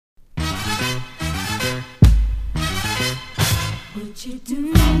Sweetheart,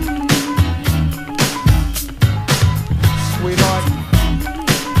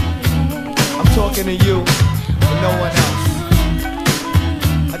 I'm talking to you and no one else.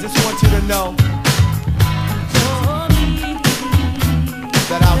 I just want you to know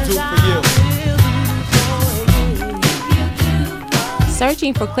that I'll do for you.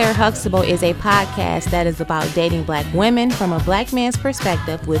 Searching for Claire Huxtable is a podcast that is about dating black women from a black man's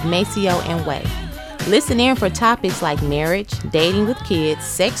perspective with Maceo and Way. Listen in for topics like marriage, dating with kids,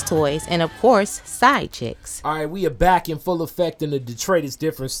 sex toys, and of course, side chicks. All right, we are back in full effect in the Detroit is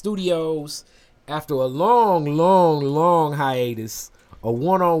Different studios. After a long hiatus, a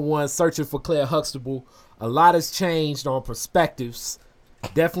one-on-one searching for Claire Huxtable. A lot has changed on perspectives,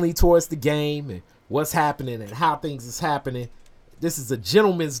 definitely towards the game and what's happening and how things is happening. This is a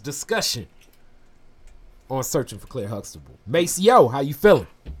gentleman's discussion on searching for Claire Huxtable. Maceo, how you feeling?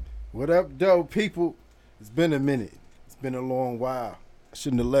 What up, though, people? It's been a minute. It's been a long while. I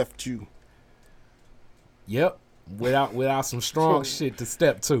shouldn't have left you. Yep. Without some strong shit to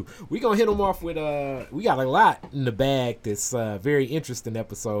step to. We gonna hit them off with we got a lot in the bag that's very interesting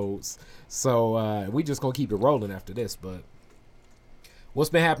episodes. So we just gonna keep it rolling after this. But what's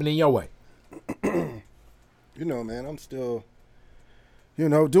been happening your way? You know, man, I'm still,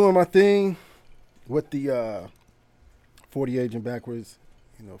 doing my thing with the 40 Agent Backwards,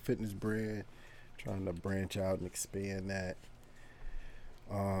 fitness brand, trying to branch out and expand that.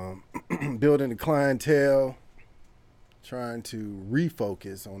 Building the clientele, trying to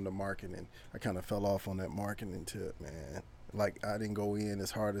refocus on the marketing. I kind of fell off on that marketing tip, man. Like, I didn't go in as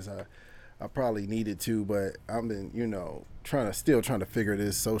hard as I probably needed to, but I've been, trying to figure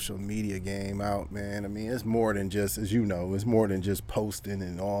this social media game out, man. I mean, it's more than just, as it's more than just posting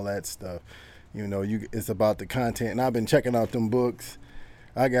and all that stuff. It's about the content. And I've been checking out them books.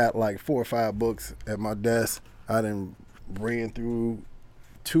 I got like 4 or 5 books at my desk. I done ran through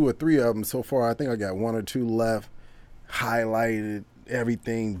 2 or 3 of them so far. I think I got 1 or 2 left, highlighted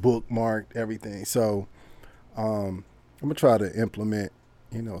everything, bookmarked everything. So I'm going to try to implement,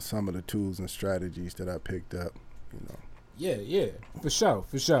 some of the tools and strategies that I picked up, Yeah, for sure.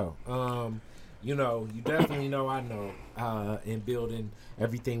 You definitely know I know in building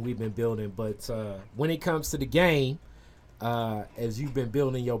everything we've been building. But when it comes to the game, as you've been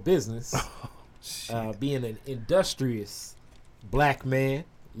building your business, being an industrious black man,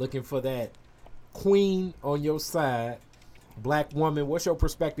 looking for that queen on your side, black woman, what's your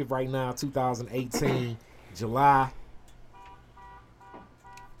perspective right now, 2018, July?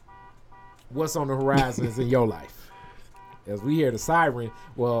 What's on the horizons in your life? As we hear the siren,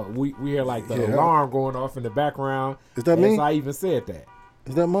 we hear like the alarm going off in the background. Is that me? I even said that.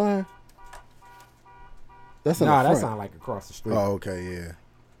 Is that mine? That's that sound like across the street. Oh, okay,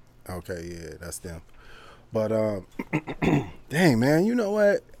 yeah, that's them. But dang, man, you know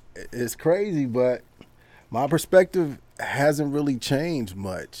what? It's crazy, but my perspective hasn't really changed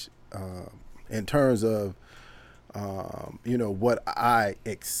much in terms of what I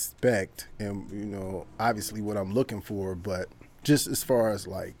expect and, obviously what I'm looking for, but just as far as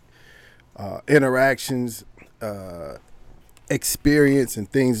like interactions, experience and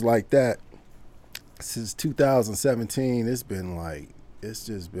things like that, since 2017, it's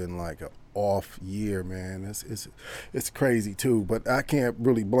just been like an off year, man. It's crazy too, but I can't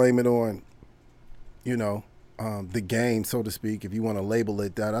really blame it on, the game, so to speak, if you want to label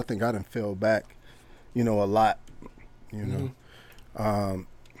it that. I think I done fell back, a lot.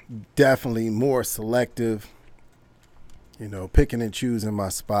 Definitely more selective, picking and choosing my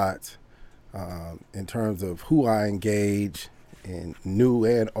spots in terms of who I engage, and new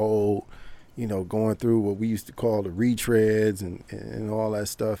and old, going through what we used to call the retreads and all that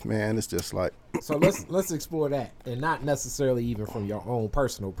stuff, man. It's just like so let's explore that, and not necessarily even from your own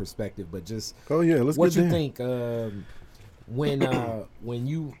personal perspective, but just what you think when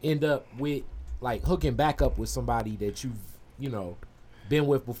you end up with like hooking back up with somebody that you've been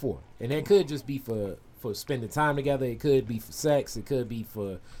with before, and that could just be for spending time together. It could be for sex. It could be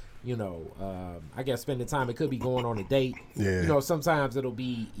for I guess spending time. It could be going on a date. Yeah. Sometimes it'll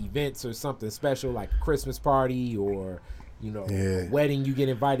be events or something special like a Christmas party or a wedding you get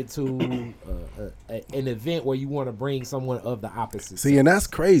invited to, an event where you want to bring someone of the opposite sex. And that's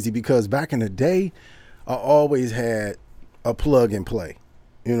crazy because back in the day, I always had a plug and play.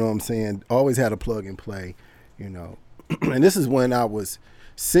 You know what I'm saying? Always had a plug and play, And this is when I was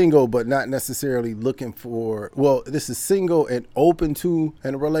single, but not necessarily looking for, this is single and open to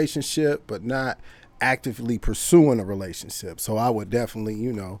a relationship, but not actively pursuing a relationship. So I would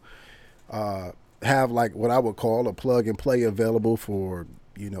definitely, have like what I would call a plug and play available for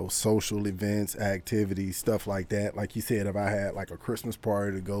social events, activities, stuff like that. Like you said, if I had like a Christmas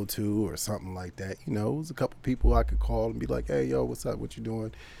party to go to or something like that, it was a couple people I could call and be like, hey, yo, what's up? What you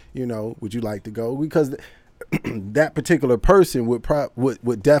doing? Would you like to go? Because that particular person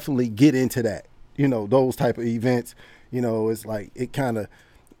would definitely get into that, those type of events. It's like it kind of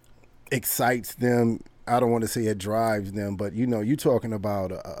excites them. I don't want to say it drives them, but you're talking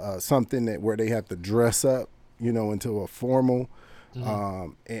about something where they have to dress up, into a formal,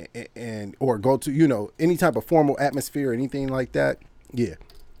 and or go to any type of formal atmosphere, anything like that. Yeah,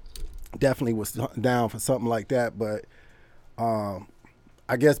 definitely was down for something like that. But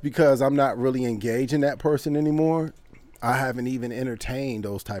I guess because I'm not really engaging that person anymore, I haven't even entertained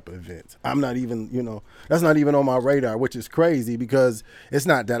those type of events. I'm not even, that's not even on my radar, which is crazy because it's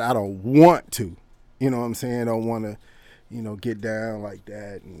not that I don't want to. You know what I'm saying? I don't want to, get down like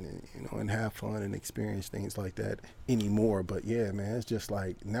that and, and have fun and experience things like that anymore. But yeah, man, it's just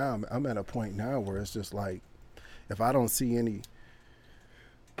like now I'm at a point now where it's just like, if I don't see any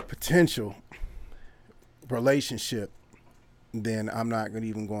potential relationship, then I'm not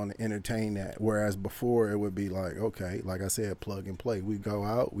even going to entertain that. Whereas before it would be like, okay, like I said, plug and play. We go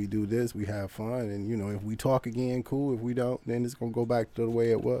out, we do this, we have fun. And, if we talk again, cool. If we don't, then it's going to go back to the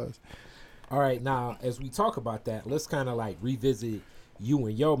way it was. All right, now, as we talk about that, let's kind of like revisit you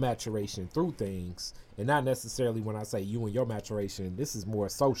and your maturation through things. And not necessarily when I say you and your maturation, this is more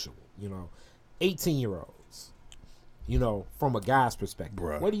social, 18-year-olds, from a guy's perspective.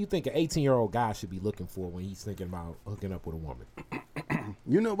 Bruh. What do you think an 18-year-old guy should be looking for when he's thinking about hooking up with a woman?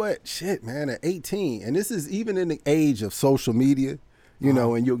 You know what? Shit, man, at 18, and this is even in the age of social media,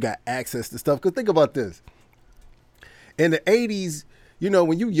 and you got access to stuff. Because think about this. In the 80s,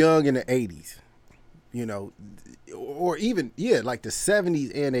 when you young in the 80s, or even, like the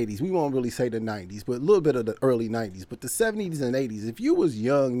 70s and 80s, we won't really say the 90s, but a little bit of the early 90s, but the 70s and 80s, if you was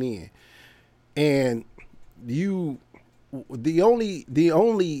young then and the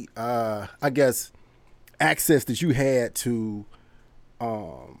only I guess access that you had to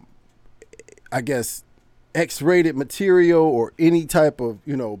I guess X-rated material or any type of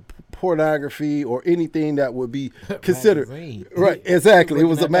pornography or anything that would be considered right, exactly. It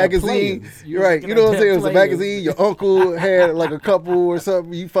was a magazine, right? You know what I'm saying? It was a magazine. Your uncle had like a couple or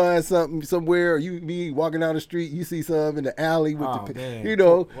something. You find something somewhere, or you be walking down the street, you see something in the alley with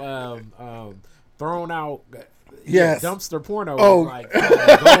thrown out. Yes. Dumpster porno. Oh, like,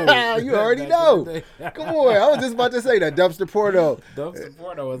 you already know. Come on, I was just about to say that dumpster porno. Dumpster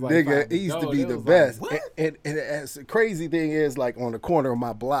porno was like, nigga, it used to be the best. Like, and the crazy thing is, like on the corner of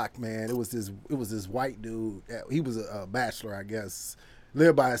my block, man, it was this white dude. He was a bachelor, I guess,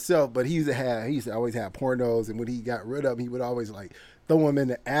 lived by himself, but he used to always have pornos, and when he got rid of them, he would always like throw them in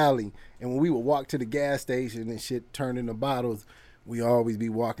the alley. And when we would walk to the gas station and shit, turn into bottles, we always be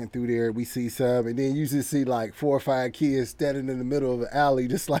walking through there. We see some, and then you just see like 4 or 5 kids standing in the middle of the alley,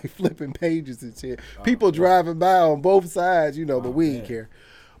 just like flipping pages and shit. People driving by on both sides, but we didn't care.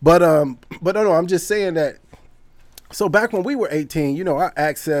 But no, I'm just saying that. So back when we were 18, our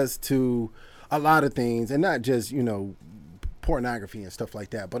access to a lot of things, and not just pornography and stuff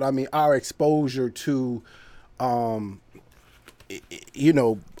like that, but I mean our exposure to, I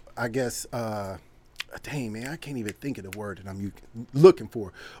guess. Dang, man, I can't even think of the word that I'm looking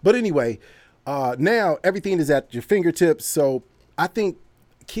for. But anyway, now everything is at your fingertips. So I think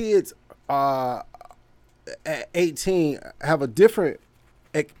kids at 18 have a different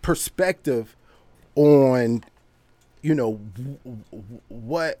perspective on,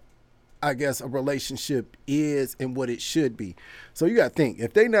 what I guess a relationship is and what it should be. So you got to think,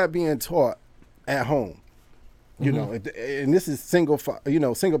 if they're not being taught at home, and this is single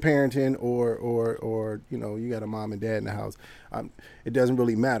parenting or you got a mom and dad in the house. It doesn't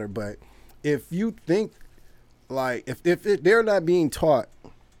really matter. But if you think like if they're not being taught,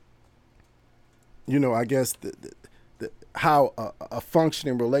 I guess how a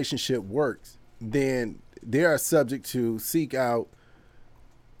functioning relationship works, then they are subject to seek out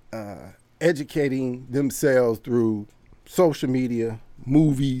educating themselves through social media,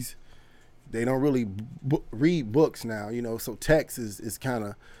 movies. They don't really read books now, so text is kind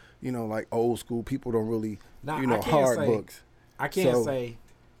of, like old school. People don't really, hard books. I can't say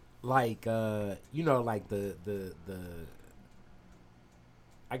like, like the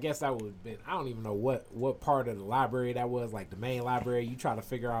I guess that would have been, I don't even know what part of the library that was, like the main library. You try to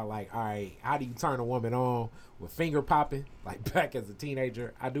figure out like, all right, how do you turn a woman on with finger popping? Like back as a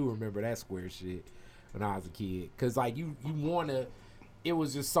teenager, I do remember that square shit when I was a kid. Cause like you want to, it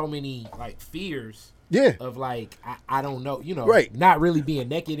was just so many like fears Yeah. Of like, I don't know, you know, Right. not really being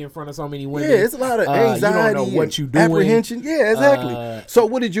naked in front of so many women. Yeah, it's a lot of anxiety, you don't know what you doing. apprehension. Yeah, exactly. So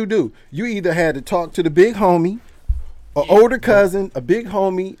what did you do? You either had to talk to the big homie, an older cousin, a big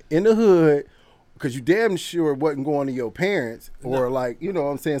homie in the hood, because you damn sure wasn't going to your parents, or like, you know what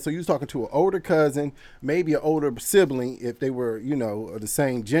I'm saying? So you was talking to an older cousin, maybe an older sibling if they were, you know, of the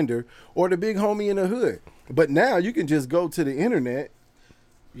same gender, or the big homie in the hood. But now you can just go to the internet,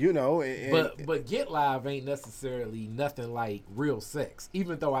 you know. But Get Live ain't necessarily nothing like real sex,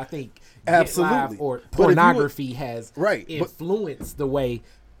 even though I think Absolutely. Get Live or But if you pornography has Right, but- influenced the way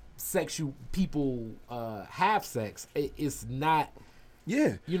sexual people have sex. It's not,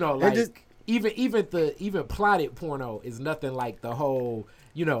 yeah, you know, And like just- even plotted porno is nothing like the whole,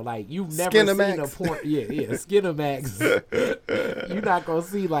 you know, like you've never seen a Skinamax. porn. Yeah, Skinamax. You're not gonna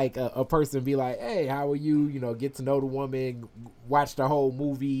see like a person be like, hey, how are you? You know, get to know the woman, watch the whole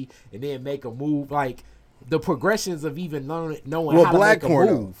movie, and then make a move. Like the progressions of even knowing well, how to black make a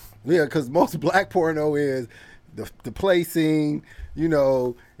porno. move. Yeah, because most black porno is the play scene, you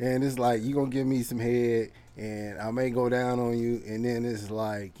know, and it's like, you gonna give me some head and I may go down on you, and then it's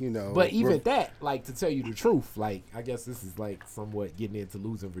like, you know. But even that, like, to tell you the truth, like, I guess this is like somewhat getting into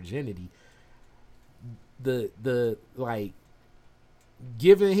losing virginity. The like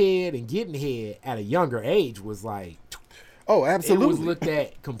giving head and getting head at a younger age was like, oh, absolutely, it was looked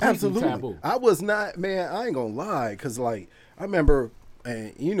at completely taboo. I was not, man, I ain't gonna lie, because like I remember,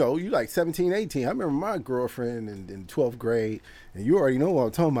 and you know, you like 17, 18. I remember my girlfriend in 12th grade, and you already know what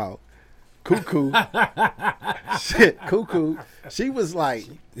I'm talking about. Cuckoo. Shit, Cuckoo. She was like,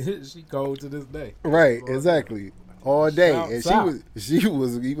 she cold to this day. right, exactly. All day. Shout- And shout. she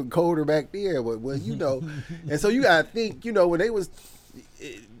was even colder back there, but well, you know. And so you gotta think, you know, when they was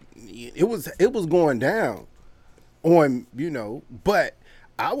it was going down on, you know, but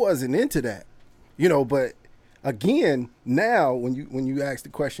I wasn't into that. You know, but again, now when you ask the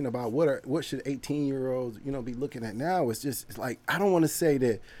question about what should 18-year-olds, you know, be looking at now, it's like, I don't want to say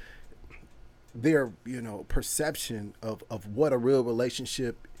that their, you know, perception of what a real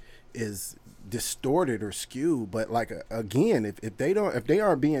relationship is distorted or skewed, but like again, if they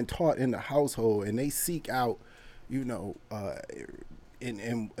aren't being taught in the household and they seek out, you know,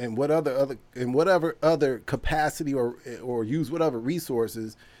 in whatever other capacity or use whatever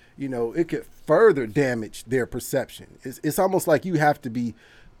resources, you know, it could further damage their perception. It's almost like you have to be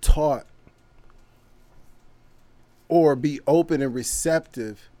taught or be open and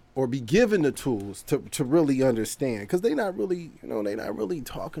receptive or be given the tools to really understand, because they're not really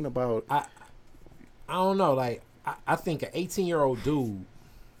talking about. I don't know, like I think an 18-year-old dude,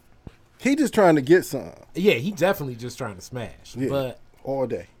 He just trying to get some. yeah, he definitely just trying to smash. Yeah, But all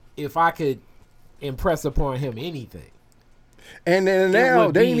day. if I could impress upon him anything, And then now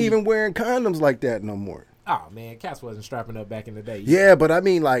would they ain't be- even wearing condoms like that no more. oh man, cats wasn't strapping up back in the day. Yeah, but I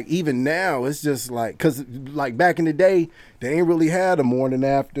mean, like, even now, it's just like, because like back in the day, they ain't really had a morning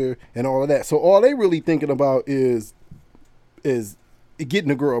after and all of that. So all they really thinking about is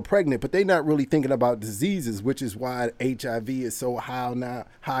getting a girl pregnant, but they not really thinking about diseases, which is why HIV is so high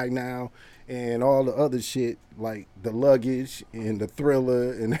now, and all the other shit like the luggage and the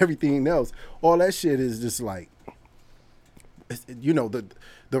Thriller and everything else. All that shit is just like, you know,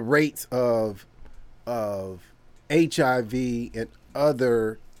 the rates of HIV and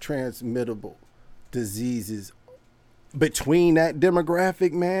other transmittable diseases between that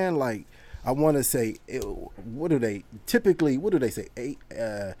demographic, man, like, I want to say, what do they say?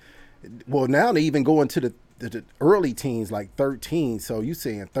 Well, now they even go into the early teens, like 13. So you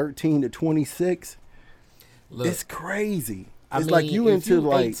saying 13 to 26? Look, It's crazy. I It's mean, like you if into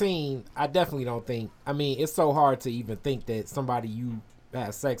like 18. I definitely don't think. I mean, it's so hard to even think that somebody you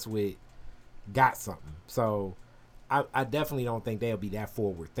have sex with got something. So I definitely don't think they'll be that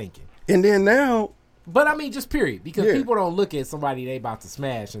forward thinking. and then now But I mean, just period, because Yeah. people don't look at somebody they about to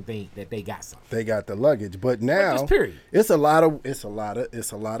smash and think that they got something. they got the luggage, but now just period. it's a lot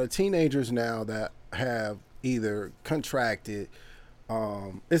of teenagers now that have either contracted.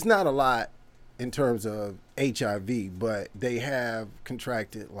 It's not a lot in terms of HIV, but they have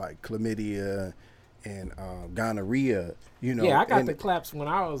contracted like chlamydia and gonorrhea. You know, Yeah, I got and- the claps when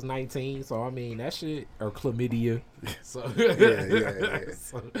I was 19, so I mean that shit, or chlamydia. So yeah.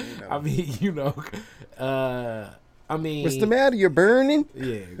 So, know. I mean, you know, I mean, What's the matter? You're burning.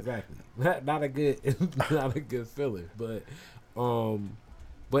 yeah, exactly. Not a good feeling, but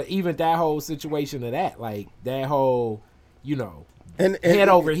even that whole situation of that, like that whole, you know, And head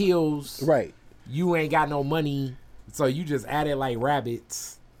over heels, Right. You ain't got no money, so you just at it like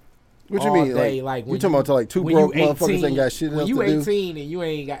rabbits. What you all mean? day. Like when you talking about to like two when broke you motherfuckers ain't got shit When else you to do? 18 and you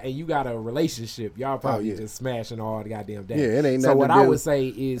ain't got and you got a relationship, y'all probably yeah. just smashing all the goddamn day. Yeah, it ain't so nothing what to I do. would say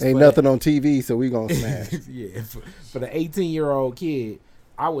is Ain't for nothing on TV, so we gonna smash. yeah, for the 18-year-old kid,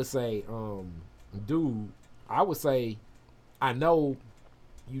 I would say, dude, I would say, I know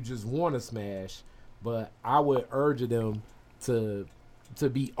you just want to smash, but I would urge them to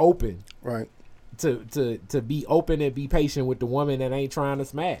be open, Right. to be open and be patient with the woman that ain't trying to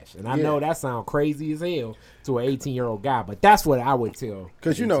smash. And I Yeah. know that sounds crazy as hell to an 18-year-old guy, but that's what I would tell.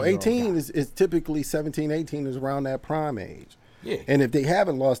 Because, an 18 guy. is typically 17, 18 is around that prime age. Yeah. And if they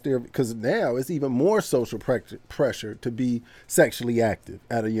haven't lost their, because now it's even more social pressure to be sexually active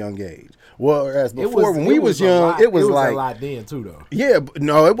at a young age. Whereas before, when we was young, it was like a lot then too, though. yeah, but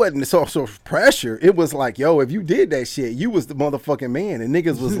no, it wasn't social pressure. It was like, yo, if you did that shit, you was the motherfucking man. And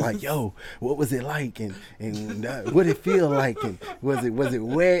niggas was like, yo, what was it like? And what did it feel like? And was it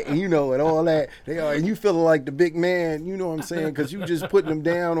wet? And and all that. And you feeling like the big man, you know what I'm saying? Because you just putting them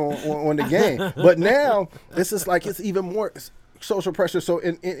down on the game. But now, it's just like, it's even more social pressure. So,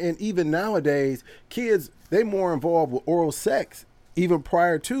 and even nowadays, kids, they more involved with oral sex even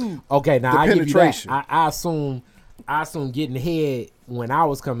prior to Okay, now the I give you that. penetration. I assume getting head when I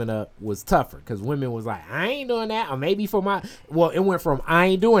was coming up was tougher because women was like, I ain't doing that, or maybe for my. Well, it went from I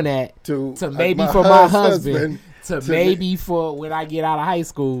ain't doing that to maybe my for my husband to to maybe for when I get out of high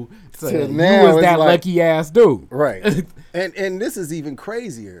school. To you now was it's that like- lucky ass dude, Right. and this is even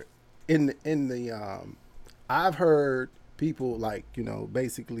crazier. In the I've heard people like,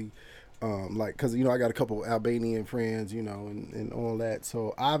 basically like, cause I got a couple Albanian friends, and all that.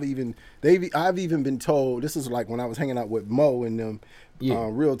 So I've even been told, this is like when I was hanging out with Mo and them,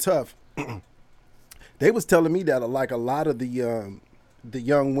 Real Tough. They was telling me that like a lot of the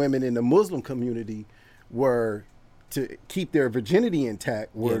young women in the Muslim community were, to keep their virginity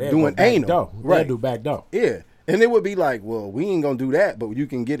intact, were they'll doing go back anal. door. Right. They'll do back door. Yeah. And it would be like, well, we ain't gonna do that, but you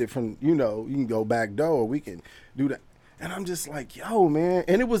can get it from, you can go back door, or we can do that. And I'm just like, yo, man.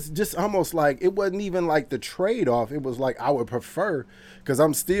 And it was just almost like, it wasn't even like the trade-off. It was like, I would prefer, because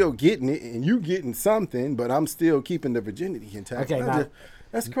I'm still getting it and you getting something, but I'm still keeping the virginity intact. Okay,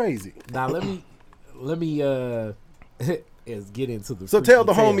 that's crazy. Now let me is get into the. So freaky tell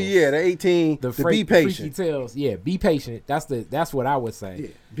the tales. homie, the 18, to be patient. Freaky tales, be patient. That's what I would say. Yeah,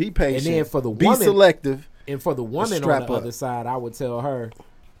 be patient. And then for the be woman, selective. And for the woman on strap the up. other side, I would tell her,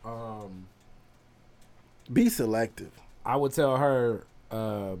 Be selective. I would tell her,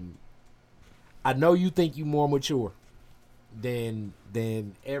 I know you think you more mature than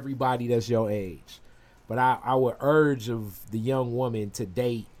everybody that's your age, but I would urge of the young woman to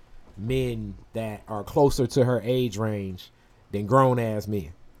date men that are closer to her age range than grown ass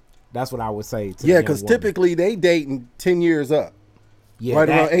men. That's what I would say to the Yeah, young because woman. typically they dating 10 years up. Yeah, Right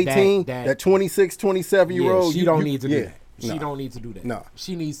around 18, that that 26, 27-year-old. she don't need to do that. She no. don't need to do that. No.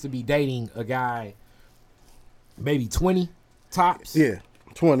 She needs to be dating a guy maybe 20 tops. Yeah,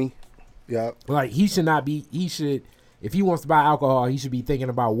 20. Yeah. Like he should, if he wants to buy alcohol, he should be thinking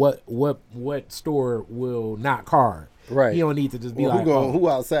about what store will not card. Right. He don't need to just be Well, like, who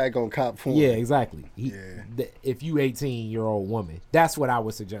outside gonna cop for him? yeah, exactly. Yeah. If you 18-year-old woman, that's what I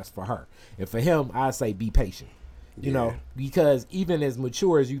would suggest for her. And for him, I say be patient. You know, because even as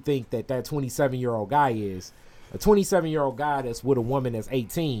mature as you think that 27-year-old guy is, a 27-year-old guy that's with a woman that's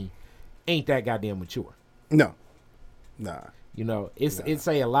 18 ain't that goddamn mature. No. Nah. You know, it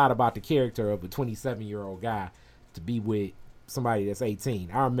say a lot about the character of a 27-year-old guy to be with somebody that's 18.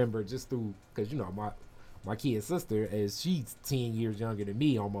 I remember just through, because, my kid's sister, as she's 10 years younger than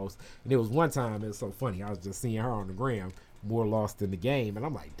me almost. And it was one time, it was so funny. I was just seeing her on the gram, more lost in the game. And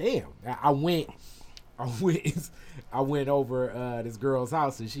I'm like, damn. I went over this girl's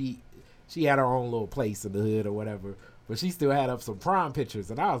house, and she had her own little place in the hood or whatever. But she still had up some prom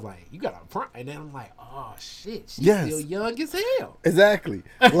pictures. And I was like, you got a prom? And then I'm like, oh, shit. She's still young as hell. Exactly.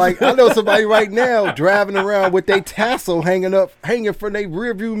 Like, I know somebody right now driving around with their tassel hanging from their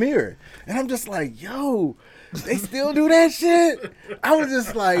rearview mirror. And I'm just like, yo, they still do that shit? I was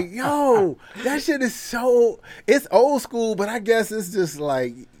just like, yo, that shit is it's old school, but I guess it's just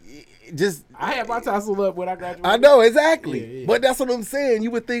like, I had my tassel up when I graduated. I know, exactly. Yeah. But that's what I'm saying.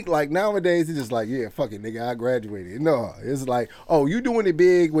 You would think like nowadays it's just like, yeah, fuck it, nigga, I graduated. No, it's like, oh, you doing it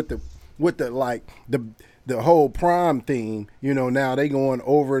big with the whole prom theme. Now they going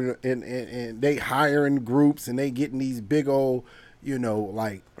over and they hiring groups and they getting these big old,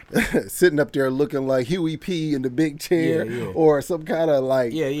 like sitting up there looking like Huey P in the big chair, or some kind of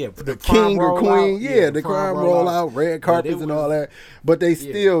like the king or queen, the crime roll out, red carpets and all that. But they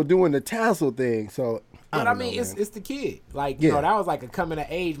still doing the tassel thing. So But I mean, know, it's the kid. Like, Yeah. that was like a coming of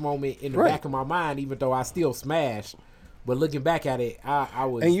age moment in the Right. back of my mind, even though I still smashed. But looking back at it, I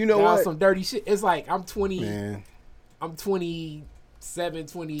was. And you know that was what? some dirty shit. It's like I'm 20. Man. I'm 27,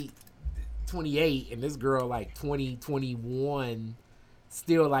 20, 28, and this girl like 20, 21.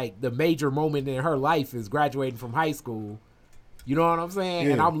 Still like the major moment in her life is graduating from high school. You know what I'm saying?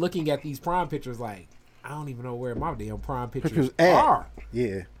 Yeah. And I'm looking at these prom pictures like, I don't even know where my damn prom pictures Pictures at. are.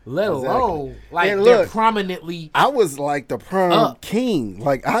 Yeah. Let Exactly. alone like And they're look, prominently. I was like the prom Up. king.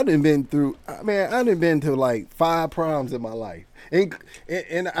 Like I done been through. Man, I done been to like 5 proms in my life, and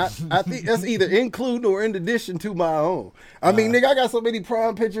I think that's either including or in addition to my own. I mean, nigga, I got so many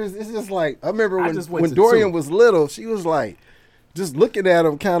prom pictures. It's just like I remember I when just went when to Dorian 2. was little, she was like. Just looking at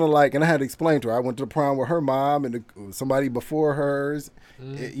him, kind of like, and I had to explain to her. I went to the prom with her mom and somebody before hers.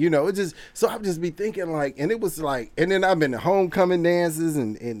 You know, it just so I just be thinking like, and it was like, and then I've been to homecoming dances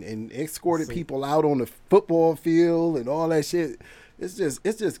and escorted people out on the football field and all that shit. It's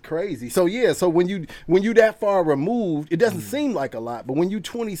just crazy. So yeah, so when you that far removed, it doesn't seem like a lot, but when you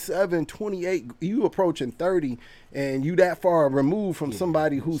 27, 28, you approaching 30, and you that far removed from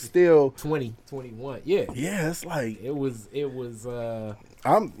somebody who's still 20, 21. Yeah. yeah, it's like It was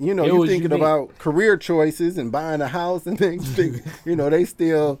I'm, It you're was thinking unique. about career choices and buying a house and things. They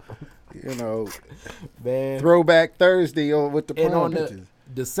still, man. throwback Thursday with the And prom on pictures.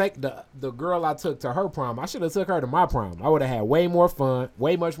 the girl I took to her prom, I should have took her to my prom. I would have had way much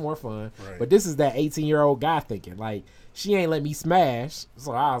more fun. Right. But this is that 18-year-old guy thinking like she ain't let me smash,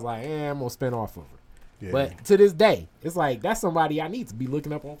 so I was like, I'm gonna spin off of her. Yeah. But to this day, it's like that's somebody I need to be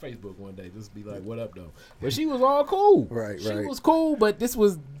looking up on Facebook one day. Just be like, what up though? But she was all cool. Right, She right. was cool, but this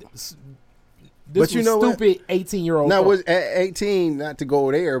was But you know what? stupid 18-year-old. Now, was at 18, not to go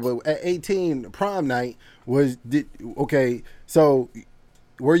there, but at 18, prom night okay. So,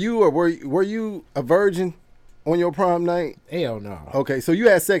 were you a virgin on your prom night? Hell no. Okay, so you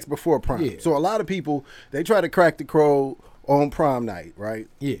had sex before prom. Yeah. So a lot of people they try to crack the code on prom night, right?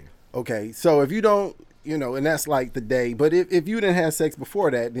 Yeah. Okay, so if you don't, and that's like the day. But if you didn't have sex before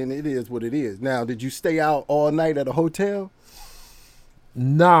that, then it is what it is. Now, did you stay out all night at a hotel?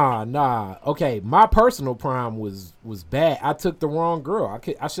 Nah. Okay, my personal prom was bad. I took the wrong girl.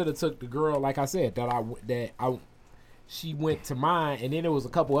 I should have took the girl, like I said, she went to mine, and then there was a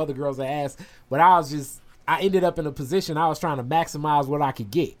couple other girls that asked, but I ended up in a position I was trying to maximize what I could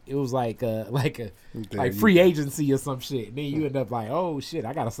get. It was like free agency or some shit. And then you end up like, oh shit,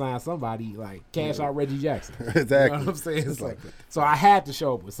 I gotta sign somebody, like cash out Reggie Jackson. Exactly. You know what I'm saying? It's like So I had to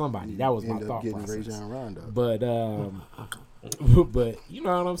show up with somebody. That was my End up thought getting process. Rajon Rondo. But but you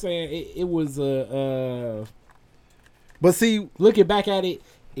know what I'm saying? It was But see, looking back at it,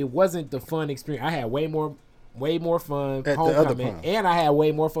 it wasn't the fun experience. I had way more fun At the other homecoming, prom. and I had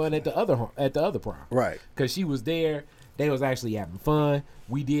way more fun at the other prom. right. Cause she was there. They was actually having fun.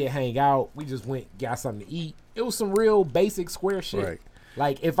 We did hang out. We just went, got something to eat. It was some real basic square shit. Right.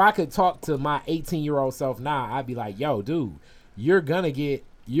 Like if I could talk to my 18-year-old self now, I'd be like, yo, dude, you're gonna get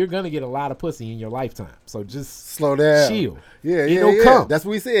a lot of pussy in your lifetime. So just Slow down. chill. Yeah, It'll yeah. come. That's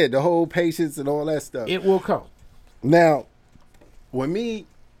what we said. The whole patience and all that stuff. It will come. Now, when me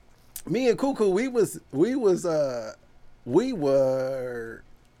and Cuckoo, we were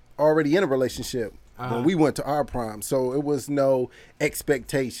already in a relationship when we went to our prom, so it was no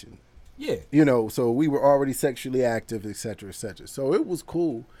expectation. Yeah. So we were already sexually active, et cetera, et cetera. So it was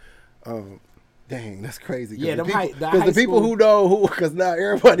cool. Dang, that's crazy. Yeah, the high people school- who know because now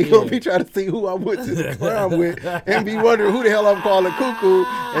everybody gonna be trying to see who I went to the prom with and be wondering who the hell I'm calling Cuckoo,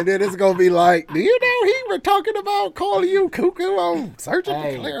 and then it's gonna be like, do you know he were talking about calling you Cuckoo on Searching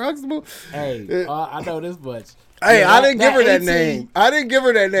Hey. for Claire Huxtable? Hey, I know this much. Hey, Yeah, I didn't give her that 18 name. I didn't give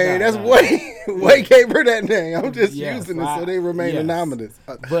her that name. Nah, That's nah. Way gave her that name. I'm just Yes, using it so they remain yes. anonymous.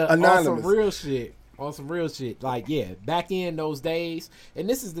 But Anonymous. on some real shit, like back in those days, and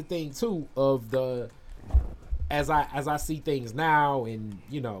this is the thing too of as I see things now, and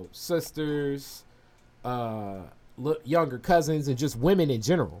sisters, younger cousins, and just women in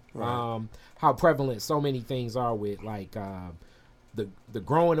general, Right. how prevalent so many things are with like the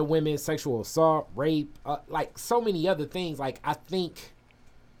growing of women, sexual assault, rape, like so many other things. Like I think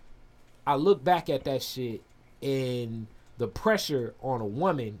I look back at that shit and the pressure on a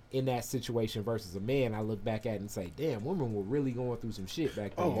woman in that situation versus a man, I look back at it and say, damn, women were really going through some shit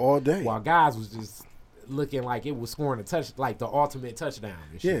back then. Oh, all day. While guys was just looking like it was scoring a touch, like the ultimate touchdown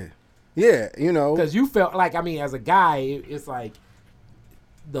and shit. Yeah. Because you felt like, as a guy, it's like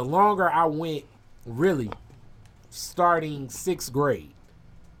the longer I went, really, starting 6th grade,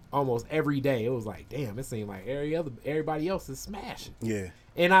 almost every day, it was like, damn, it seemed like everybody else is smashing. Yeah.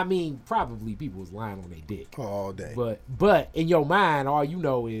 And I mean, probably people was lying on their dick. All day. But in your mind, all you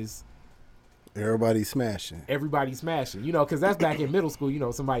know is Everybody's smashing. everybody smashing. You know, because that's back in middle school. You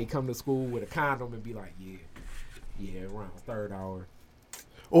know, somebody come to school with a condom and be like, yeah, around third hour.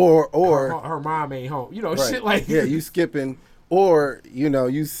 Or Her mom ain't home. You know, right. shit like yeah, you skipping. Or, you know,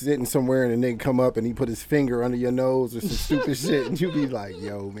 you sitting somewhere and a nigga come up and he put his finger under your nose or some stupid shit. And you be like,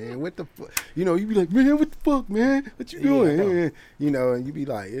 yo, man, what the fuck? You know, you be like, man, what the fuck, man? What you doing? Yeah. You know, and you be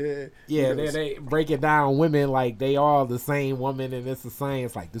like, yeah. Yeah, you know, they break it down women like they all the same woman and it's the same.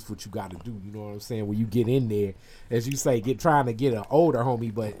 It's like, this what you got to do. You know what I'm saying? When you get in there, as you say, trying to get an older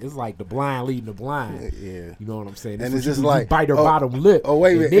homie, but it's like the blind leading the blind. Yeah. You know what I'm saying? This And what it's you just do, like, you bite her bottom lip. Oh,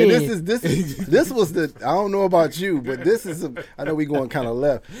 wait a minute. and And then- this was the, I don't know about you, but this is, I know we going kind of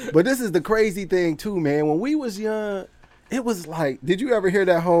left, but this is the crazy thing too, man. When we was young, it was like, did you ever hear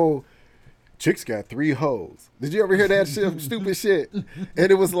that whole, chicks got 3 hoes? Did you ever hear that shit, stupid shit?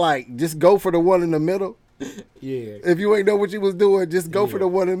 And it was like, just go for the one in the middle. yeah. If you ain't know what you was doing, just go for the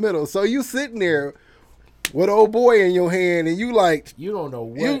one in the middle. So you sitting there with an old boy in your hand and you like, You don't know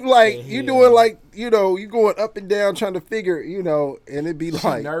what. you like, the you hell. doing like, you know, you going up and down trying to figure, you know, and it'd be She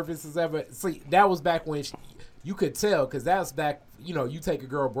like, nervous as ever. See, that was back when you could tell because that's back. You know, you take a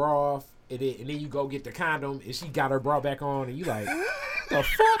girl bra off and then you go get the condom and she got her bra back on and you like, the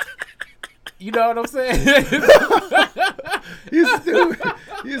fuck. You know what I'm saying? you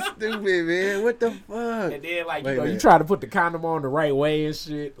stupid, man. What the fuck? And then like Wait a you know you minute. try to put the condom on the right way and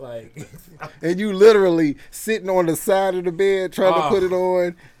shit. Like And you literally sitting on the side of the bed trying to Oh. put it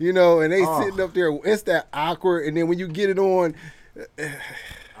on, you know, and they Oh. sitting up there. It's that awkward. And then when you get it on, I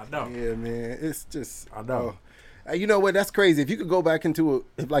know. yeah, man, it's just. I know. You know what? That's crazy. If you could go back into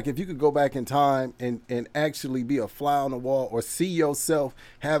if you could go back in time and actually be a fly on the wall or see yourself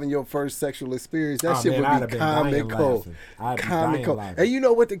having your first sexual experience, that Oh, shit man, I'd would have be been dying comical. laughing. I'd be dying Comical. laughing. And you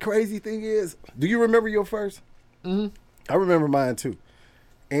know what the crazy thing is? Do you remember your first? Mhm. I remember mine too.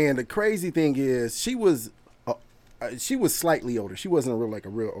 And the crazy thing is, she was slightly older. She wasn't a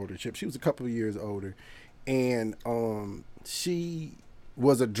real older chick. She was a couple of years older, and she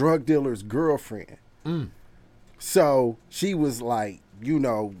was a drug dealer's girlfriend. So she was like, you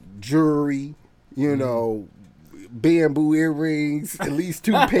know, jewelry, you know, bamboo earrings, at least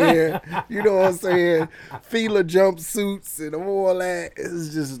 2 pair, you know what I'm saying? Fila jumpsuits and all that. It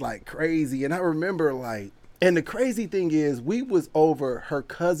was just like crazy. And I remember like, and the crazy thing is we was over her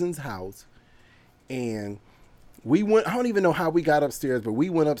cousin's house and we went, I don't even know how we got upstairs, but we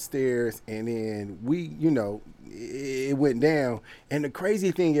went upstairs and then we, you know, it went down. And the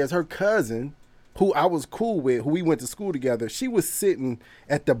crazy thing is her cousin, who I was cool with, who we went to school together, she was sitting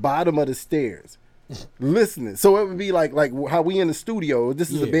at the bottom of the stairs listening. So it would be like how we in the studio,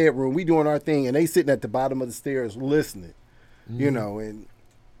 this is a Yeah. bedroom, we doing our thing, and they sitting at the bottom of the stairs listening, you know, and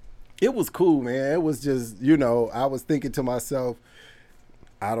it was cool, man. It was just, you know, I was thinking to myself,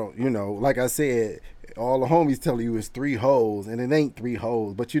 I don't, you know, like I said, all the homies telling you it's 3 hoes, and it ain't 3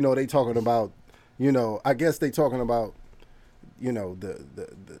 hoes, but you know, they talking about, you know, I guess they talking about, you know, the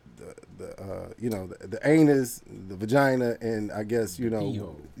you know, the anus, the vagina, and I guess, you know,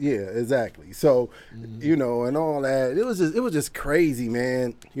 Pee-hole. yeah, exactly. So, you know, and all that, it was just crazy,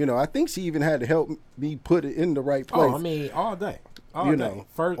 man. You know, I think she even had to help me put it in the right place. Oh, I mean, all day. All You day. know,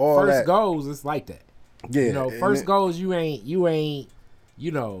 First all that. goals, it's like that. yeah, You know, and first it- goals, you ain't,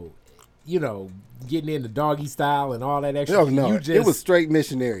 you know, getting into doggy style and all that extra. No, no, you just, it was straight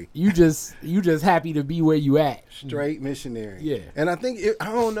missionary. you just happy to be where you at. Straight missionary. Yeah. And I think,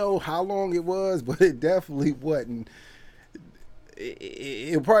 I don't know how long it was, but it definitely wasn't.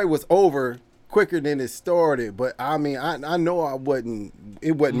 It probably was over quicker than it started. But I mean, I know it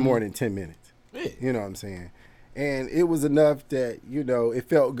wasn't more than 10 minutes. Yeah. You know what I'm saying? And it was enough that, you know, it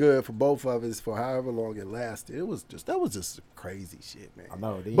felt good for both of us for however long it lasted. That was just crazy shit, man. I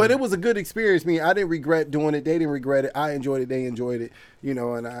know. But it was a good experience. I didn't regret doing it. They didn't regret it. I enjoyed it. They enjoyed it. You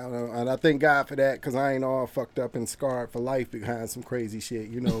know, and I thank God for that, because I ain't all fucked up and scarred for life behind some crazy shit.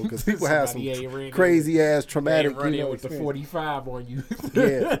 You know, because people have some Somebody ain't ran crazy ass They traumatic. run You in know, with the experience. 45 on you.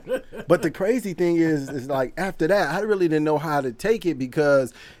 Yeah. But the crazy thing is like after that, I really didn't know how to take it,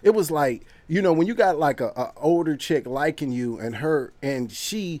 because it was like, you know, when you got like a older chick liking you and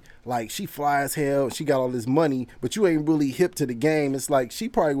she fly as hell, she got all this money, but you ain't really hip to the game. It's like she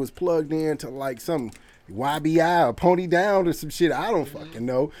probably was plugged into like some YBI or Pony Down or some shit. I don't fucking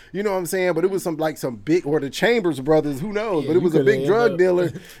know. You know what I'm saying? But it was some big, or the Chambers brothers, who knows? Yeah, but it you was a coulda big ended drug up-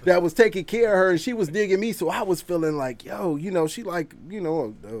 dealer that was taking care of her, and she was digging me. So I was feeling like, yo, you know, she like, you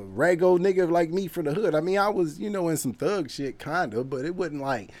know, a rago nigga like me from the hood. I mean, I was, you know, in some thug shit kind of, but it wasn't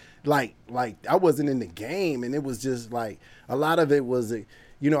like I wasn't in the game. And it was just like, a lot of it was,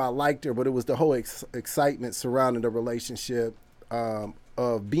 I liked her, but it was the whole excitement surrounding the relationship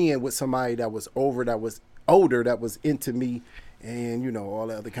of being with somebody that was older, that was into me, and all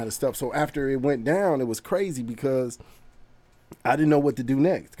that other kind of stuff. So after it went down, it was crazy because I didn't know what to do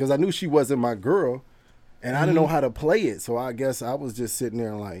next, because I knew she wasn't my girl, and I didn't know how to play it. So I guess I was just sitting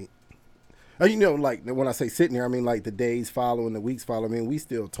there like, like when I say sitting there, I mean like the days following, the weeks following. I mean, we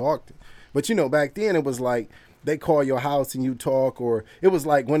still talked, but back then it was like they call your house and you talk, or it was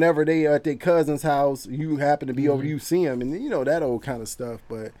like whenever they are at their cousin's house, you happen to be over, you see them, and that old kind of stuff.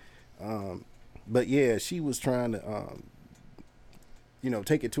 But yeah, she was trying to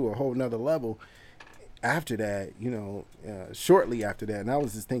take it to a whole nother level after that, shortly after that. And I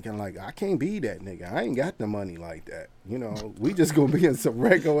was just thinking, like, I can't be that nigga. I ain't got the money like that. We just gonna be in some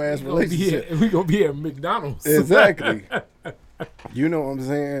regular ass relationship. We gonna be at McDonald's. Exactly. You know what I'm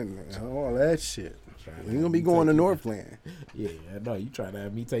saying? All that shit. We gonna be going to Northland. Yeah, I know. You trying to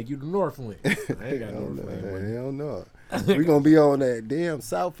have me take you to Northland. I ain't got Northland. Hell no. We gonna be on that damn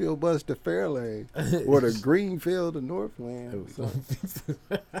Southfield bus to Fairlane or the Greenfield to Northland.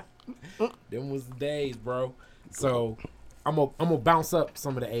 Them was the days, bro. So I'm gonna bounce up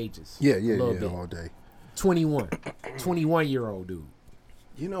some of the ages. Yeah, bit. all day. 21-year-old dude.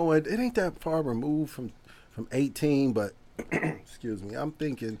 You know what? It ain't that far removed from 18, but excuse me. I'm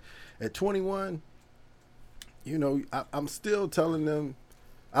thinking at 21, I'm still telling them,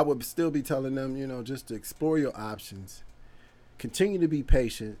 I would still be telling them, just to explore your options, continue to be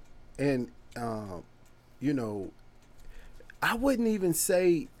patient, and I wouldn't even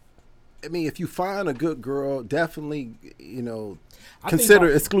say. I mean, if you find a good girl, definitely, consider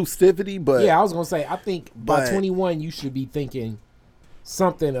exclusivity. But yeah, I was gonna say, I think by 21 you should be thinking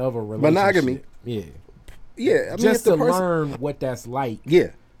something of a relationship. Monogamy. Yeah. Yeah, I mean, just to learn what that's like.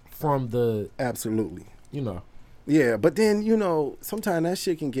 Yeah. From the absolutely. Yeah, but then sometimes that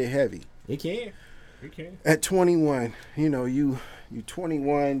shit can get heavy. It can. At 21, you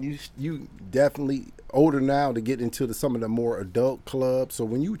 21, you definitely older now to get into some of the more adult clubs. So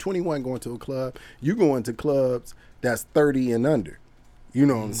when you 21 going to a club, you go into clubs that's 30 and under. You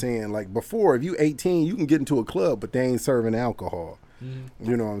know what I'm saying? Like before, if you 18, you can get into a club, but they ain't serving alcohol.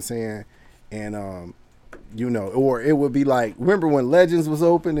 You know what I'm saying? And or it would be like, remember when Legends was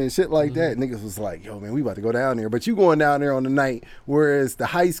open and shit like that? Niggas was like, yo, man, we about to go down there. But you going down there on the night, whereas the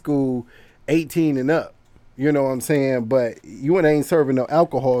high school, 18 and up. You know what I'm saying? But you ain't serving no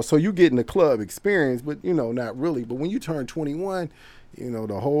alcohol, so you getting the club experience, but, not really. But when you turn 21,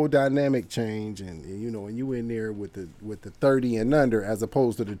 the whole dynamic change, and, and you in there with the 30 and under as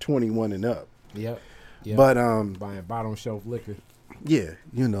opposed to the 21 and up. Yep. But buying bottom shelf liquor. Yeah,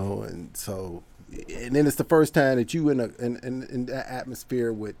 and so, and then it's the first time that you in that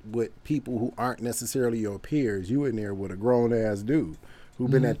atmosphere with people who aren't necessarily your peers. You in there with a grown ass dude who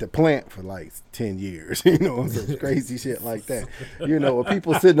been at the plant for like 10 years, some crazy shit like that. Or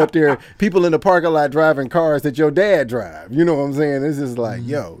people sitting up there, people in the parking lot driving cars that your dad drive. You know what I'm saying? It's just like,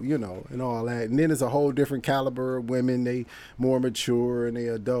 yo, and all that. And then it's a whole different caliber of women. They more mature and they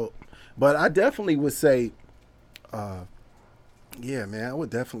adult. But I definitely would say, yeah, man, I would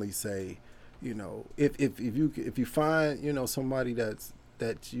definitely say, if you find, somebody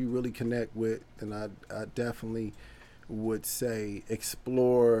that you really connect with, then I definitely would say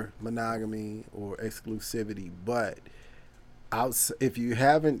explore monogamy or exclusivity. But if you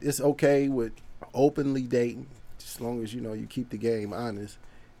haven't, it's okay with openly dating, as long as you keep the game honest,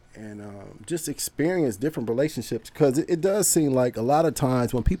 and just experience different relationships, because it does seem like a lot of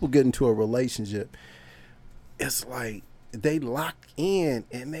times when people get into a relationship, it's like they lock in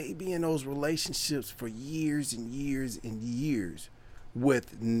and they be in those relationships for years and years and years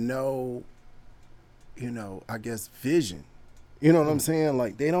with no I guess vision. You know what I'm saying?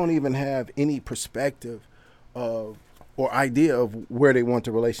 Like they don't even have any perspective of or idea of where they want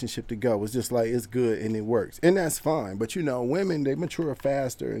the relationship to go. It's just like it's good and it works. And that's fine. But women, they mature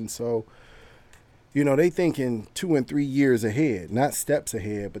faster, and so they thinking 2 and 3 years ahead, not steps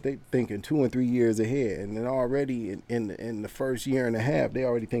ahead, but they thinking 2 and 3 years ahead. And then already in the first year and a half, they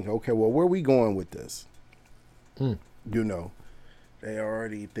already think, okay, well, where are we going with this? They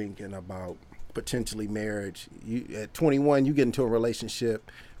already thinking about potentially marriage. At 21, you get into a relationship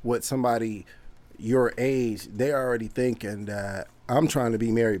with somebody your age, they're already thinking that I'm trying to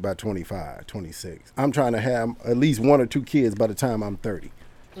be married by 25, 26. I'm trying to have at least 1 or 2 kids by the time I'm 30.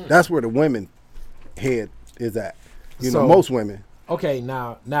 That's where the women head is at. So, most women. Okay,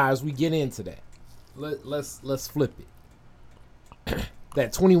 now as we get into that, let's flip it.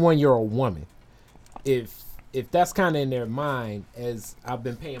 That 21-year-old woman, if that's kind of in their mind, as I've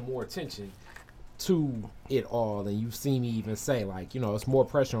been paying more attention to it all, and you've seen me even say, like, you know, it's more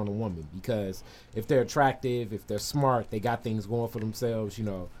pressure on a woman because if they're attractive, if they're smart, they got things going for themselves, you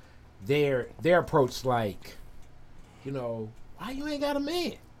know, their approach, like, you know, why you ain't got a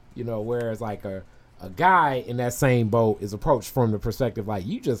man? You know, whereas like a guy in that same boat is approached from the perspective like,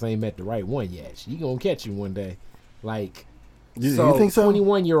 you just ain't met the right one yet. She gonna catch you one day. Like, you think so?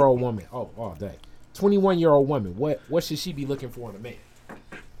 21-year-old woman. Oh, all day. 21-year-old woman. What should she be looking for in a man?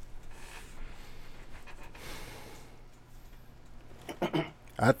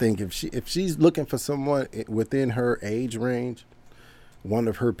 I think if she's looking for someone within her age range, one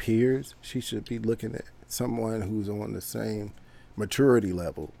of her peers, she should be looking at someone who's on the same maturity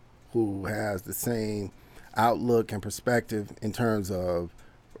level, who has the same outlook and perspective in terms of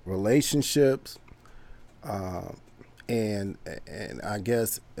relationships, and I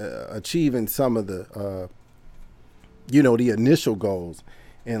guess achieving some of the the initial goals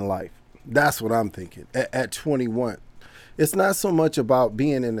in life. That's what I'm thinking. At 21, it's not so much about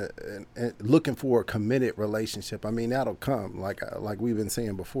being in looking for a committed relationship. I mean, that'll come, like we've been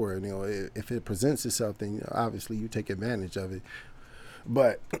saying before. You know, if it presents itself, then obviously you take advantage of it.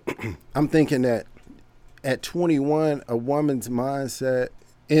 But I'm thinking that at 21, a woman's mindset,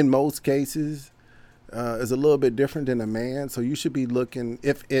 in most cases, is a little bit different than a man. So you should be looking,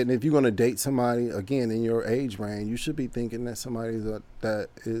 if you're going to date somebody, again, in your age range, you should be thinking that somebody that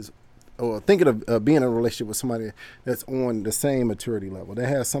is, or thinking of being in a relationship with somebody that's on the same maturity level, that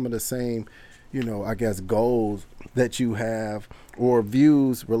has some of the same, I guess, goals that you have, or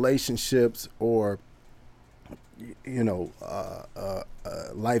views, relationships, or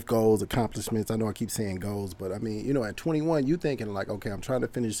life goals, accomplishments. I know I keep saying goals, but I mean, at 21, you thinking like, okay, I'm trying to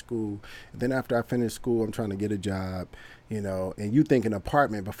finish school. Then after I finish school, I'm trying to get a job, and you think an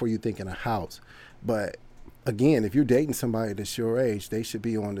apartment before you think in a house. But again, if you're dating somebody that's your age, they should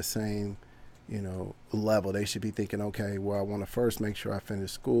be on the same, level. They should be thinking, okay, well, I want to first make sure I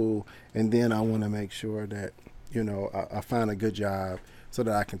finish school, and then I want to make sure that, I find a good job so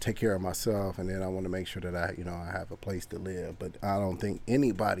that I can take care of myself, and then I want to make sure that I have a place to live. But I don't think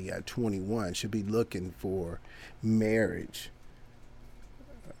anybody at 21 should be looking for marriage,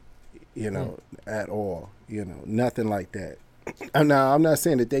 at all. Nothing like that. Now, I'm not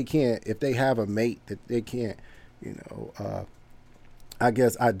saying that they can't, if they have a mate, that they can't, I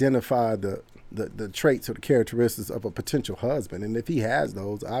guess, identify the traits or the characteristics of a potential husband. And if he has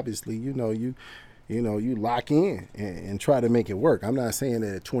those, obviously, you lock in and try to make it work. I'm not saying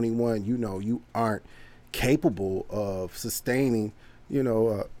that at 21, you aren't capable of sustaining,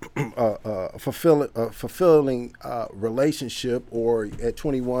 a fulfilling relationship, or at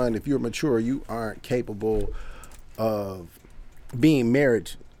 21, if you're mature, you aren't capable of being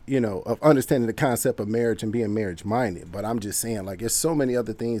married, of understanding the concept of marriage and being marriage minded. But I'm just saying, like, there's so many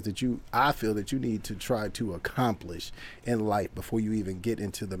other things that I feel that you need to try to accomplish in life before you even get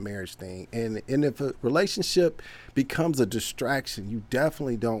into the marriage thing. And if a relationship becomes a distraction, you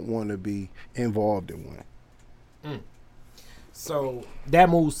definitely don't want to be involved in one. So that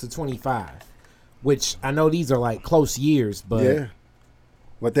moves to 25, which I know these are like close years, but yeah.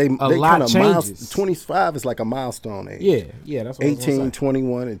 But they kind of 25 is like a milestone age. Yeah, that's what 18,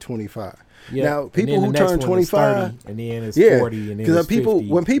 21, and 25. Yeah. Now, people who turn 25, and then it's 40, and then it's 50.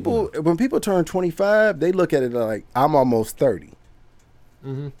 When people turn 25, they look at it like, I'm almost 30.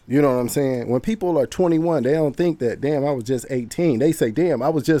 Mm-hmm. You know what I'm saying? When people are 21, they don't think that, damn, I was just 18. They say, damn, I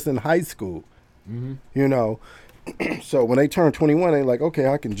was just in high school. Mm-hmm. So when they turn 21, they're like, okay,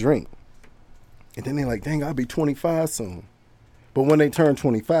 I can drink. And then they're like, dang, I'll be 25 soon. But when they turn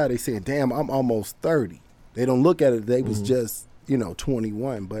 25, they say, damn, I'm almost 30. They don't look at it, they was just,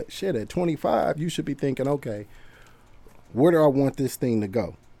 21. But shit, at 25, you should be thinking, okay, where do I want this thing to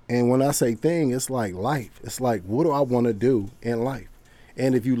go? And when I say thing, it's like life. It's like, what do I want to do in life?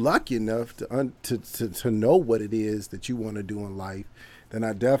 And if you're lucky enough to know what it is that you want to do in life, then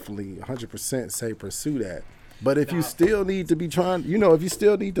I definitely 100% say pursue that. But if you still need to be trying, if you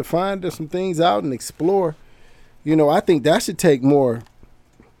still need to find some things out and explore, I think that should take more,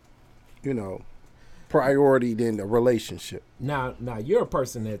 priority than a relationship. Now you're a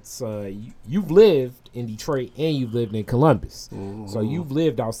person that's you've lived in Detroit and you've lived in Columbus, so you've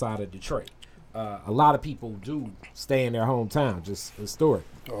lived outside of Detroit. A lot of people do stay in their hometown, just historic,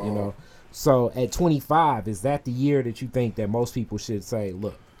 So at 25, is that the year that you think that most people should say,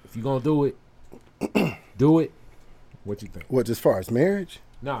 look, if you're gonna do it, do it? What you think? What, as far as marriage?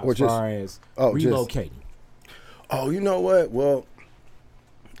 No, as far as relocating. Oh, you know what? Well,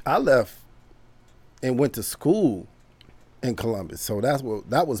 I left and went to school in Columbus. So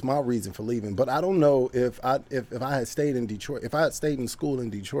that was my reason for leaving. But I don't know if I had stayed in Detroit, if I had stayed in school in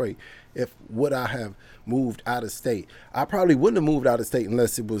Detroit, would I have moved out of state? I probably wouldn't have moved out of state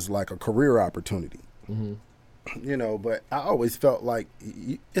unless it was like a career opportunity. Mm-hmm. You know, but I always felt like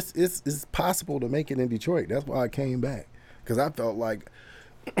it's possible to make it in Detroit. That's why I came back, because I felt like,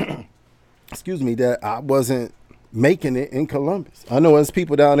 excuse me, that I wasn't making it in Columbus. I know there's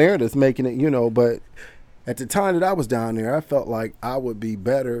people down there that's making it, you know, but at the time that I was down there, I felt like I would be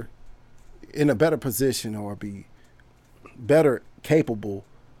in a better position, or be better capable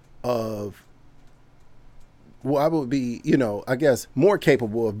of, well, I would be, you know, I guess more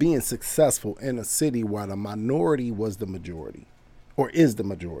capable of being successful in a city where the minority was the majority, or is the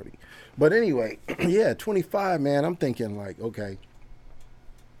majority. But anyway, yeah, 25, man, I'm thinking like, okay,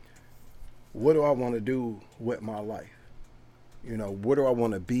 what do I want to do with my life? You know, where do I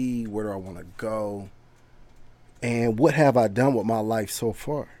want to be? Where do I want to go? And what have I done with my life so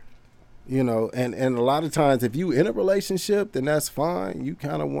far? You know, and a lot of times if you in a relationship, then that's fine. You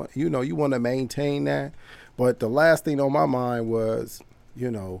kind of want, you know, you want to maintain that. But the last thing on my mind was, you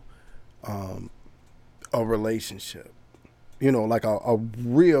know, a relationship, you know, like a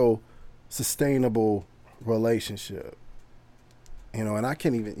real sustainable relationship, you know, and I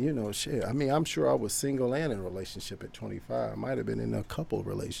can't even, you know, shit. I mean, I'm sure I was single and in a relationship at 25. I might have been in a couple of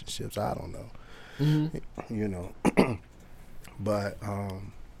relationships. I don't know. Mm-hmm. You know, but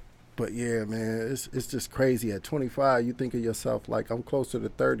yeah, man, it's just crazy. At 25, you think of yourself like, I'm closer to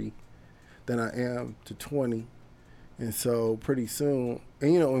 30 than I am to 20. And so pretty soon,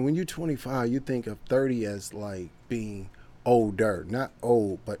 and you know, and when you're 25, you think of 30 as like being older, not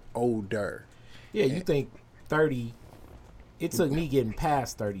old, but older. Yeah, you think 30, it took me getting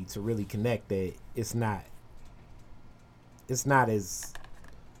past 30 to really connect that it's not as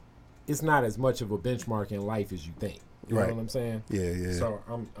much of a benchmark in life as you think. You know what I'm saying? Yeah. So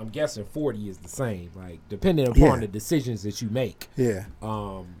I'm guessing 40 is the same, like depending upon the decisions that you make. Yeah.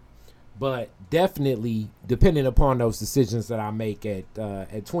 But definitely depending upon those decisions that I make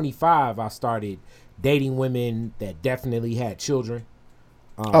at 25, I started dating women that definitely had children.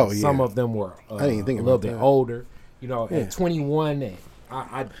 Some of them were a little bit older. You know, at 21,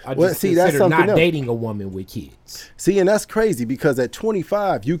 I just consider not dating a woman with kids. See, and that's crazy because at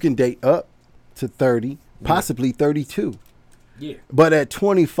 25, you can date up to 30, possibly 32. Yeah. But at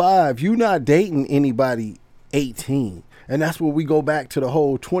 25, you're not dating anybody 18. And that's where we go back to the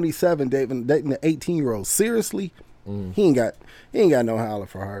whole 27 dating the 18-year-old. Seriously, he ain't got no holler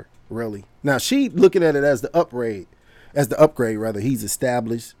for her, really. Now she looking at it as the upgrade. He's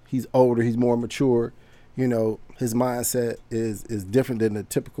established, he's older, he's more mature. You know, his mindset is different than the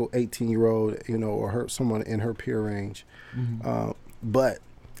typical 18-year-old, you know, or someone in her peer range. Mm-hmm. But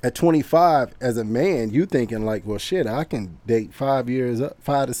at 25, as a man, you thinking like, well, shit, I can date 5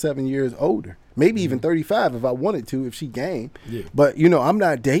 to 7 years older. Maybe even 35 if I wanted to, if she game. Yeah. But, you know, I'm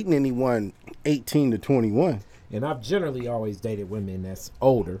not dating anyone 18 to 21. And I've generally always dated women that's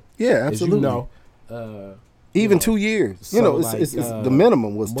older. Yeah, absolutely. As you know, even 2 years. So you know, like, it's the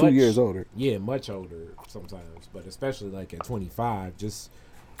minimum was 2 years older. Yeah, much older sometimes. But especially like at 25,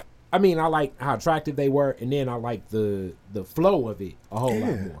 I mean, I like how attractive they were. And then I like the flow of it a whole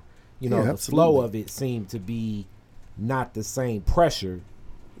lot more. You know, the flow of it seemed to be not the same pressure.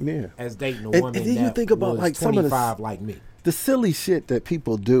 Yeah, as dating a woman and then that you think about was like 25 like me. The silly shit that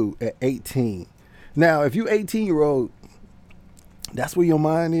people do at 18. Now, if you 18-year-old, that's where your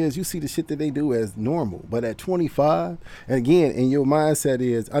mind is. You see the shit that they do as normal. But at 25, and again, and your mindset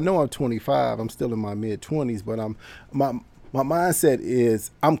is, I know I'm 25, I'm still in my mid-20s, but my mindset is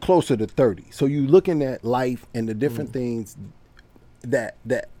I'm closer to 30. So you looking at life and the different things that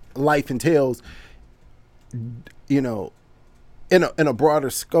life entails, you know, in a broader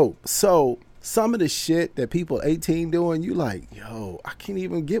scope. So some of the shit that people 18 doing, you like, yo, I can't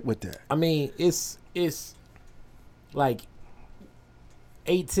even get with that. I mean, it's like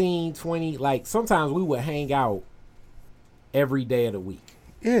 18, 20, like sometimes we would hang out every day of the week.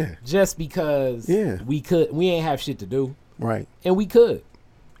 Yeah. Just because we ain't have shit to do. Right. And we could.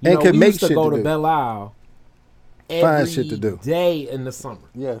 We used to go to Belle Isle every day in the summer.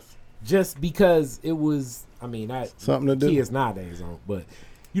 Yes. Just because it was, I mean, something to do. Kids nowadays don't, but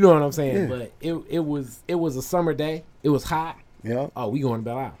you know what I'm saying. Yeah. But it was a summer day. It was hot. Yeah. Oh, we going to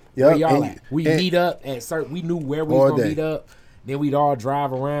Belle Isle. Yep. Where y'all at? We meet up at certain. We knew where we was gonna meet up. Then we'd all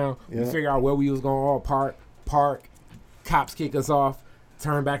drive around. Yep. We figure out where we was gonna all park. Cops kick us off.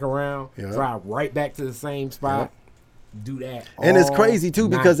 Turn back around. Yep. Drive right back to the same spot. Yep. Do that. And it's crazy too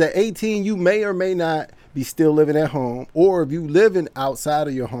because at 18 you may or may not be still living at home, or if you living outside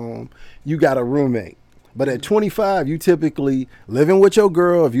of your home, you got a roommate. But at 25, you typically living with your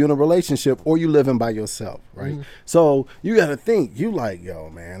girl if you're in a relationship, or you living by yourself, right? So you got to think, you like, yo,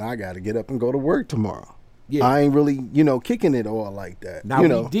 man, I got to get up and go to work tomorrow. Yeah. I ain't really, kicking it all like that. Now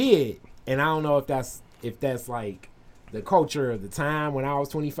we did, and I don't know if that's like the culture of the time when I was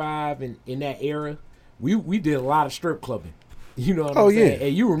 25 and in that era. We did a lot of strip clubbing. You know what I'm saying? Yeah.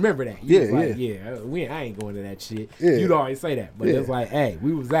 And you remember that. You was like, I ain't going to that shit. Yeah. You'd always say that. But it's like, hey,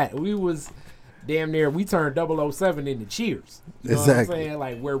 we was damn near, we turned 007 into Cheers. You know what I'm saying?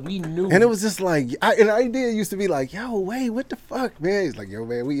 Like, where we knew. And it was just like, an idea used to be like, yo, wait, what the fuck, man? He's like, yo,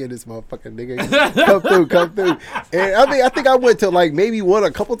 man, we in this motherfucking nigga. Come through. And I think I went to like maybe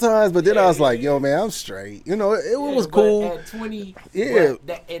a couple times, but then I was like, yo, man, I'm straight. It was cool. At 20, yeah.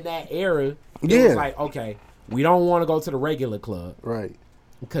 In that era, it was like, okay, we don't want to go to the regular club. Right.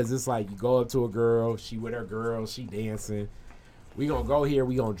 Because it's like you go up to a girl, she with her girl, she dancing. We gonna go here,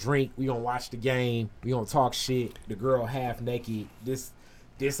 we gonna drink, we gonna watch the game, we gonna talk shit. The girl half naked. This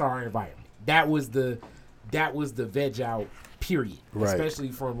our environment. That was the veg out period. Right.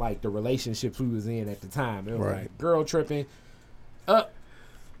 Especially from like the relationships we was in at the time. It was Right. like girl tripping, up,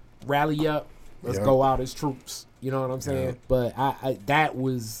 rally up, let's go out as troops. You know what I'm saying? But I that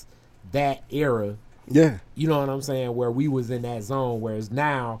was that era. Yeah. You know what I'm saying? Where we was in that zone, whereas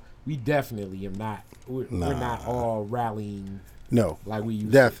now we definitely am not. We're not all rallying. No. Like we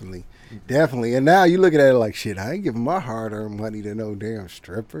used Definitely. And now you looking at it like, shit, I ain't giving my hard-earned money to no damn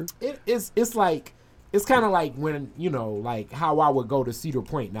stripper. It's like, it's kind of like when, like how I would go to Cedar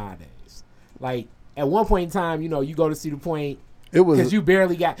Point nowadays. Like at one point in time, you go to Cedar Point because you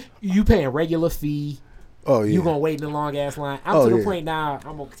barely you paying regular fee. Oh yeah. You gonna wait in a long ass line. I'm to the point now.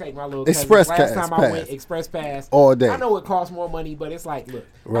 I'm gonna take my little Express cousin. Last pass, time I went Express Pass all day. I know it costs more money, but it's like, look,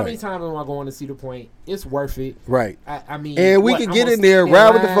 how many times am I going to Cedar Point? It's worth it. Right. I mean, and we can get in there,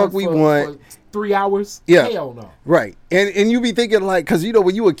 ride what the fuck we want. 3 hours? Yeah. Hell no. Right. And you be thinking like, because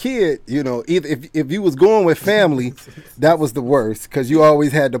when you were a kid, if you was going with family, that was the worst, because you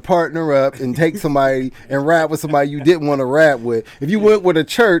always had to partner up and take somebody and ride with somebody you didn't want to ride with. If you went with a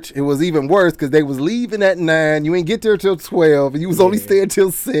church, it was even worse, because they was leaving at 9, you ain't get there till 12, and you was only staying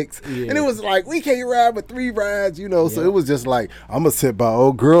till 6, and it was like, we can't ride with 3 rides, so it was just like, I'm gonna sit by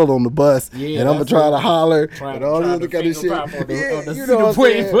old girl on the bus, and I'm gonna try to holler and all the other kind of shit. You know what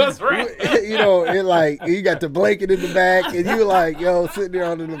I'm saying? And like you got the blanket in the back, and you like, sitting there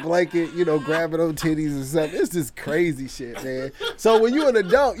under the blanket, grabbing those titties or something. It's just crazy shit, man. So when you're an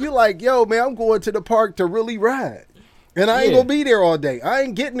adult, you're like, yo, man, I'm going to the park to really ride. And I ain't gonna be there all day. I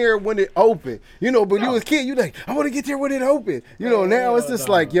ain't getting there when it open. But you was a kid, you like, I want to get there when it open. Now it's just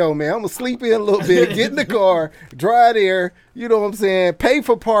like, yo, man, I'm gonna sleep in a little bit, get in the car, drive there, you know what I'm saying, pay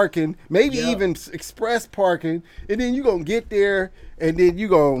for parking, maybe even express parking, and then you gonna get there, and then you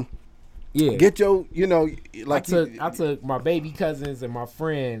gonna get your, like I took my baby cousins and my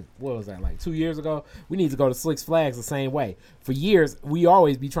friend, what was that, like 2 years ago? We need to go to Six Flags the same way. For years, we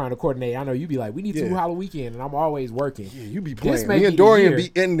always be trying to coordinate. I know you be like, we need to Halloween weekend, and I'm always working. Yeah, you be playing. Me and Dorian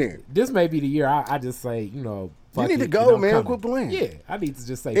be in there. This may be the year I just say, fuck you need it, to go, man. Coming. Quit playing. Yeah, I need to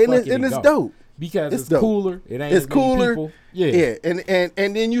just say, and fuck it, and it's go. dope. Because it's dope. Cooler. It ain't it's as many cooler. People. Yeah.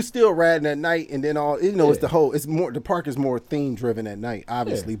 And then you still riding at night, and then it's more, the park is more theme driven at night,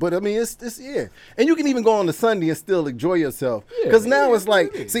 obviously. But I mean, it's and you can even go on the Sunday and still enjoy yourself. Because now it's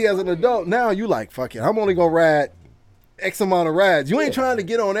like, see, as an adult, now you like, fuck it, I'm only gonna ride X amount of rides. You ain't trying to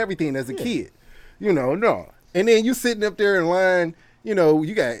get on everything as a kid, no. And then you sitting up there in line, you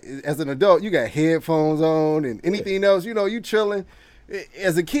got, as an adult, you got headphones on and anything else, you chilling.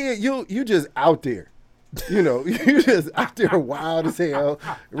 As a kid, you just out there. You just out there wild as hell,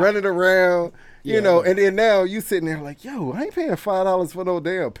 running around, and then now you sitting there like, yo, I ain't paying $5 for no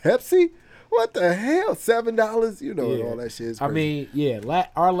damn Pepsi. What the hell? $7? All that shit is crazy. I mean,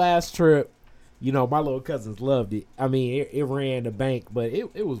 our last trip, my little cousins loved it. I mean, it ran the bank, but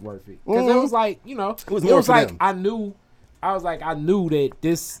it was worth it. Because it was like, it was like them. I knew that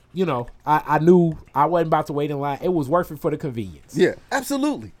this, I knew I wasn't about to wait in line. It was worth it for the convenience. Yeah,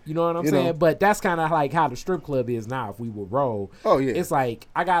 absolutely. You know what I'm saying? But that's kind of like how the strip club is now if we would roll. Oh, yeah. It's like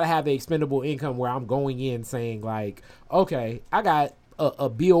I got to have the expendable income where I'm going in saying like, okay, I got a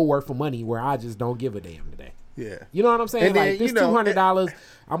bill worth of money where I just don't give a damn today. Yeah. You know what I'm saying? And like then, this $200,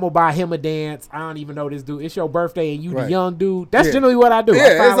 I'm going to buy him a dance. I don't even know this dude. It's your birthday and you the young dude. That's generally what I do. Yeah,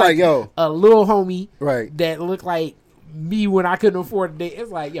 I find it's like, yo. A little homie that look like me when I couldn't afford a date.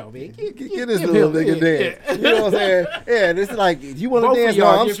 It's like, yo, man, get this little nigga dance. Yeah. You know what I'm saying? Yeah, and it's like, you want to dance? No,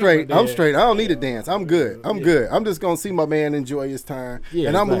 I'm straight. I'm straight. I don't need a dance. I'm good. I'm good. I'm just going to see my man enjoy his time. Yeah,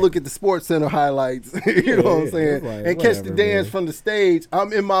 and I'm going to look at the Sports Center highlights, you know what I'm saying? Like, and catch the dance from the stage.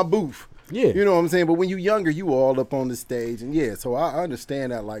 I'm in my booth. Yeah. You know what I'm saying? But when you're younger, you all up on the stage. And yeah, so I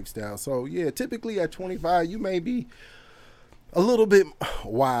understand that lifestyle. So yeah, typically at 25, you may be a little bit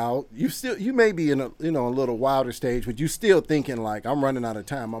wild. You may be in a little wilder stage, but you still thinking like, I'm running out of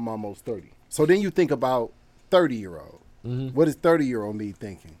time. I'm almost 30. So then you think about 30-year-old. What is 30-year-old me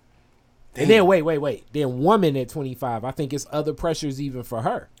thinking? And then wait. Then woman at 25, I think it's other pressures even for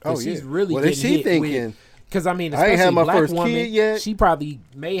her. Oh, she's yeah. really Well, getting she hit thinking, with, because I mean, I ain't had especially my black first woman, kid yet. she probably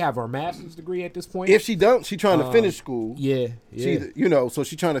may have her master's degree at this point. If she don't, she trying to finish school. Yeah. She, so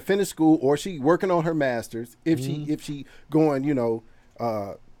she trying to finish school, or she working on her master's. If she going,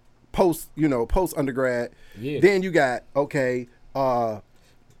 post undergrad. Yeah. Then you got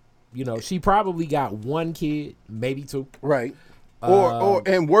she probably got one kid, maybe two. Right. Or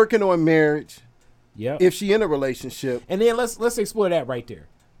working on marriage. Yeah. If she in a relationship. And then let's explore that right there.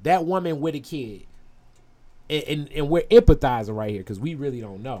 That woman with a kid. And we're empathizing right here because we really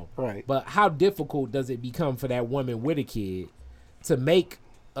don't know. Right. But how difficult does it become for that woman with a kid to make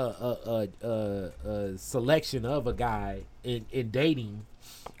a selection of a guy in dating?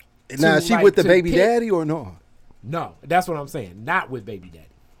 Now, is she with the baby daddy or no? No, that's what I'm saying. Not with baby daddy.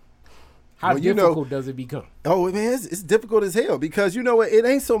 How difficult does it become? Oh, man, it's difficult as hell because you know what? It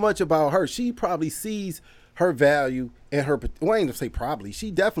ain't so much about her. She probably sees her value and her. Well, I ain't gonna say probably. She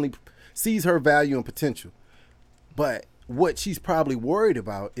definitely sees her value and potential. But what she's probably worried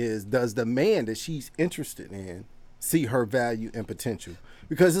about is, does the man that she's interested in see her value and potential?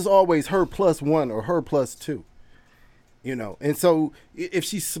 Because it's always her plus one or her plus two. And so if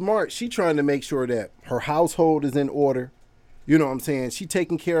she's smart, she's trying to make sure that her household is in order. You know what I'm saying? She's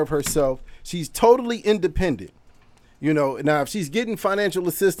taking care of herself. She's totally independent. Now if she's getting financial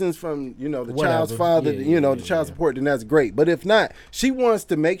assistance from, the child's father, the child support, then that's great. But if not, she wants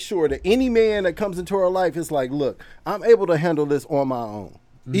to make sure that any man that comes into her life is like, look, I'm able to handle this on my own,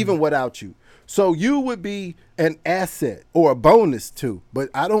 even without you. So you would be an asset or a bonus too, but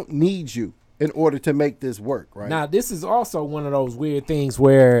I don't need you in order to make this work, right? Now, this is also one of those weird things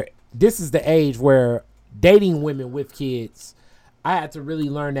where this is the age where dating women with kids, I had to really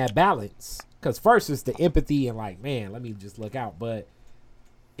learn that balance. Because first it's the empathy and like, man, let me just look out. But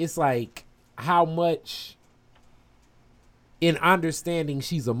it's like how much in understanding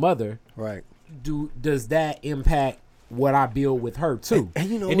she's a mother, right? Does that impact what I build with her too?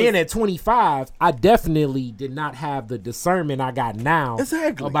 And then at 25, I definitely did not have the discernment I got now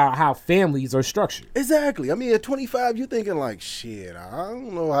about how families are structured. Exactly. I mean, at 25, you're thinking like, shit, I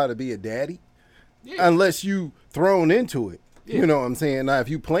don't know how to be a daddy unless you thrown into it. Yeah. You know what I'm saying? Now, if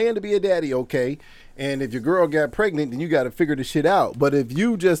you plan to be a daddy, okay. And if your girl got pregnant, then you got to figure the shit out. But if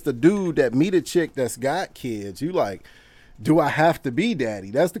you just a dude that meet a chick that's got kids, you like, do I have to be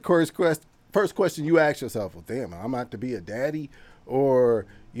daddy? That's the first question you ask yourself. Well, damn, I'm out to be a daddy? Or,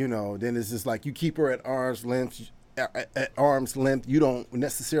 then it's just like you keep her at arm's length. You don't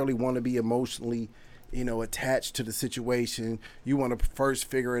necessarily want to be emotionally, attached to the situation. You want to first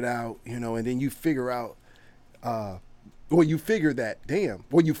figure it out, and then you figure out, you figure that, damn.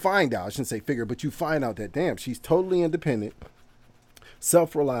 Well, you find out, I shouldn't say figure, but you find out that, damn, she's totally independent,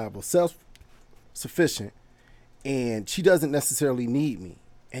 self-reliable, self-sufficient, and she doesn't necessarily need me.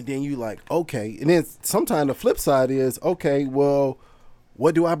 And then you like, okay. And then sometimes the flip side is, okay, well,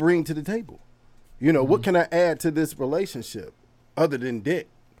 what do I bring to the table? What can I add to this relationship other than dick?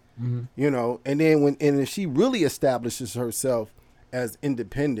 And then if she really establishes herself as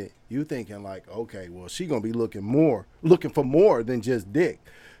independent, you thinking like, okay, well, she gonna be looking for more than just dick.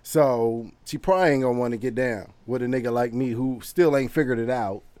 So she probably ain't gonna want to get down with a nigga like me who still ain't figured it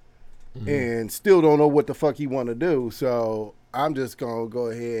out and still don't know what the fuck he want to do. So I'm just gonna go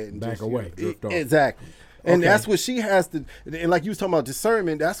ahead and back away. Exactly. And that's what she has to. And like you was talking about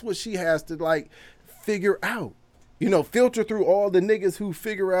discernment, that's what she has to like figure out. Filter through all the niggas who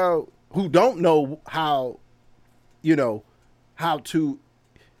figure out, who don't know how to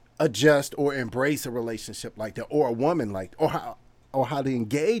adjust or embrace a relationship like that, or a woman like, or how to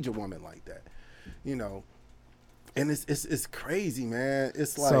engage a woman like that, and it's crazy, man.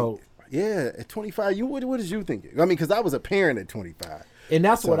 It's like, at 25, what is you thinking? I mean, because I was a parent at 25, and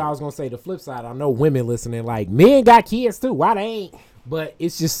that's what I was gonna say. The flip side, I know women listening, like, men got kids too. Why they ain't? But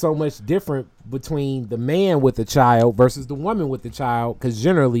it's just so much different between the man with the child versus the woman with the child, because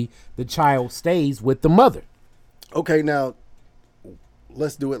generally the child stays with the mother. Okay, now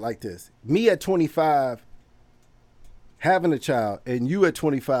let's do it like this. Me at 25 having a child, and you at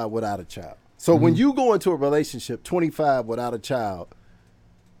 25 without a child. So when you go into a relationship 25 without a child,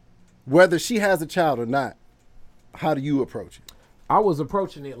 whether she has a child or not, how do you approach it? I was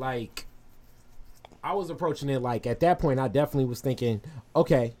approaching it like at that point I definitely was thinking,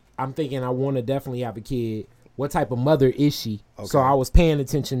 okay, I'm thinking I want to definitely have a kid. What type of mother is she? Okay. So I was paying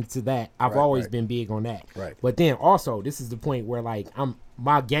attention to that. I've always right. been big on that. Right. But then also, this is the point where like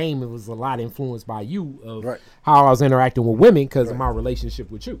my game was a lot influenced by you of Right. how I was interacting with women because of Right. my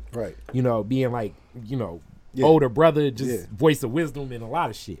relationship with you. Right. You know, being like, you know, Yeah. older brother, just Yeah. voice of wisdom and a lot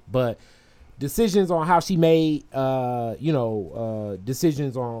of shit. But decisions on how she made,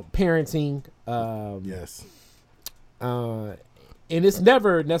 decisions on parenting. Yes. And it's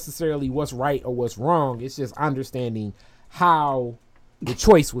never necessarily what's right or what's wrong. It's just understanding how the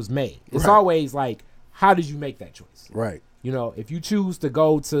choice was made. It's Right. always like, how did you make that choice? Right. You know, if you choose to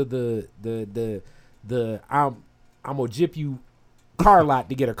go to the I'm gonna jip you car lot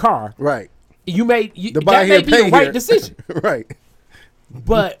to get a car, Right. you made The that buy may here, be pay the right here. decision. Right.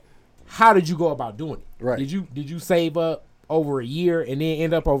 But how did you go about doing it? Right. Did you save up over a year and then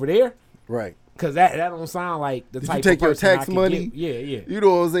end up over there? Right. Because that don't sound like the Did type you take of your person I tax could money? get. Yeah. You know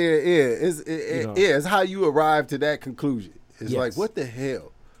what I'm saying? Yeah. You know. It's how you arrive to that conclusion. It's Yes. like, what the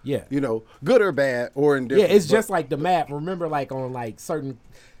hell? Yeah. You know, good or bad or indifferent. Yeah, it's but- just like the math. Remember, like on like certain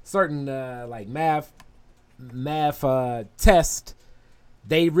like math test,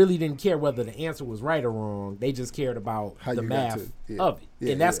 they really didn't care whether the answer was right or wrong. They just cared about How the you got math to- yeah. of it,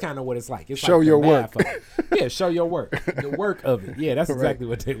 Yeah, and that's yeah. kind of what it's like. It's Show like the your math work. of it. Yeah, show your work. The work of it. Yeah, that's Right. exactly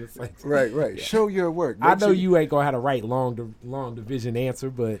what they was saying. Right. Show your work. I Make know sure- you ain't gonna have to write long division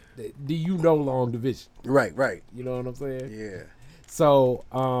answer, but do you know long division? Right. You know what I'm saying? Yeah. So,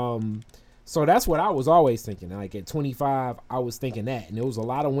 so that's what I was always thinking. Like at 25, I was thinking that, and there was a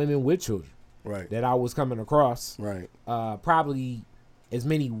lot of women with children Right. that I was coming across. Right. Probably as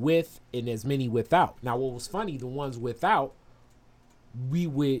many with and as many without. Now, what was funny, the ones without, we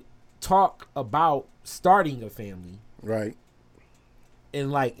would talk about starting a family, Right. and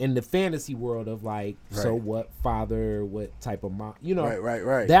like in the fantasy world of like, so Right. what father, what type of mom, you know,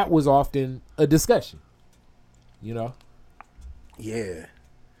 Right. that was often a discussion. You know. Yeah.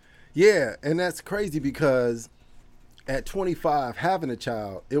 Yeah, and that's crazy because at 25, having a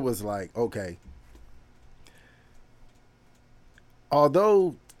child, it was like, okay,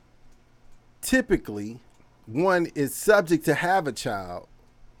 although typically one is subject to have a child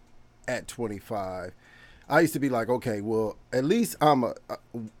at 25, I used to be like, okay, well, at least I'm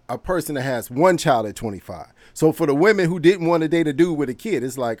a person that has one child at 25. So for the women who didn't want to date a dude with a kid,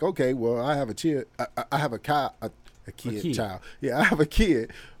 it's like, okay, well, I have a kid. I have a kid. Child. Yeah, I have a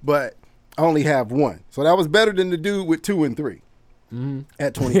kid, but I only have one. So that was better than the dude with 2 and 3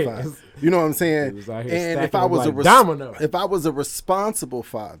 at 25. You know what I'm saying? He was out here And if stacking I them was like dominoes. if I was a responsible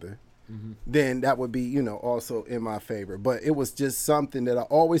father, then that would be, you know, also in my favor. But it was just something that I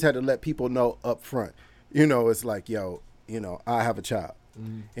always had to let people know up front. You know, it's like, yo, you know, I have a child.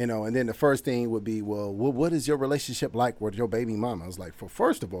 You know, and then the first thing would be, well, what is your relationship like with your baby mama? I was like,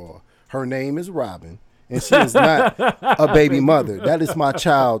 first of all, her name is Robin, and she is not a baby mother. That is my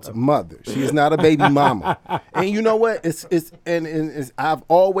child's mother. She is not a baby mama. And you know what? It's I've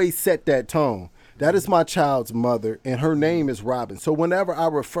always set that tone. That is my child's mother, and her name is Robin. So whenever I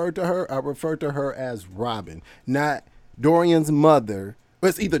refer to her as Robin, not Dorian's mother.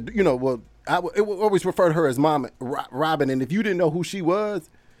 It's either, you know, well, I would always refer to her as Mama Robin, and if you didn't know who she was,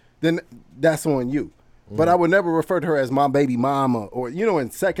 then that's on you. But I would never refer to her as my baby mama, or, you know, in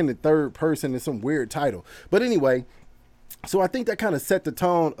second and third person in some weird title. But anyway, so I think that kind of set the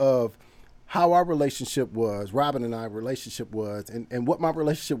tone of how our relationship was, Robin and I relationship was, and what my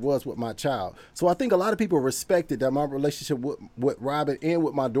relationship was with my child. So I think a lot of people respected that my relationship with Robin and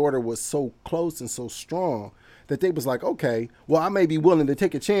with my daughter was so close and so strong that they was like, okay, well, I may be willing to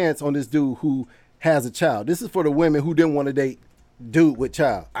take a chance on this dude who has a child. This is for the women who didn't want to date dude with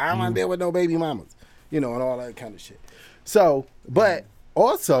child. I don't want to deal with no baby mamas, you know, and all that kind of shit. So, but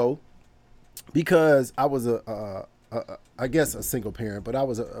also because I was I guess a single parent, but I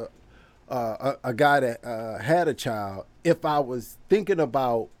was a guy that had a child. If I was thinking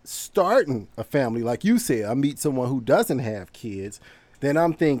about starting a family, like you said, I meet someone who doesn't have kids, then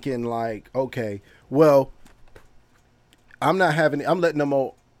I'm thinking like, okay, well, I'm letting them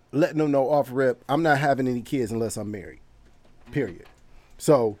know off rip, I'm not having any kids unless I'm married, period.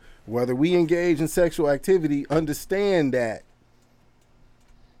 So whether we engage in sexual activity, understand that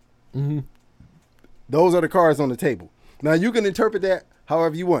those are the cards on the table. Now you can interpret that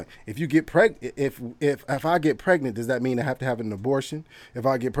however you want. If you get pregnant, if I get pregnant, does that mean I have to have an abortion? If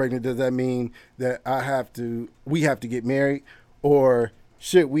I get pregnant, does that mean that we have to get married? Or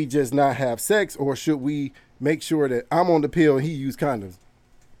should we just not have sex? Or should we make sure that I'm on the pill and he use condoms?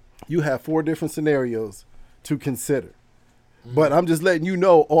 You have 4 different scenarios to consider. But I'm just letting you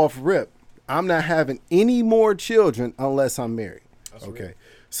know off rip, I'm not having any more children unless I'm married. That's okay. Real.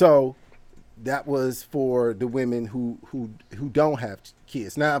 So that was for the women who don't have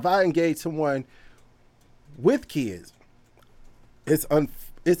kids. Now, if I engage someone with kids, it's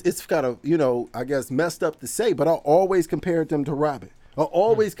kind of, you know, I guess messed up to say, but I always compared them to Robin. I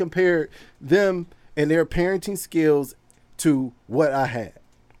always compared them and their parenting skills to what I had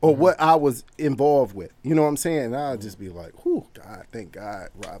or what I was involved with. You know what I'm saying? I'll just be like, "Whew, God, thank God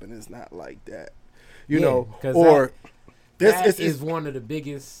Robin is not like that." You know, or that is one of the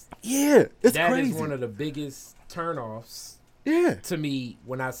biggest. Yeah, it's that crazy. That is one of the biggest turnoffs. Yeah, to me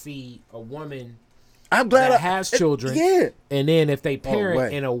when I see a woman. I'm glad that has children. Yeah, and then if they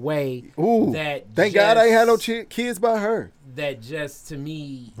parent in a way that thank God I ain't had no kids by her. That just to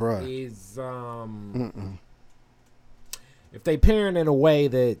me Bruh. is if they parent in a way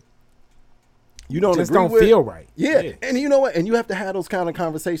that you don't just agree don't with, feel right. Yeah, and you know what? And you have to have those kind of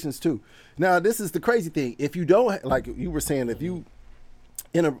conversations too. Now, this is the crazy thing. If you don't, like you were saying, if you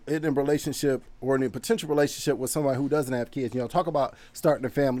in a relationship or in a potential relationship with somebody who doesn't have kids, you know, talk about starting a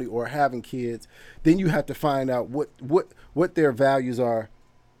family or having kids, then you have to find out what their values are,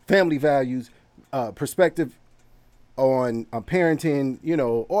 family values, perspective on parenting, you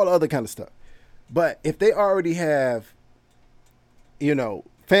know, all the other kind of stuff. But if they already have, you know,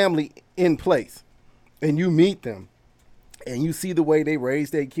 family in place and you meet them and you see the way they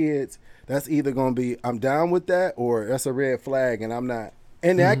raise their kids, that's either going to be, I'm down with that, or that's a red flag and I'm not.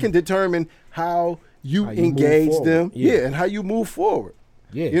 And that can determine how you engage them. Yeah, and how you move forward.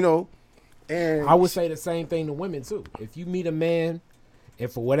 Yeah. You know, and I would say the same thing to women too. If you meet a man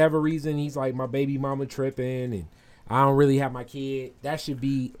and for whatever reason he's like, my baby mama tripping and I don't really have my kid, that should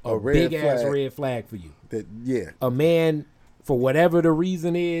be a big ass red flag for you. A man, for whatever the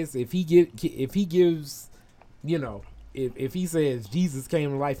reason is, if he gives, you know, if he says Jesus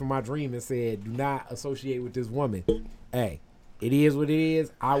came to life in my dream and said, do not associate with this woman, hey, it is what it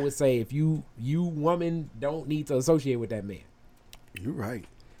is. I would say if you woman don't need to associate with that man. You're right.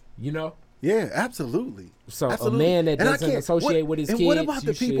 You know? Yeah, absolutely. So a man that doesn't associate with his kids. And what about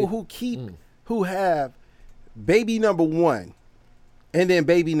the people who have baby number 1 and then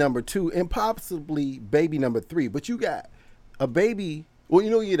baby number 2 and possibly baby number 3, but you got a baby, well, you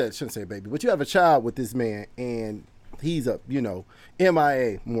know, shouldn't say baby, but you have a child with this man and he's a, you know,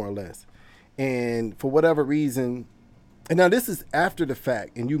 MIA more or less. And for whatever reason, and now this is after the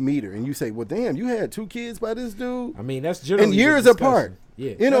fact, and you meet her, and you say, "Well, damn, you had 2 kids by this dude." I mean, that's generally and years apart.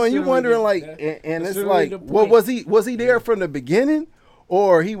 Yeah, you know, and you're wondering and it's like, well, was he there from the beginning,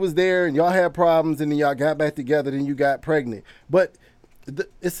 or he was there and y'all had problems, and then y'all got back together, then you got pregnant? But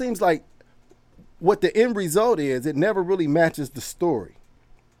it seems like what the end result is, it never really matches the story,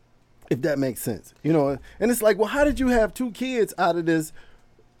 if that makes sense. You know, and it's like, well, how did you have 2 kids out of this?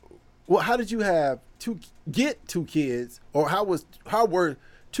 Well, how did you have get 2 kids, or how were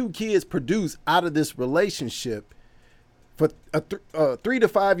 2 kids produced out of this relationship for a 3 to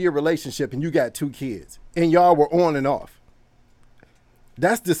 5 year relationship, and you got 2 kids and y'all were on and off?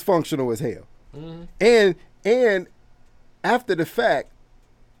 That's dysfunctional as hell. Mm-hmm. And after the fact,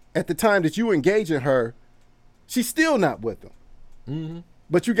 at the time that you engage in her, she's still not with them. Mm-hmm.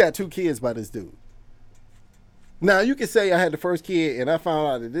 But you got 2 kids by this dude. Now, you can say I had the first kid and I found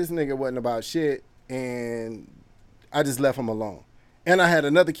out that this nigga wasn't about shit and I just left him alone. And I had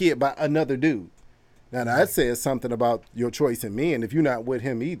another kid by another dude. Now, that says something about your choice in men if you're not with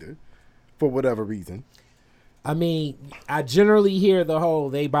him either, for whatever reason. I mean, I generally hear the whole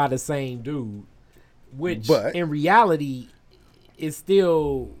they by the same dude, which in reality is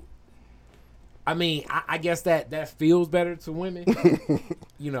still... I mean, I guess that feels better to women,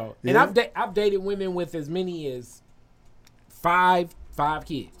 you know. And I've dated women with as many as five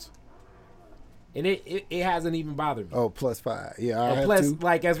kids, and it hasn't even bothered me. Oh, +5, yeah.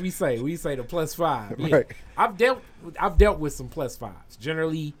 Like as we say the +5. Yeah. Right. I've dealt with some +5s.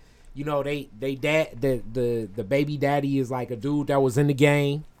 Generally, you know, the baby daddy is like a dude that was in the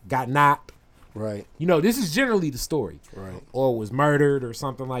game, got knocked. Right. You know, this is generally the story. Right. Or was murdered or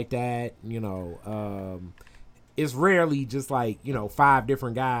something like that. You know, it's rarely just like, you know, 5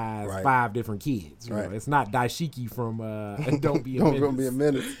 different guys, right. 5 different kids. You know, it's not Daishiki from Don't Be a Menace. Don't Be a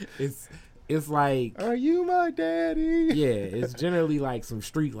Menace. It's like, are you my daddy? Yeah, it's generally like some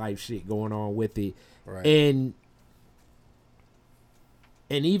street life shit going on with it. Right. And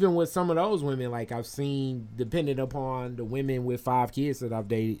even with some of those women, like I've seen, depending upon the women with 5 kids that I've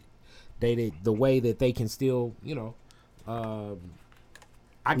dated the way that they can still, you know,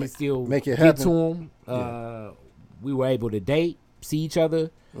 I can still make it get to them. We were able to date, see each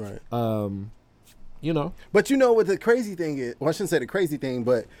other. Right. You know. But you know what the crazy thing is? Well, I shouldn't say the crazy thing,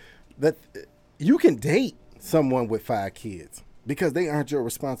 but that you can date someone with 5 kids. because they aren't your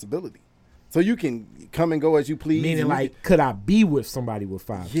responsibility. So you can come and go as you please. Meaning, like, could I be with somebody with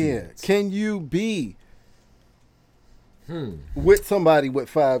 5 kids? Can you be with somebody with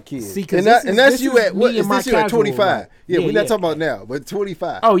 5 kids? See, and that's you at what? Is this you at 25? Yeah, we're not talking about now, but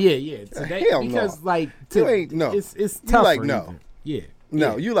 25. Oh yeah. Today, Hell because no. like You ain't no. it's You tougher. like no. even. Yeah.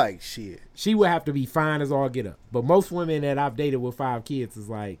 No, yeah. you like shit. She would have to be fine as all get up. But most women that I've dated with 5 kids is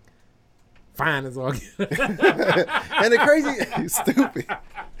like fine as all get up. And the crazy, stupid.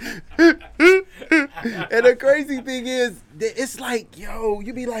 And the crazy thing is, that it's like, yo,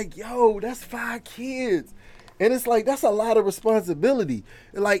 you be like, yo, that's 5 kids. And it's like, that's a lot of responsibility.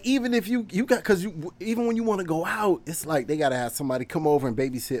 Like, even if you got, because even when you want to go out, it's like they got to have somebody come over and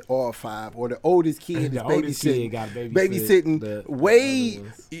babysit all 5. Or the oldest kid is babysitting way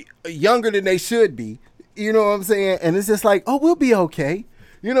younger than they should be. You know what I'm saying? And it's just like, oh, we'll be okay.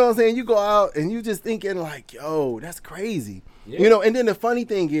 You know what I'm saying? You go out and you just thinking like, yo, that's crazy. Yeah. You know, and then the funny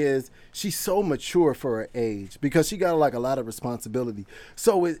thing is she's so mature for her age because she got like a lot of responsibility.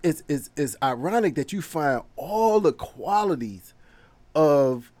 So it's ironic that you find all the qualities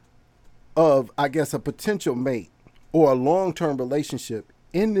of I guess a potential mate or a long-term relationship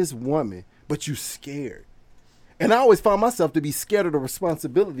in this woman, but you scared. And I always found myself to be scared of the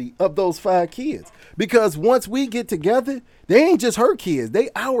responsibility of those 5 kids. Because once we get together, they ain't just her kids,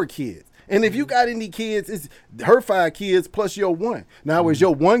 they our kids. And if you got any kids, it's her 5 kids plus your 1. Now, is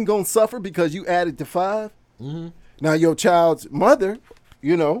your 1 going to suffer because you added to 5? Mm-hmm. Now, your child's mother,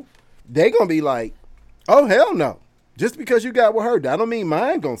 you know, they going to be like, oh, hell no. Just because you got with her, that don't mean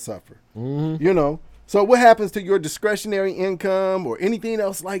mine going to suffer. Mm-hmm. You know? So what happens to your discretionary income or anything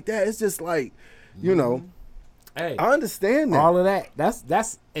else like that? It's just like, you know. Hey, I understand that. All of that.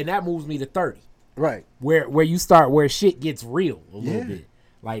 That's and that moves me to 30. Right. Where you start where shit gets real a little bit.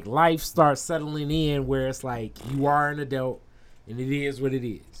 Like life starts settling in where it's like you are an adult and it is what it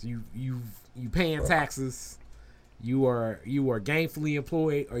is. You paying taxes, you are gainfully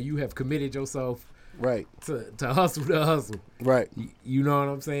employed or you have committed yourself right to hustle. Right. You know what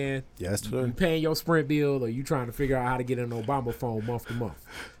I'm saying? Yeah, that's true. You paying your Sprint bill or you trying to figure out how to get an Obama phone month to month.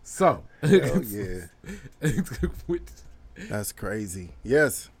 So hell yeah. That's crazy.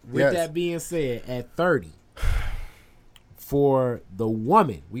 Yes. With that being said, at 30, for the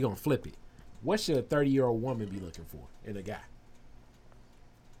woman, we gonna flip it. What should a 30-year-old woman be looking for in a guy?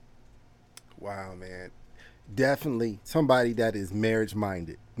 Wow, man. Definitely somebody that is marriage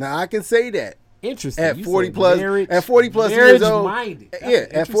minded. Now I can say that. Interesting. At 40 plus years old. Minded. Yeah,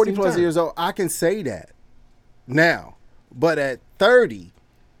 at 40 plus years old, I can say that. Now, but at 30,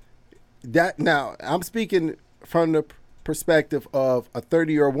 now I'm speaking from the perspective of a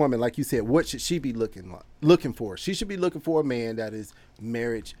 30-year-old woman, like you said. What should she be looking for? She should be looking for a man that is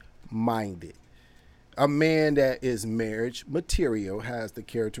marriage minded, a man that is marriage material, has the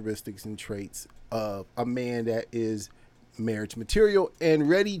characteristics and traits of a man that is marriage material and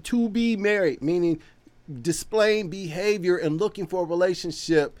ready to be married, meaning displaying behavior and looking for a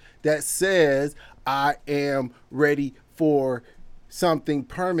relationship that says I am ready for something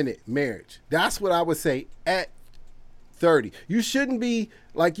permanent, marriage. That's what I would say at 30. You shouldn't be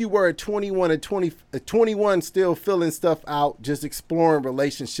like you were at 21 and 21 still filling stuff out, just exploring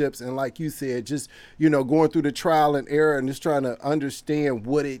relationships. And like you said, just, you know, going through the trial and error and just trying to understand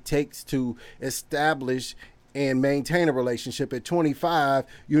what it takes to establish and maintain a relationship. At 25,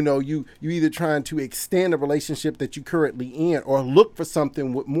 you know, you either trying to extend a relationship that you currently in or look for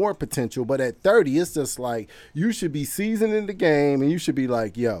something with more potential. But at 30, it's just like you should be seasoning the game and you should be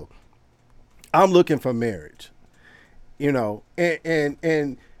like, yo, I'm looking for marriage. You know,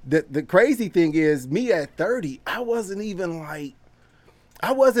 and the crazy thing is, me at 30, I wasn't even like,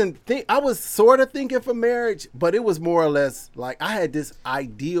 I was sort of thinking for marriage, but it was more or less like I had this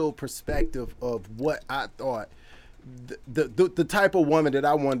ideal perspective of what I thought the type of woman that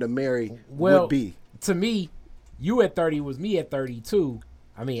I wanted to marry would be. To me, you at 30 was me at 32.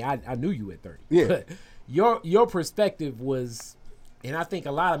 I mean, I knew you at 30. Yeah. But your perspective was, and I think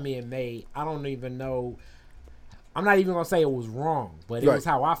a lot of men may, I don't even know, I'm not even going to say it was wrong, but it was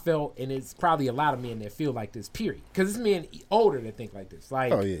how I felt, and it's probably a lot of men that feel like this, period. Because it's men older that think like this.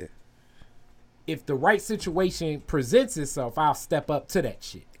 Like, oh, yeah. If the right situation presents itself, I'll step up to that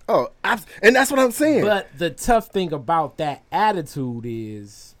shit. Oh, and that's what I'm saying. But the tough thing about that attitude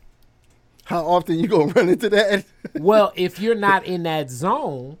is, how often you going to run into that? Well, if you're not in that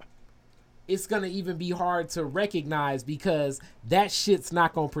zone, it's going to even be hard to recognize because that shit's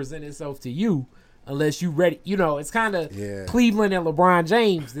not going to present itself to you unless you ready. You know, it's kind of Cleveland and LeBron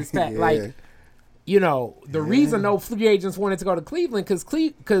James. This like, you know, the reason no free agents wanted to go to Cleveland because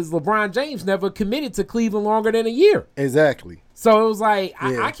LeBron James never committed to Cleveland longer than a year. Exactly. So it was like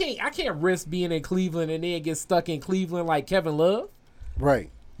Yeah. I can't risk being in Cleveland and then get stuck in Cleveland like Kevin Love.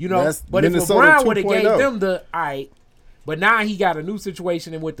 Right. You know, That's but if Minnesota LeBron would have 2.0. gave them the all right, but now he got a new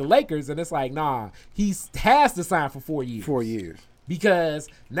situation with the Lakers, and it's like, nah, he has to sign for 4 years. 4 years. Because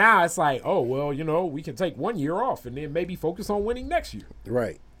now it's like, oh well, you know, we can take 1 year off and then maybe focus on winning next year.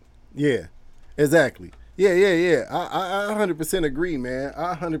 Right. Yeah. Exactly. Yeah. I 100% agree, man.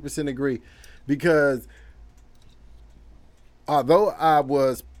 I 100% agree, because although I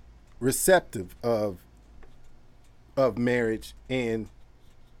was receptive of marriage and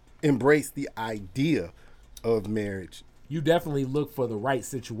embraced the idea of marriage, You definitely look for the right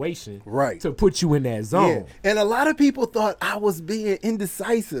situation, Right. to put you in that zone. And a lot of people thought I was being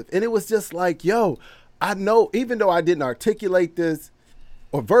indecisive. And it was just like, yo, I know, even though I didn't articulate this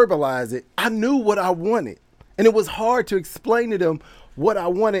or verbalize it, I knew what I wanted. And it was hard to explain to them what I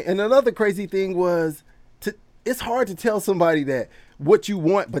wanted. And another crazy thing was, it's hard to tell somebody that what you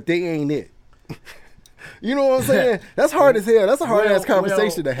want, but they ain't it. You know what I'm saying? That's hard as hell. That's a hard ass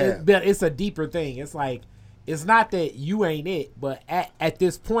conversation to have. But it's a deeper thing. It's like, it's not that you ain't it, but at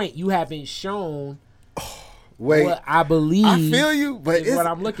this point, you haven't shown Wait, what I believe. I feel you, but is it's what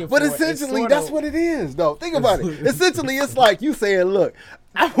I'm looking But for. It's essentially, sorta- that's what it is, though. Think about it. Essentially, it's like you saying, "Look,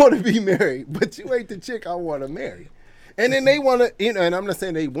 I want to be married, but you ain't the chick I want to marry." And then they want to, you know, and I'm not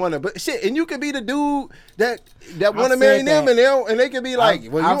saying they want to, but shit, and you could be the dude that want to marry them, and they could be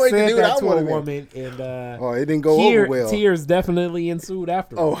like, "Well, I've you ain't the said dude that I to want a to marry." woman, and Oh, it didn't go over well. Tears definitely ensued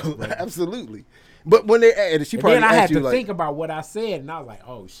afterwards. Oh, absolutely. But when they added, she And probably then I had asked you to like, think about what I said, and I was like,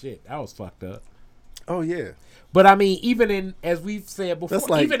 "Oh shit, that was fucked up." "Oh yeah." But I mean, even in, as we've said before, That's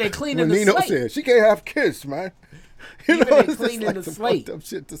like even in cleaning when the Nino slate, said she can't have kids, man. You Even know, in it's just cleaning like the some slate. fucked up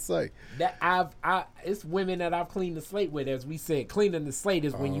shit to say. that it's women that I've cleaned the slate with. As we said, cleaning the slate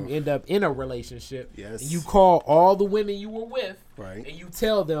is when you end up in a relationship. Yes. And you call all the women you were with, Right. and you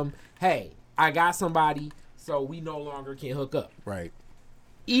tell them, "Hey, I got somebody, so we no longer can hook up." Right.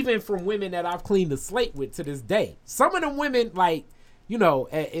 Even from women that I've cleaned the slate with to this day, some of them women, like, you know,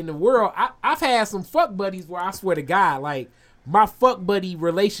 in the world, I've had some fuck buddies where I swear to God, like, my fuck buddy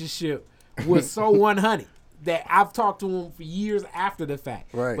relationship was so 100 that I've talked to them for years after the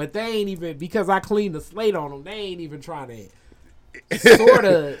fact. Right. But they ain't even, because I cleaned the slate on them, they ain't even trying to sort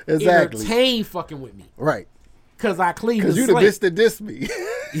of Exactly. entertain fucking with me. Right. Because I cleaned the Because you the slate. bitch that dissed me.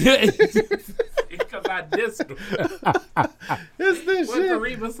 Yeah. Because I dissed them. It's this What shit.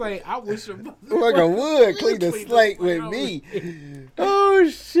 Karima say, I wish a mother Like a wood clean the slate with me. Oh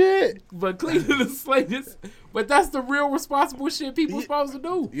shit. But cleaning the slate is, but that's the real responsible shit people supposed to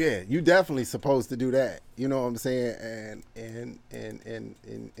do. Yeah, you definitely supposed to do that. You know what I'm saying?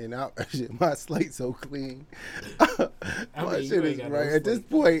 And I, shit, my slate's so clean. My mean, shit you is ain't got right no at this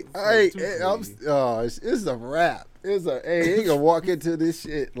slate. point. Slate too It's a wrap. It's a hey, you can walk into this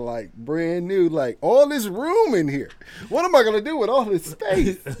shit like brand new, like all this room in here. What am I gonna do with all this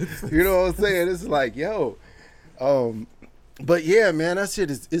space? You know what I'm saying? It's like, yo, but yeah, man, that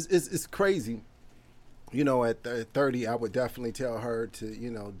shit is crazy. You know, at 30, I would definitely tell her to, you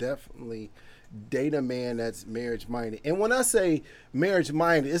know, definitely date a man that's marriage minded. And when I say marriage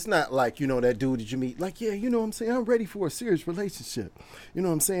minded, it's not like, you know, that dude that you meet, like, yeah, you know what I'm saying? I'm ready for a serious relationship. You know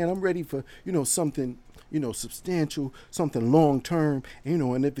what I'm saying? I'm ready for, you know, something, you know, substantial, something long term, you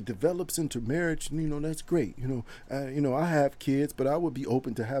know, and if it develops into marriage, you know, that's great. You know, I have kids, but I would be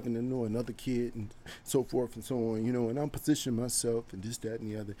open to having, you know, another kid and so forth and so on, you know, and I'm positioning myself and this, that,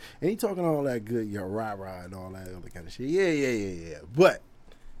 and the other. And he talking all that good, yeah, rah-rah and all that other kind of shit. Yeah. But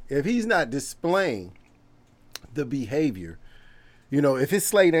if he's not displaying the behavior, you know, if his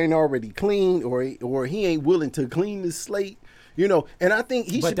slate ain't already clean or he ain't willing to clean the slate, you know, and I think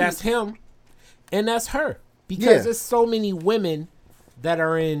he should But that's him and that's her. Because Yeah. there's so many women that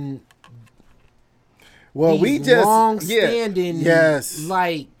are in well, these we just long-standing, yes,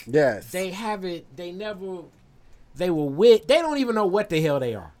 like, yes, they never, they were with, they don't even know what the hell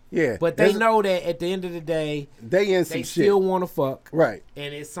they are. yeah, But they There's- know that at the end of the day, they in some they shit, still want to fuck. right?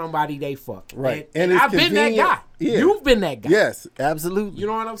 And it's somebody they fuck. Right. And And it's I've been that convenient. guy. Yeah. You've been that guy. Yes, absolutely. You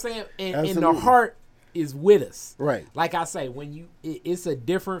know what I'm saying? And the Absolutely. heart is with us. Right. Like I say, when it's a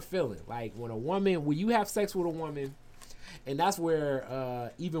different feeling. Like when you have sex with a woman, and that's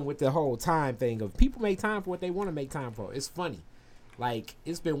where, even with the whole time thing of people make time for what they want to make time for. It's funny. Like,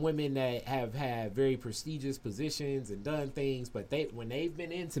 it's been women that have had very prestigious positions and done things, but when they've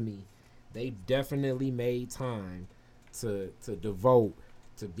been into me, they've definitely made time to devote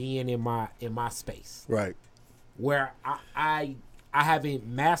to being in my space. Right. Where I haven't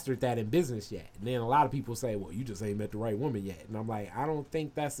mastered that in business yet. And then a lot of people say, well, you just ain't met the right woman yet. And I'm like, I don't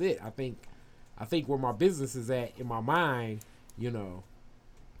think that's it. I think where my business is at in my mind you know,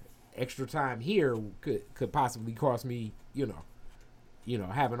 extra time here could possibly cost me, you know,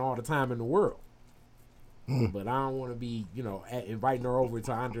 having all the time in the world. But I don't want to be, you know, inviting her over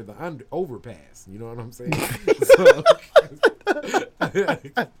to under the overpass. You know what I'm saying?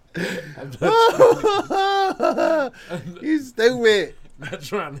 You stupid.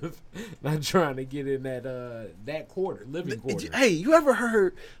 Not trying to get in that living quarter. Hey, you ever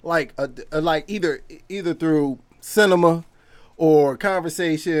heard like either through cinema or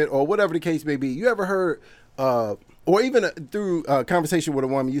conversation or whatever the case may be? You ever heard or even through conversation with a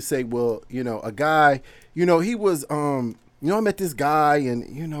woman, you say, well, you know, a guy, you know, he was you know, I met this guy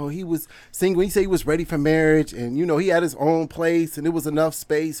and, you know, he was single. He said he was ready for marriage and, you know, he had his own place and there was enough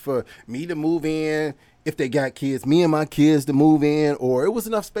space for me to move in. If they got kids, me and my kids to move in, or it was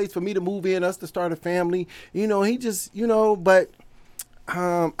enough space for me to move in, us to start a family. You know, he just, you know, but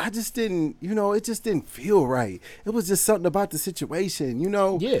I just didn't, you know, it just didn't feel right. It was just something about the situation, you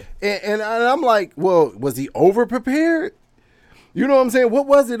know. Yeah. And I'm like, well, was he over prepared? You know what I'm saying? What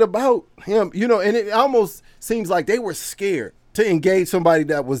was it about him? You know, and it almost seems like they were scared to engage somebody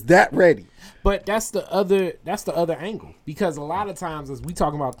that was that ready. But that's the other angle, because a lot of times as we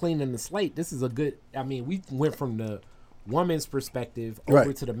talking about cleaning the slate, this is a good, I mean, we went from the woman's perspective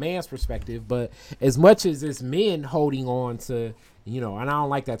over to the man's perspective, but as much as it's men holding on to, you know, and I don't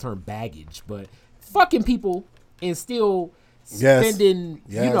like that term baggage, but fucking people and still spending,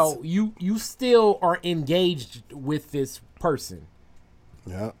 you know, you still are engaged with this person.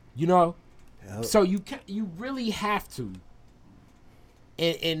 Yeah. You know? Yep. So you really have to.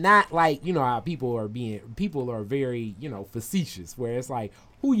 And not like, you know, how people are very, you know, facetious, where it's like,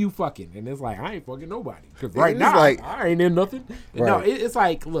 who you fucking? And it's like, I ain't fucking nobody. Because right now, like, I ain't in nothing. Right. No, it's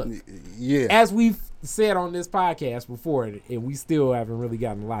like, look, as we've said on this podcast before, and we still haven't really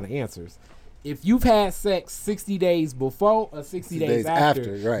gotten a lot of answers, if you've had sex 60 days before or 60 days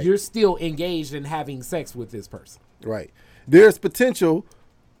after, you're still engaged in having sex with this person. Right. There's potential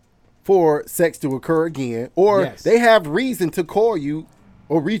for sex to occur again, or they have reason to call you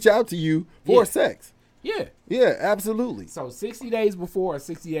or reach out to you for sex. Yeah. Yeah, absolutely. So 60 days before or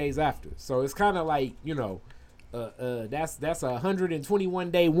 60 days after. So it's kind of like, you know, that's a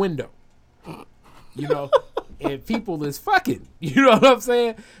 121-day window. You know, and people is fucking. You know what I'm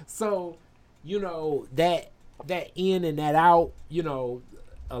saying? So, you know, that in and that out, you know,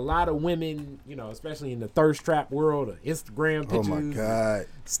 a lot of women, you know, especially in the thirst trap world, of Instagram pictures, oh my God,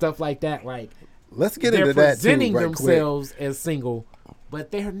 stuff like that, like, let's get into that too, right quick. They're presenting themselves as single, but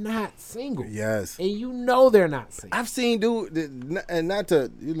they're not single. Yes. And you know they're not single. I've seen, dude, and not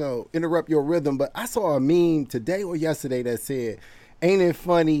to, you know, interrupt your rhythm, but I saw a meme today or yesterday that said, ain't it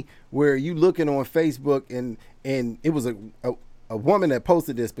funny where you looking on Facebook and it was a woman that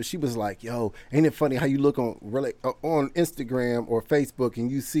posted this, but she was like, yo, ain't it funny how you look on Instagram or Facebook and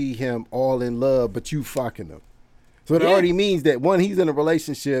you see him all in love, but you fucking him. So it already means that, one, he's in a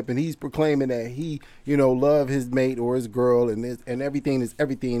relationship and he's proclaiming that he, you know, love his mate or his girl and everything is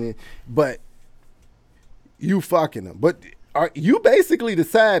everything, but you fucking him. But are you basically the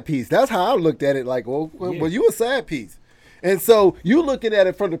side piece? That's how I looked at it. Like, well, you a side piece. And so you looking at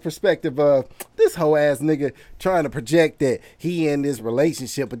it from the perspective of this hoe ass nigga trying to project that he in this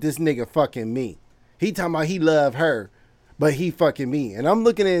relationship, but this nigga fucking me. He talking about he love her, but he fucking me. And I'm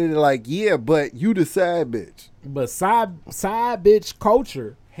looking at it like, yeah, but you the side bitch. But side bitch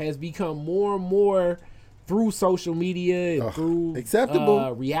culture has become more and more through social media and through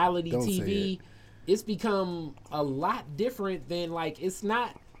acceptable reality TV. It's become a lot different than, like, it's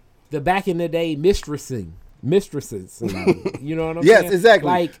not the back in the day mistresses. You know what I'm saying? Yes, exactly.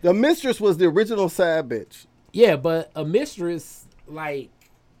 Like, the mistress was the original side bitch. Yeah, but a mistress, like,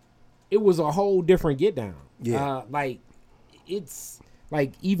 it was a whole different get down. Yeah. Like, it's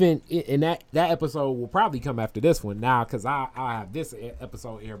like, even in that episode will probably come after this one now, because I have this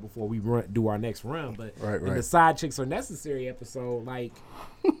episode air before we do our next run. But in the Side Chicks Are Necessary episode, like,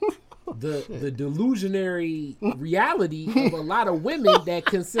 the delusionary reality of a lot of women that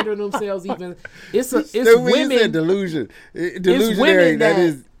consider themselves even it's women delusionary it's women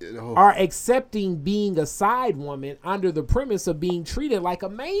that are accepting being a side woman under the premise of being treated like a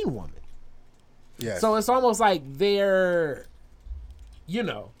main woman. Yes. So it's almost like they're, you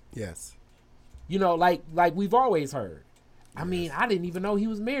know, like we've always heard. I mean, I didn't even know he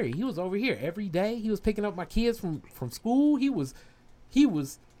was married. He was over here every day. He was picking up my kids from school. He was,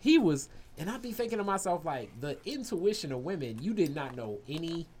 and I'd be thinking to myself, like, the intuition of women, you did not know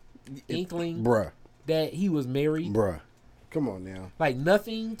any inkling that he was married. Come on now. Like,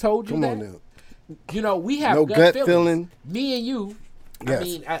 nothing told you that? Come on now. You know, we have no gut feeling. Me and you, yes. I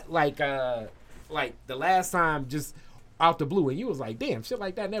mean, like the last time, just out the blue, and you was like, damn, shit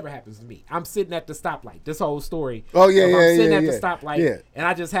like that never happens to me. I'm sitting at the stoplight. This whole story. Oh, yeah, I'm sitting at the stoplight, yeah. and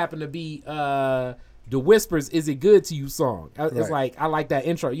I just happen to be the Whispers "Is It Good to You" song. It's Right. like, I like that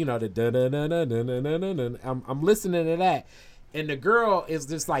intro, you know, the I'm listening to that, and the girl is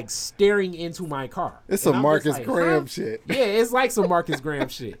just like staring into my car. It's And some I'm Marcus just like, Graham huh? shit. Yeah, it's like some Marcus Graham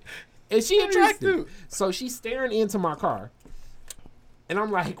shit. And she Please do. attractive. So she's staring into my car. And I'm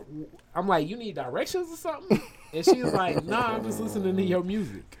like, you need directions or something? And she was like, nah, I'm just listening to your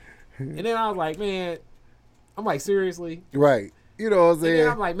music. And then I was like, man, I'm like, seriously? Right. You know what I'm And then saying?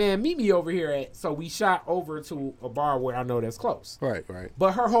 I'm like, man, meet me over here at. So we shot over to a bar where I know that's close. Right, right,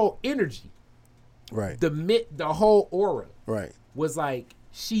 But her whole energy, right, the whole aura right. was like,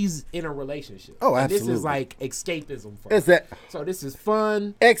 she's in a relationship. Oh, And this absolutely. is like escapism for her. It's that So this is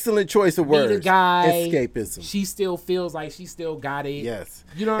fun. excellent choice of Meet a words. guy. Escapism. She still feels like she still got it. Yes.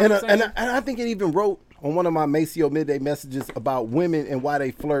 You know what and, I'm saying? and I think it even wrote on one of my Maceo Midday messages about women and why they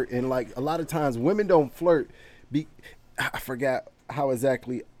flirt. And like a lot of times women don't flirt. I forgot how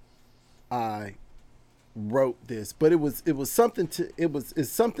exactly I wrote this, but it's something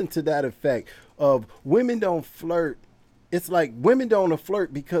to that effect of women don't flirt. It's like women don't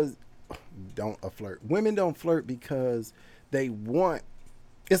flirt because women don't flirt because they want.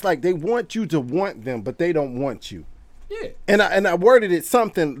 It's like they want you to want them, but they don't want you. Yeah. And I worded it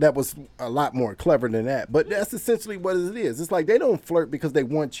something that was a lot more clever than that. But that's essentially what it is. It's like they don't flirt because they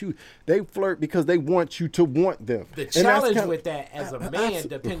want you. They flirt because they want you to want them. The And that's challenge kinda- with that as a man,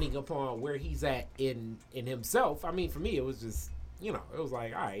 depending upon where he's at in himself. I mean, for me, it was just, you know, it was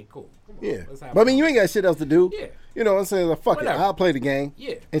like, all right, cool. Come on, Yeah. let's have But I mean, fun. you ain't got shit else to do. Yeah. You know what I'm saying? Like, fuck Whatever. it. I'll play the game.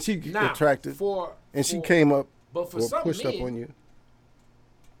 Yeah. And she Now, attracted. She for- came up But for or some pushed up men, on you.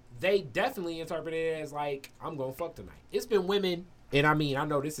 they definitely interpret it as like, I'm gonna fuck tonight. It's been women, and I mean, I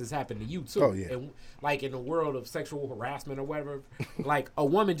know this has happened to you too. Oh, yeah. And like in the world of sexual harassment or whatever, like a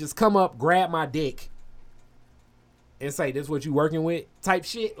woman just come up, grab my dick, and say, "This what you working with?" type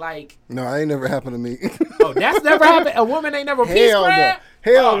shit. Like, No, that ain't never happened to me. oh, that's never happened. A woman ain't never peace Hell no. grabbed?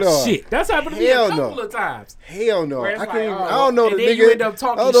 Hell Oh, no. shit, that's happened to me Hell a couple no. of times. Hell no. Where it's I like, can't even, oh, I don't know and the then nigga. you end up I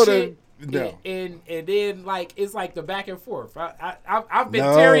talking don't know shit. No. And then like it's like the back and forth. I've been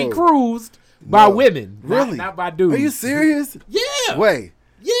No. Terry Cruzed by No. women, Really? not by dudes. Are you serious? Yeah. Wait.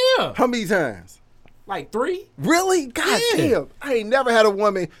 Yeah. How many times? Like 3. Really? God Yeah. damn. I ain't never had a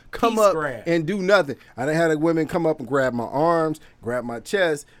woman come Peace up grab. and do nothing. I done had a woman come up and grab my arms, grab my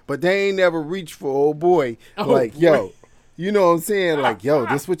chest, but they ain't never reached for old boy. Oh, Like, boy. yo, you know what I'm saying? Like, yo,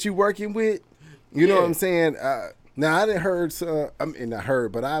 this what you working with? You know Yeah. what I'm saying? Now, I didn't heard some, I mean, not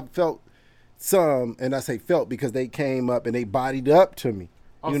heard, but I felt some, and I say felt because they came up and they bodied up to me.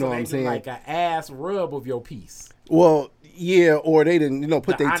 Oh, You know so what they I'm do saying? like an ass rub of your piece. Well, yeah, or they didn't,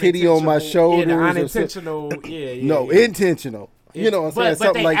 put The their titty on my unintentional- shoulders. Yeah, the or something. unintentional. Yeah. No, intentional. You know what I'm saying? But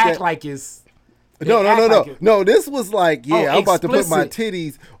Something they like act that. like it's. they No. act like it- No, this was like, yeah, Oh, I'm about to put my explicit.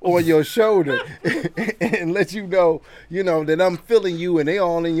 titties on your shoulder and let you know, that I'm feeling you and they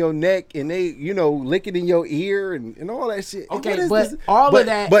all in your neck and they, licking in your ear and all that shit. Okay, What is but this? all of but,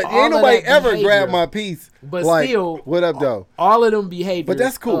 that- But all ain't of nobody that ever behavior- grabbed my piece. But like, still, what up, though? all of them behaviors. But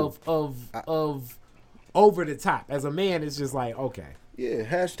that's cool. Of over the top. As a man, it's just like, okay. Yeah,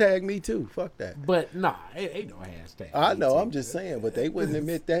 hashtag me too. Fuck that. But nah, it ain't no hashtag. I know, Me I'm too. just saying, but they wouldn't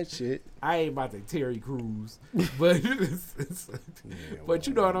admit that shit. I ain't about to Terry Crews, but but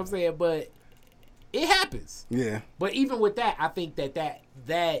you know what I'm saying. But it happens. Yeah. But even with that, I think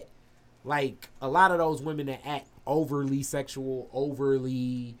that like a lot of those women that act overly sexual,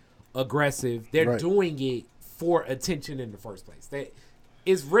 overly aggressive, they're Right. doing it for attention in the first place. That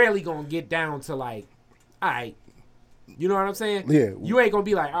it's rarely gonna get down to like, all right, you know what I'm saying? Yeah. You ain't gonna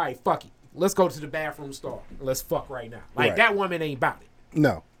be like, all right, fuck it. Let's go to the bathroom stall. Let's fuck right now. Like Right. that woman ain't about it.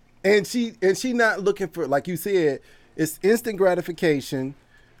 No. And she not looking for, like you said, it's instant gratification,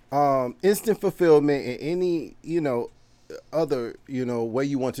 instant fulfillment in any, other, way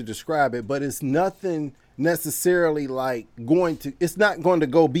you want to describe it, but it's nothing necessarily like it's not going to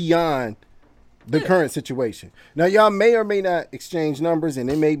go beyond the current situation. Now, y'all may or may not exchange numbers,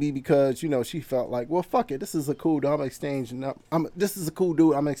 and it may be because, she felt like, well, fuck it, this is a cool dude, this is a cool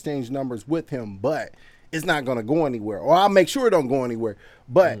dude, I'm exchanging numbers with him, but it's not going to go anywhere, or I'll make sure it don't go anywhere.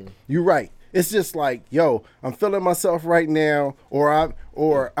 But you're right. It's just like, yo, I'm feeling myself right now, or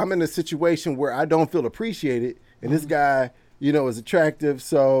I'm in a situation where I don't feel appreciated, and this guy, is attractive,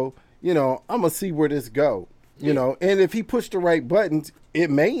 so, I'm going to see where this go. And if he pushed the right buttons, it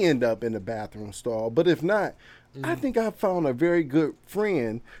may end up in the bathroom stall. But if not, I think I found a very good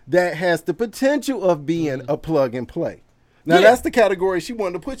friend that has the potential of being a plug and play. Now, Yeah. that's the category she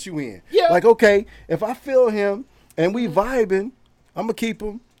wanted to put you in. Yeah. Like, okay, if I feel him and we vibing, I'm gonna keep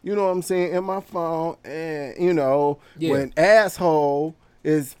them. You know what I'm saying, in my phone, and when asshole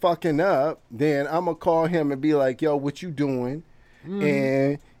is fucking up, then I'm gonna call him and be like, yo, what you doing?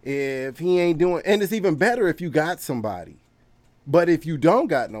 And if he ain't doing, and it's even better if you got somebody. But if you don't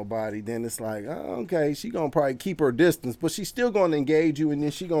got nobody, then it's like, oh, okay, she gonna probably keep her distance, but she's still gonna engage you, and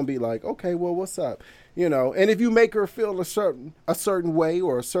then she gonna be like, okay, well, what's up? And if you make her feel a certain way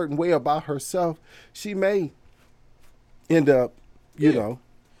or a certain way about herself, she may end up, you know.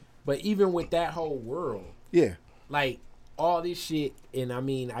 But even with that whole world, like all this shit, and I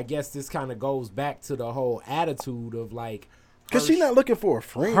mean, I guess this kind of goes back to the whole attitude of like, because she's not looking for a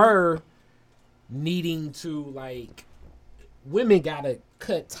friend. Her needing to, like, women gotta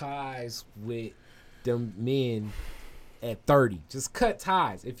cut ties with them men at 30. Just cut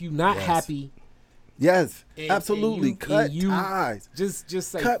ties. If you not happy. Yes, absolutely. Cut ties. Just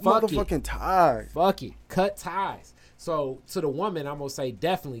say, cut fuck motherfucking ties. Fuck it. Cut ties. So to the woman, I'm gonna say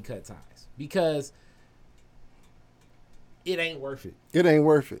definitely cut ties, because it ain't worth it. It ain't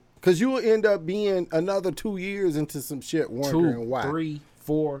worth it, because you will end up being another 2 years into some shit wondering why. 2, 3,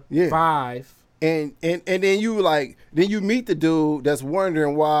 4, 5. And then you meet the dude that's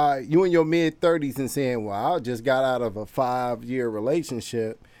wondering why you in your mid 30s and saying, well, I just got out of a 5-year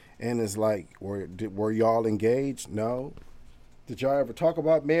relationship, and it's like, were y'all engaged? No. Did y'all ever talk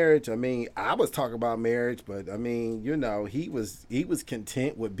about marriage? I mean, I was talking about marriage, but I mean, he was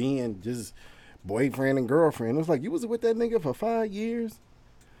content with being just boyfriend and girlfriend. It was like, you was with that nigga for 5 years?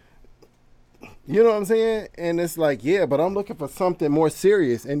 You know what I'm saying? And it's like, yeah, but I'm looking for something more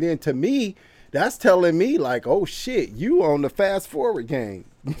serious. And then to me, that's telling me like, oh shit, you on the fast forward game.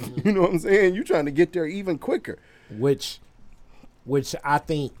 You know what I'm saying? You trying to get there even quicker. Which I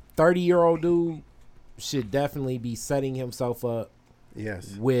think 30-year-old dude should definitely be setting himself up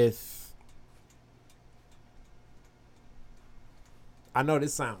with, I know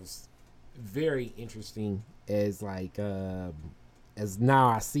this sounds very interesting as like as now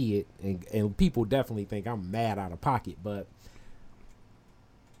I see it, and people definitely think I'm mad out of pocket, but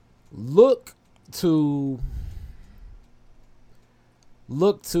look to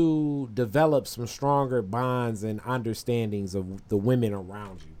develop some stronger bonds and understandings of the women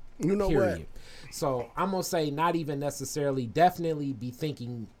around you. You know what? So I'm gonna say not even necessarily, definitely be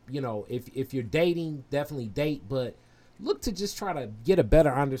thinking, if you're dating, definitely date, but look to just try to get a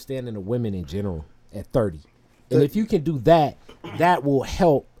better understanding of women in general at 30. And if you can do that, that will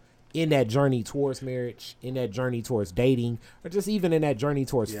help in that journey towards marriage, in that journey towards dating, or just even in that journey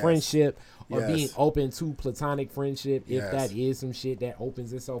towards friendship, or being open to platonic friendship, if that is some shit that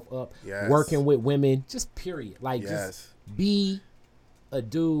opens itself up. Working with women, just period. Like, just be a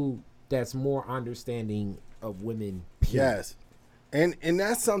dude that's more understanding of women, period. Yes. And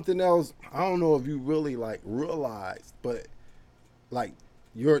that's something else. I don't know if you really like realized, but like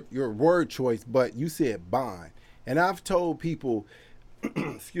your word choice, but you said bond. And I've told people,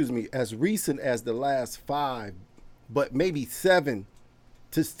 excuse me, as recent as the last 5, but maybe 7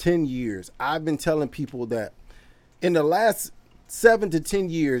 to 10 years, I've been telling people that in the last 7 to 10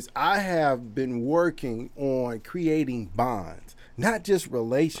 years, I have been working on creating bonds, not just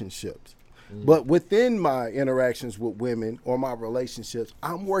relationships. But within my interactions with women or my relationships,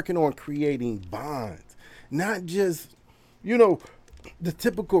 I'm working on creating bonds, not just, the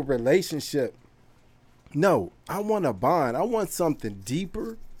typical relationship. No, I want a bond. I want something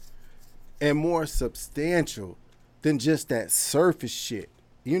deeper and more substantial than just that surface shit.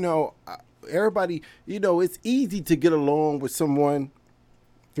 Everybody, it's easy to get along with someone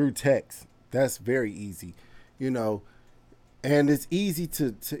through text. That's very easy, and it's easy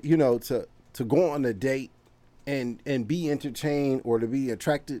to go on a date and be entertained or to be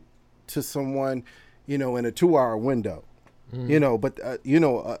attracted to someone, in a 2-hour window. But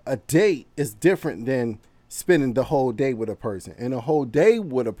a date is different than spending the whole day with a person, and a whole day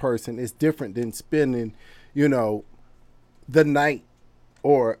with a person is different than spending, the night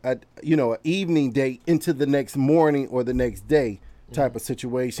or an evening date into the next morning or the next day type of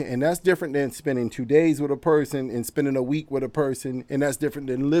situation. And that's different than spending 2 days with a person and spending a week with a person, and that's different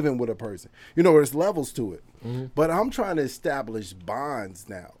than living with a person. There's levels to it. But I'm trying to establish bonds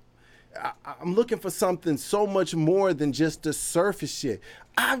now. I'm looking for something so much more than just the surface shit.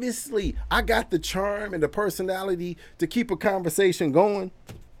 Obviously, I got the charm and the personality to keep a conversation going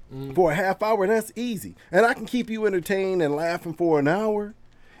for a half hour. That's easy. And I can keep you entertained and laughing for an hour.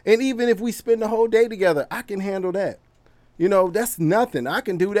 And even if we spend the whole day together, I can handle that. That's nothing. I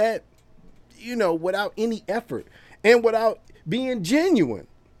can do that, without any effort and without being genuine.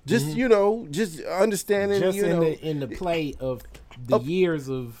 Just, just understanding, just in the play of the years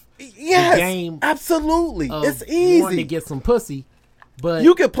of Yes, the game. absolutely. Of It's wanting to easy. get some pussy, but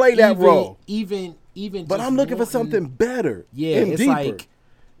You can play that role. Even. But just I'm looking for wanting- something better. Yeah, and it's deeper.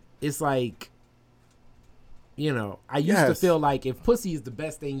 like, you know, I used to Yes. feel like if pussy is the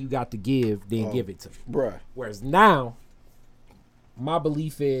best thing you got to give, then give it to me. Bruh. Whereas now, my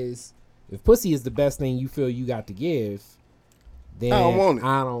belief is if pussy is the best thing you feel you got to give, then I don't want it.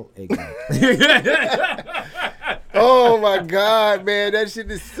 I don't. Exactly. Oh my God, man. That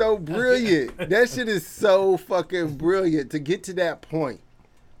shit is so brilliant. That shit is so fucking brilliant to get to that point.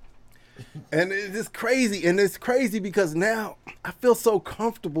 And it's just crazy. And it's crazy because now I feel so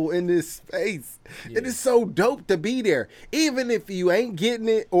comfortable in this space. It is so dope to be there. Even if you ain't getting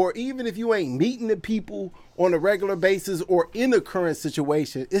it, or even if you ain't meeting the people on a regular basis or in a current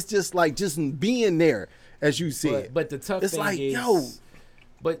situation, it's just like just being there, as you said. But the tough It's thing like, is, yo.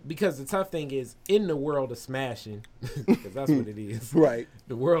 But because the tough thing is in the world of smashing, because that's what it is. Right.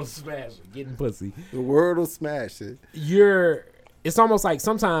 The world of smashing, getting pussy. The world will smash it. It's almost like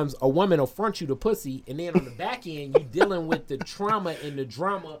sometimes a woman will front you the pussy, and then on the back end, you dealing with the trauma and the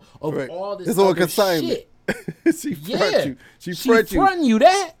drama of Right. all this It's on other consignment. shit. She Yeah, front you. She front you. fronting you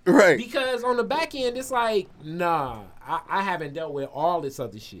that, Right. Because on the back end, it's like, nah, I haven't dealt with all this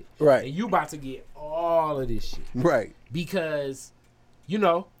other shit, Right. And you about to get all of this shit, Right. because, you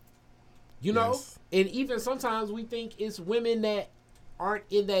know, Yes. and even sometimes we think it's women that aren't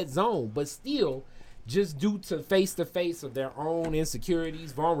in that zone, but still, just due to face of their own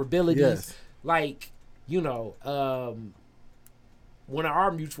insecurities, vulnerabilities, Yes. like, you know, one of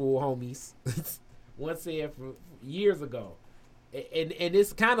our mutual homies once said for years ago, and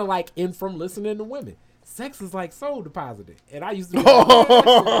it's kind of like in from listening to women, sex is like soul depositing. And I used to be like,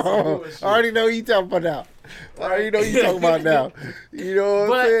 I already know you talking about now. I already know you talking about now. You know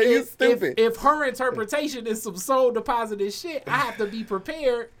what I'm saying? You're stupid. If her interpretation is some soul deposited shit, I have to be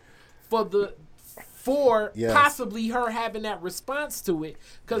prepared for Yes. possibly her having that response to it.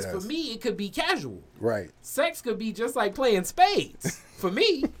 Because Yes. for me, it could be casual. Right. Sex could be just like playing spades. For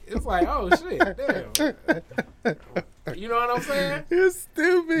me, it's like, oh shit, damn. You know what I'm saying? You're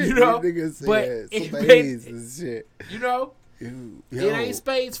stupid. You know, These niggas but said it spades made- and shit. You know, Yo. it ain't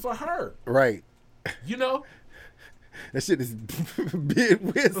spades for her. Right. You know, That shit is big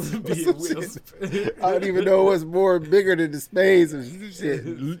wheels. Be it wheels. I don't even know what's more bigger than the spades and shit.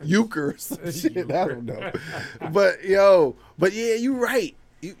 Euchres. Shit, I don't know. But yeah, you right.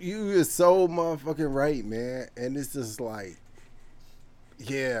 You are so motherfucking right, man. And it's just like,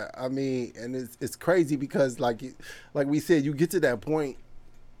 yeah, I mean, and it's crazy because like we said, you get to that point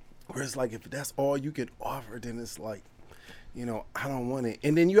where it's like if that's all you can offer, then it's like, you know, I don't want it.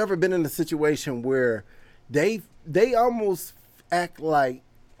 And then you ever been in a situation where they almost act like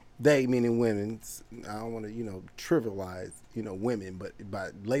they, meaning women, I don't want to, you know, trivialize, you know, women, but by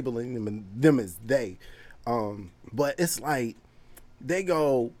labeling them as they, but it's like they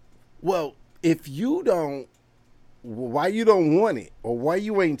go, well, if you don't, why you don't want it, or why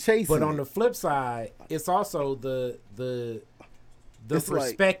you ain't chasing but on it? the flip side, it's also the It's like-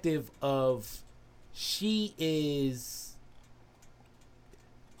 perspective of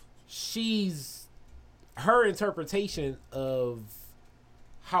she's her interpretation of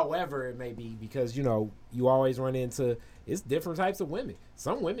however it may be, because you know you always run into it's different types of women.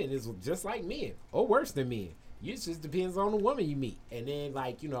 Some women is just like men or worse than men. It just depends on the woman you meet, and then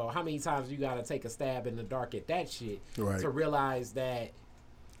like, you know, how many times you gotta take a stab in the dark at that shit Right. to realize that.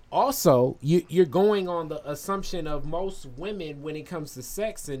 Also, you're going on the assumption of most women when it comes to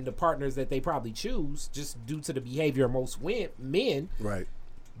sex and the partners that they probably choose, just due to the behavior of most men. Right.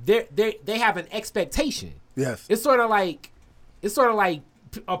 They have an expectation. Yes. It's sort of like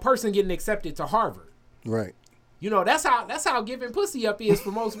a person getting accepted to Harvard. Right. You know, that's how giving pussy up is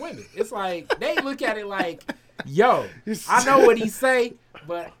for most women. It's like they look at it like, yo, I know what he say,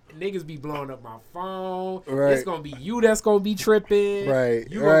 but niggas be blowing up my phone. Right. It's gonna be you that's gonna be tripping. Right,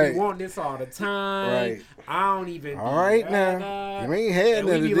 You gonna right. be wanting this all the time. Right. I don't even. All right now. You ain't had And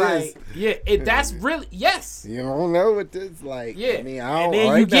we none be of this. like, yeah, that's really yes. You don't know what this like. Yeah. I mean, I And don't. then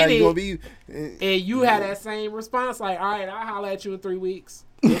All you right now, get you it. gonna be. And you had that same response, like, all right, I'll holler at you in 3 weeks.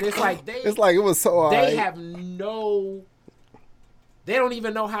 And it's like It's like it was so. they alright. have they don't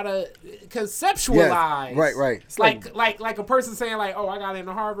even know how to conceptualize. Yes, right. It's like a person saying like, oh, I got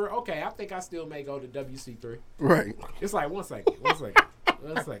into Harvard. Okay, I think I still may go to WC3. Right. It's like, one second.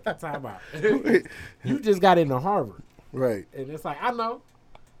 Time out. You just got into Harvard. Right. And it's like, I know.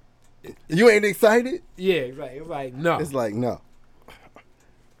 You ain't excited? Yeah, it's like no. It's like no.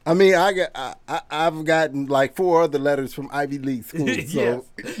 I mean, I've gotten like 4 other letters from Ivy League schools. So,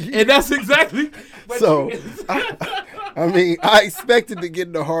 Yes. And that's exactly. But so you- I mean, I expected to get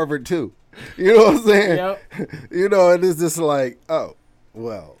into Harvard too. You know what I'm saying? Yep. You know, and it's just like, oh,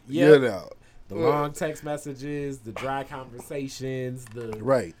 well, Yep. you know. The long text messages, the dry conversations, the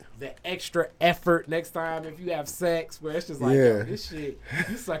Right. the extra effort next time if you have sex, where it's just like, yo, this shit,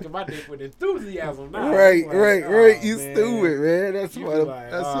 you sucking my dick with enthusiasm now. Right, Like, right, oh, right. You man. stupid, man. That's You what. be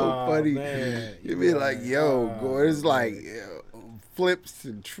like, That's so oh, funny. man. You be like, yo, oh, boy, it's like flips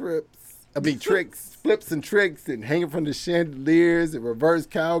and trips. I mean, tricks, flips and tricks, and hanging from the chandeliers, and reverse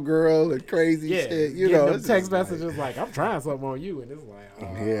cowgirl, and crazy yeah, shit. You getting know, them it's text just like- messages like, I'm trying something on you, and it's like,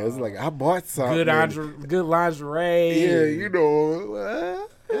 oh, yeah, it's like I bought something. good lingerie. Yeah, and you know.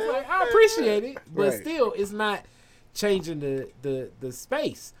 it's like, I appreciate it, but Right. still, it's not changing the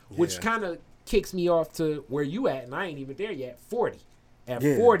space, which Yeah. kind of kicks me off to where you at, and I ain't even there yet. 40. At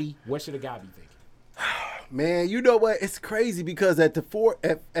Yeah. 40, what should a guy be thinking? Man, you know what? It's crazy because at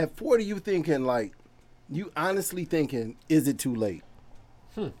 40, you thinking like, you honestly thinking, is it too late?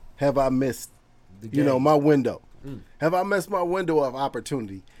 Have I missed, The game. my window? Have I missed my window of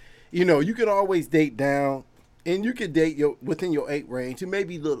opportunity? You know, you can always date down, and you can date within your 8 range, and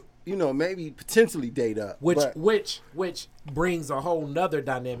maybe maybe potentially date up. Which but, brings a whole nother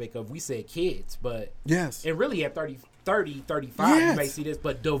dynamic of, we said kids, but yes, and really at 30, 35, Yes. you may see this,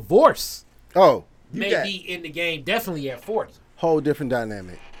 but divorce oh, you may got be in the game definitely at 40. whole different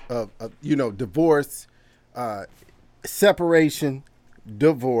dynamic of divorce, separation,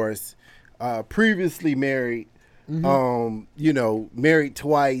 divorce, previously married, married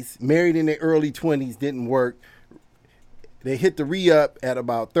twice, married in their early 20s, didn't work. They hit the re-up at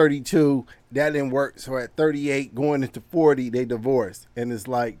about 32. That didn't work. So at 38, going into 40, they divorced. And it's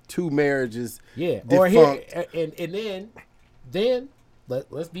like 2 marriages Yeah. Or defunct. here, and then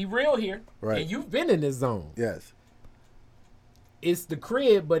let's be real here. Right. And you've been in this zone. Yes. It's the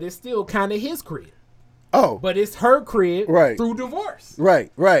crib, but it's still kind of his crib. Oh, But it's her crib Right. through divorce.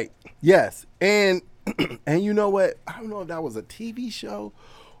 right. Yes. And and you know what? I don't know if that was a TV show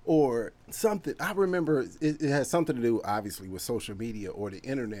or something. I remember it had something to do, obviously, with social media or the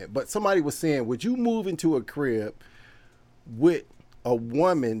internet. But somebody was saying, would you move into a crib with a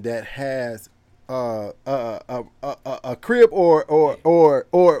woman that has a crib or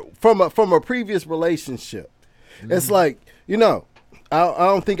from a previous relationship? It's like, I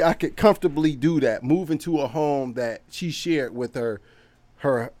don't think I could comfortably do that. Move into a home that she shared with her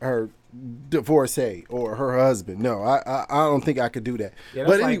divorcee or her husband. No, I don't think I could do that. Yeah,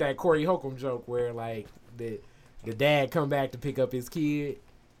 that's But like that Corey Holcomb joke where like the dad come back to pick up his kid.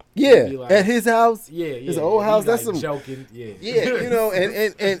 yeah, be like- at his house. Yeah, his old house. He's That's like some joking. Yeah,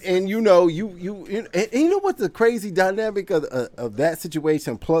 Yeah, and you know what the crazy dynamic of that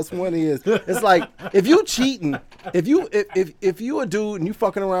situation plus one is? It's like if you cheating, if you a dude and you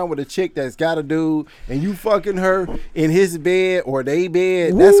fucking around with a chick that's got a dude and you fucking her in his bed or they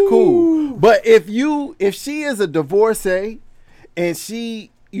bed, that's cool. But if she is a divorcee and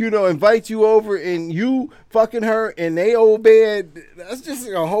she invite you over and you fucking her in they old bed, that's just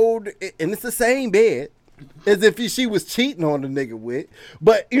a whole, and it's the same bed as if she was cheating on the nigga with.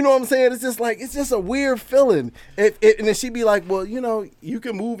 But you know what I'm saying? It's just like, it's just a weird feeling. And then she'd be like, well, you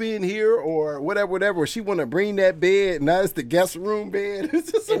can move in here or whatever. Or she want to bring that bed. Now it's the guest room bed.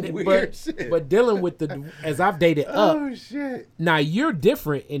 It's just some weird shit. But dealing with as I've dated up, oh, shit. now you're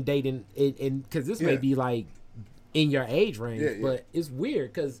different in dating, and because this may Yeah. be like in your age range, Yeah. but it's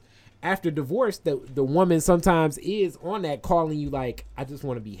weird because after divorce, the woman sometimes is on that calling you like, I just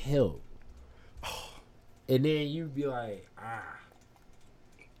want to be held. And then you be like,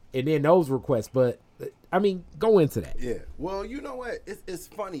 and then those requests. But I mean, go into that. Yeah. Well, you know what? It's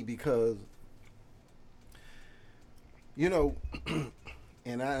funny because,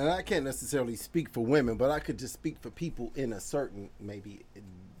 and I can't necessarily speak for women, but I could just speak for people in a certain maybe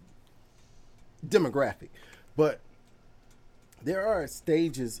demographic. But there are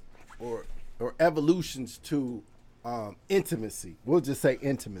stages or evolutions to intimacy. We'll just say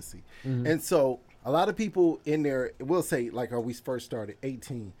intimacy. Mm-hmm. And so a lot of people in there, we'll say like when we first started,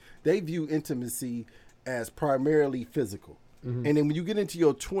 18, they view intimacy as primarily physical. Mm-hmm. And then when you get into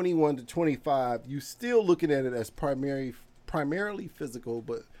your 21 to 25, you still looking at it as primarily physical,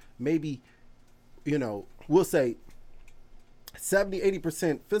 but maybe, we'll say 70,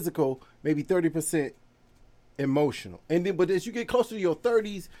 80% physical, maybe 30% emotional. And then, but as you get closer to your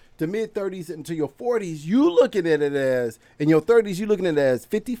 30s, to mid 30s, into your 40s, you looking at it as, in your 30s, you looking at it as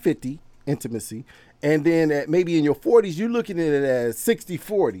 50-50 intimacy. And then maybe in your 40s, you're looking at it as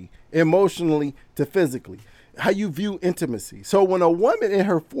 60-40 emotionally to physically. How you view intimacy. So when a woman in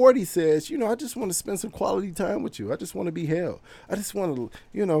her 40s says, I just want to spend some quality time with you. I just want to be held. I just want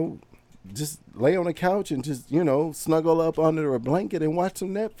to, just lay on the couch and just, you know, snuggle up under a blanket and watch some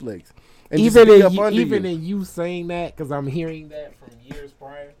Netflix. And Even just be up under even you. in you saying that, because I'm hearing that from years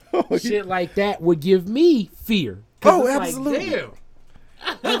prior, Oh, shit like that would give me fear. 'Cause Oh, it's absolutely. Like,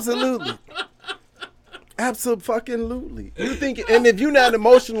 damn. Absolutely. Absolutely. You think, and if you're not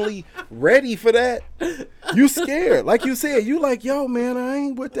emotionally ready for that, you scared. Like you said, you like, yo, man, I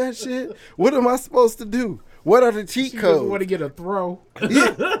ain't with that shit. What am I supposed to do? What are the cheat She just codes? want to get a throw.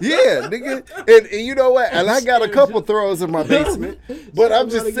 Yeah, nigga. And you know what? And I got a couple throws in my basement, but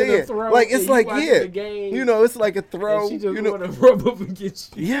I'm just wanna get a saying, throw, like, and it's you like, watching yeah, the game, you know, it's like a throw. And she just You know, want to rub up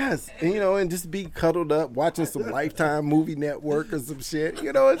against you. yes, and, you know, and just be cuddled up watching some Lifetime movie network or some shit.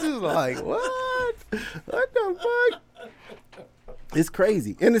 You know, it's just like, what the fuck? It's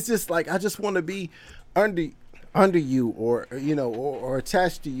crazy, and it's just like I just want to be under you, or you know, or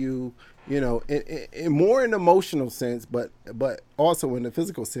attached to you. You know, in more in emotional sense, but also in the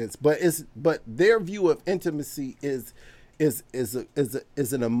physical sense. But their view of intimacy is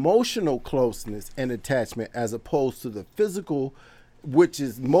an emotional closeness and attachment as opposed to the physical, which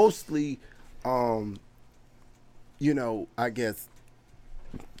is mostly, you know, I guess,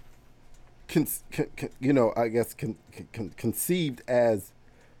 conceived as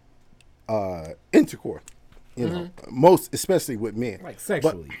intercourse. You know, most especially with men, Like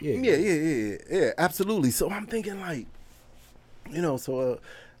sexually, But, yeah. yeah, absolutely. So I'm thinking like, you know,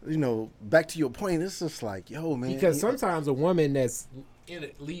 you know, back to your point, it's just like, yo, man, Because sometimes a woman that's in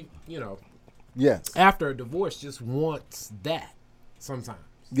it, you know, yes, after a divorce just wants that. Sometimes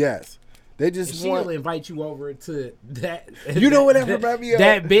yes, they just she'll want. invite you over to that. You know what that remind me of?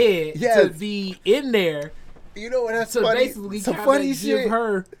 That bed Yes. to be in there You know what? That's to funny. basically Some kind funny of shit. give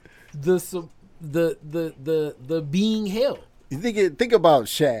her the being held. You think about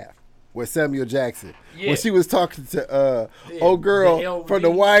Shaft with Samuel Jackson Yeah. when she was talking to Yeah, old girl the LD. from The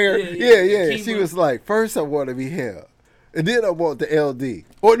Wire. Yeah, Yeah. Keep She her- was like, first I want to be held, and then I want the LD.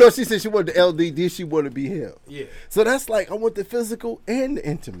 Or no, she said she wanted the LD. Then she want to be held. Yeah. So that's like I want the physical and the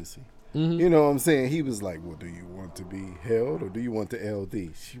intimacy. Mm-hmm. You know what I'm saying? He was like, well, do you want to be held or do you want the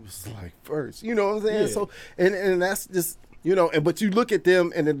LD? She was like, first. You know what I'm saying? Yeah. So and that's just, you know, and but you look at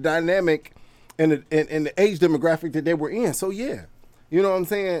them and the dynamic and the age demographic that they were in. So yeah. You know what I'm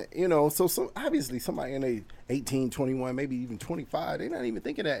saying? You know, so obviously somebody in a 18, 21, maybe even 25, they're not even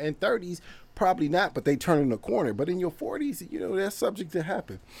thinking that. In 30s, probably not, but they turning the corner. But in your 40s, you know, that's subject to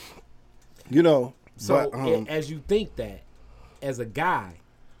happen. You know. So but, as you think that, as a guy,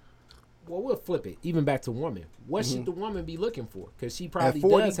 well, we'll flip it even back to woman. What should the woman be looking for? Because she probably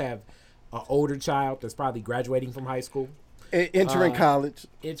 40? does have an older child that's probably graduating from high school, entering college.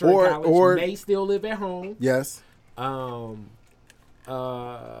 entering college, or may still live at home. yes.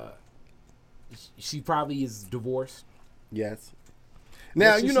 She probably is divorced. Yes.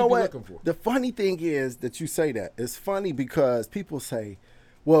 Now, should you she know be what? looking for? The funny thing is that you say that. It's funny because people say,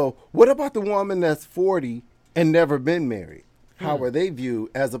 well, what about the woman that's 40 and never been married? How are they viewed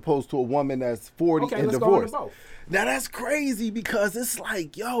as opposed to a woman that's 40 Okay, and let's go into divorced? both. Now, that's crazy because it's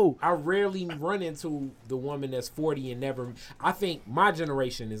like, yo. I rarely run into the woman that's 40 and never. I think my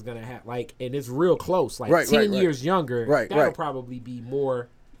generation is gonna have like, and it's real close. Like Right, 10 right, right. years younger. Right, that'll right. probably be more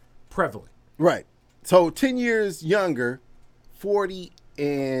prevalent. Right. So 10 years younger, 40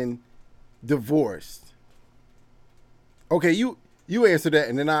 and divorced. Okay, you answer that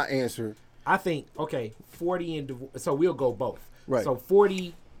and then I'll answer. I think 40 and divorce. So we'll go both. Right. So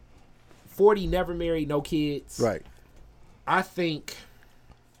 40 never married, no kids. Right. I think,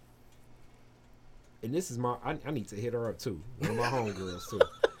 and this is I need to hit her up too. One of my homegirls too.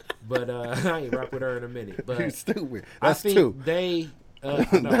 But I ain't rock with her in a minute. You're But stupid. I That's think two. they. I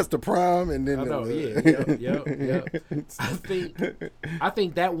know. That's the prime and then I know, yep. I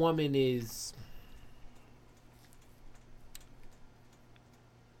think that woman is.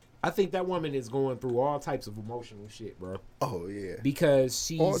 I think that woman is going through all types of emotional shit, bro. Oh yeah.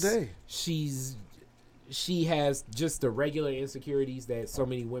 Because All day. she has just the regular insecurities that so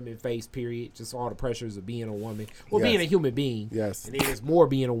many women face. Period. Just all the pressures of being a woman, or Yes. being a human being. Yes. And then there's more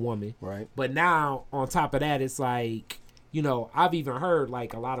being a woman. Right. But now on top of that, it's like, you know, I've even heard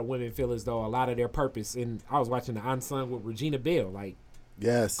like a lot of women feel as though a lot of their purpose. And I was watching the Unsung with Regina Bell, like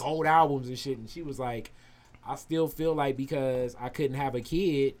Yes. gold albums and shit, and she was like, I still feel like because I couldn't have a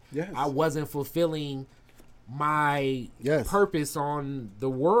kid, Yes. I wasn't fulfilling my Yes. purpose on the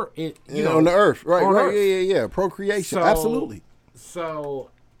world. You know, on the earth. Right, on right. Earth. Yeah. Procreation. So- Absolutely. So,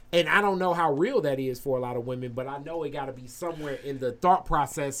 and I don't know how real that is for a lot of women, but I know it got to be somewhere in the thought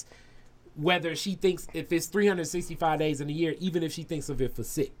process. Whether she thinks if it's 365 days in a year, even if she thinks of it for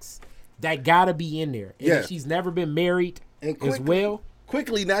 6, that got to be in there. And Yeah. if she's never been married And as well.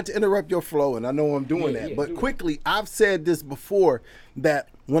 quickly, not to interrupt your flow, and I know I'm doing Yeah, that, yeah, but do it. quickly, I've said this before, that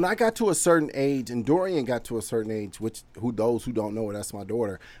when I got to a certain age, and Dorian got to a certain age, those who don't know, that's my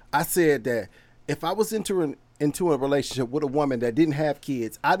daughter, I said that if I was entering into a relationship with a woman that didn't have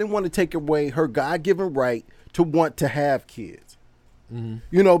kids, I didn't want to take away her God-given right to want to have kids. Mm-hmm.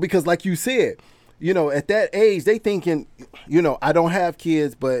 You know, because like you said, you know, at that age, they thinking, you know, I don't have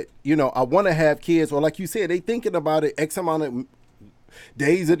kids, but, you know, I want to have kids. Or like you said, they thinking about it X amount of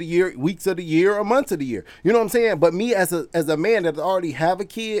days of the year, weeks of the year, or months of the year. You know what I'm saying? But me as a man that already have a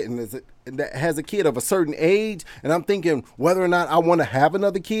kid and that has a kid of a certain age, and I'm thinking whether or not I want to have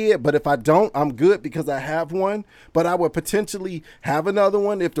another kid, but if I don't, I'm good because I have one. But I would potentially have another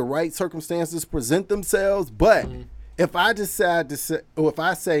one if the right circumstances present themselves. But if I decide to say, or if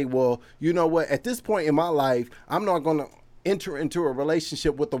I say, well, you know what, at this point in my life, I'm not going to enter into a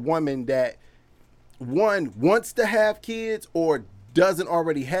relationship with a woman that, one, wants to have kids or doesn't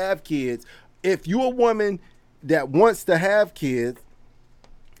already have kids. If you're a woman that wants to have kids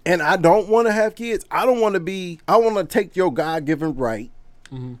and I don't want to have kids, I want to take your God-given right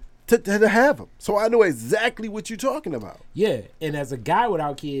to have them. So I know exactly what you're talking about. Yeah, and as a guy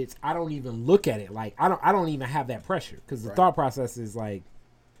without kids, I don't even look at it like I don't even have that pressure, because the thought process is like,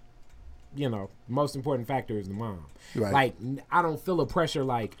 you know, most important factor is the mom. Right. Like, I don't feel a pressure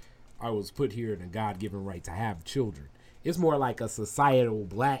like I was put here in a God-given right to have children. It's more like a societal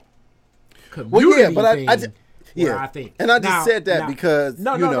black community Well, yeah, but thing. I think, and I just said that because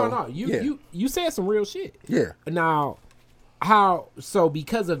no. You said some real shit. Yeah. Now,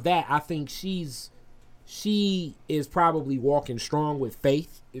 because of that, I think she is probably walking strong with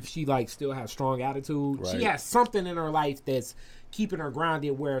faith. If she like still has strong attitude, Right. she has something in her life that's keeping her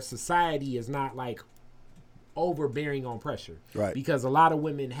grounded, where society is not like overbearing on pressure. Right. Because a lot of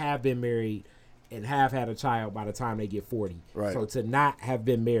women have been married and have had a child by the time they get 40. Right. So to not have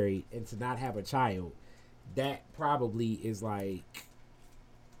been married and to not have a child, that probably is like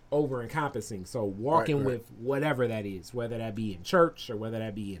over encompassing. So walking Right. with whatever that is, whether that be in church or whether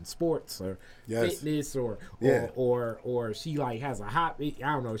that be in sports or Yes. fitness or Yeah. or she like has a I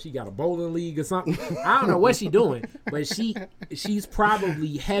don't know, she got a bowling league or something. I don't know what she doing, but she's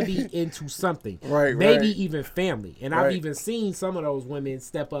probably heavy into something. Right, Maybe right. even family. And I've Right. even seen some of those women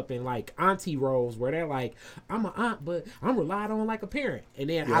step up in like auntie roles where they're like, I'm an aunt, but I'm relied on like a parent. And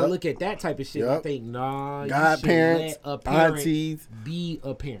then I Yep. look at that type of shit and I Yep. think, nah, you should Godparents, let a parent aunties. be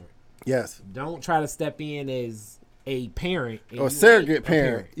a parent. Yes. Don't try to step in as a parent and Or you surrogate ain't a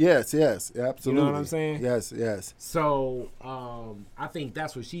parent. Yes, absolutely. You know what I'm saying? Yes. So I think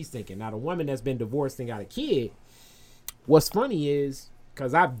that's what she's thinking. Now, the woman that's been divorced and got a kid, what's funny is,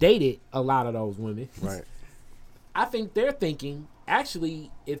 because I've dated a lot of those women, Right. I think they're thinking, actually,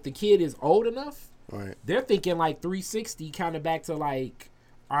 if the kid is old enough, Right. they're thinking like 360, kind of back to like,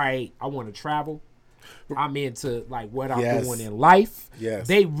 all right, I want to travel. I'm into like what I'm Yes. doing in life. Yes.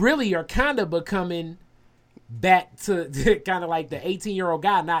 They really are kind of becoming back to kind of like the 18-year-old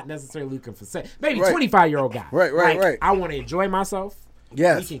guy, not necessarily looking for sex. Maybe Right. 25-year-old guy. Right. Like, I want to enjoy myself.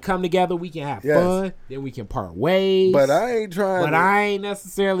 Yes. We can come together. We can have Yes. fun. Then we can part ways. But I ain't trying But I ain't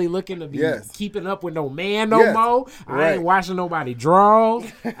necessarily looking to be Yes. keeping up with no man no Yes. more. I Right. ain't watching nobody draws.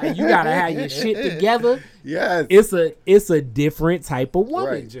 You gotta have your shit together. Yes. It's a different type of woman,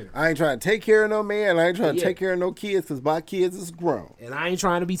 Right. Jennifer. I ain't trying to take care of no man. I ain't trying to Yeah. take care of no kids because my kids is grown. And I ain't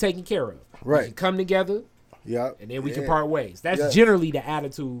trying to be taken care of. We Right. can come together Yep. and then we can Yeah. part ways. That's Yes. generally the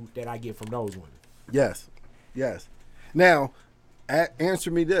attitude that I get from those women. Yes. Now,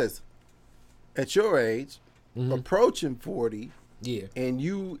 answer me this. At your age, approaching 40, Yeah. and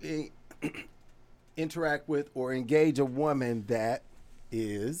you interact with or engage a woman that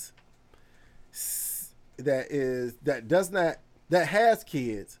has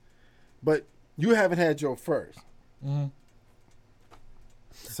kids, but you haven't had your first.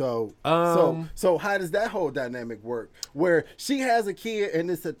 So how does that whole dynamic work? Where she has a kid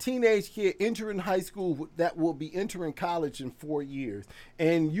and it's a teenage kid entering high school that will be entering college in 4 years,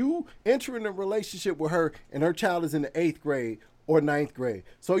 and you enter in a relationship with her, and her child is in the 8th grade or 9th grade.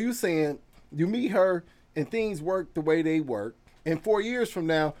 So you saying you meet her and things work the way they work, and 4 years from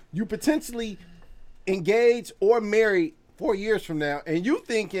now you potentially engage or marry 4 years from now, and you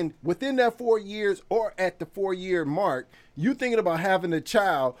thinking within that 4 years or at the 4-year mark, you thinking about having a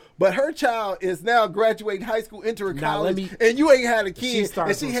child, but her child is now graduating high school, entering college, and you ain't had a kid,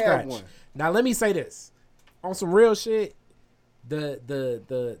 and she had one. Now let me say this, on some real shit.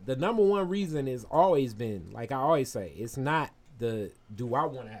 The number one reason is always been, like I always say, it's not the do I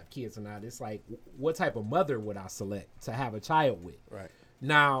want to have kids or not. It's like, what type of mother would I select to have a child with? Right.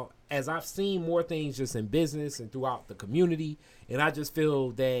 Now, as I've seen more things just in business and throughout the community, and I just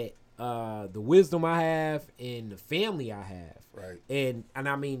feel that the wisdom I have and the family I have, Right. and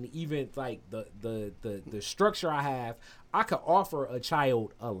I mean even like the structure I have, I could offer a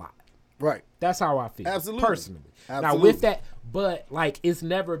child a lot. Right. That's how I feel. Absolutely. Personally. Now Absolutely. with that, but like it's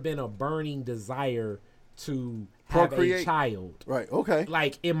never been a burning desire to have Procreate. a child. Right. Okay.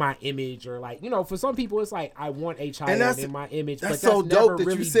 Like in my image, or like, you know, for some people it's like I want a child that's- in my image, that's but that's so never dope that you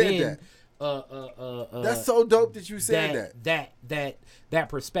really said been that. That's so dope that you said that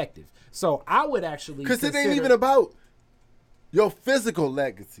perspective. So I would actually, because it ain't consider- even about your physical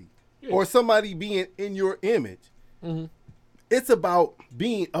legacy Yeah. or somebody being in your image. Mm-hmm. It's about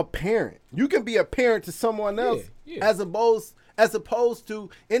being a parent. You can be a parent to someone else yeah. as opposed to,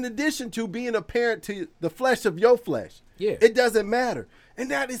 in addition to being a parent to the flesh of your flesh. Yeah. It doesn't matter. And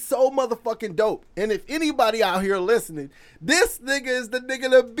that is so motherfucking dope. And if anybody out here listening, this nigga is the nigga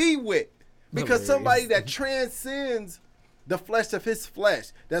to be with. Because Hilarious. somebody that transcends the flesh of his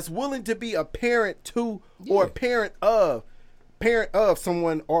flesh, that's willing to be a parent to or a parent of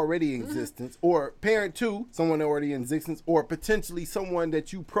someone already in existence, or parent to someone already in existence, or potentially someone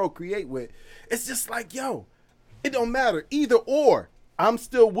that you procreate with. It's just like, yo, it don't matter. Either or, I'm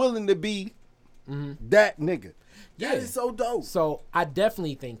still willing to be that nigga. That is so dope. So I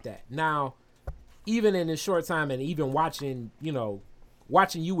definitely think that. Now, even in this short time, and even watching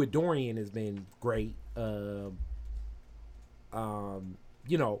you with Dorian has been great.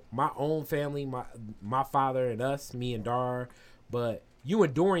 You know, my own family, my father and us, me and Dar, but you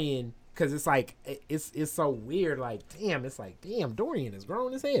and Dorian, because it's like it's so weird. Like, damn, Dorian is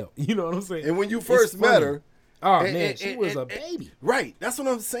grown as hell. You know what I'm saying? And when you It's first met funny. her, oh man, she was a baby. Right. That's what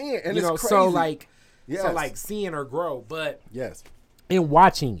I'm saying. And You it's know, crazy. so like Yes. seeing her grow, but Yes. in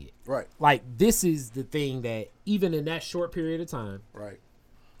watching it, Right. like this is the thing that even in that short period of time, Right.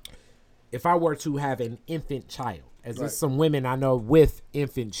 if I were to have an infant child, as Right. there's some women I know with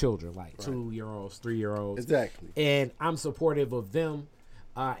infant children, like 2-year-olds, 3-year-olds, Exactly. and I'm supportive of them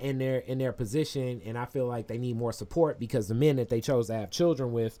in their position, and I feel like they need more support because the men that they chose to have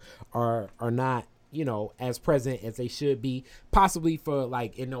children with are not, you know, as present as they should be, possibly for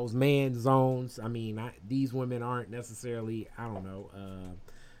like in those man zones. I mean, these women aren't necessarily, I don't know,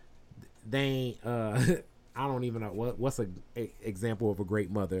 they ain't I don't even know what's a example of a great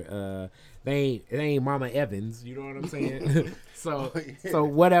mother. They ain't Mama Evans, you know what I'm saying? So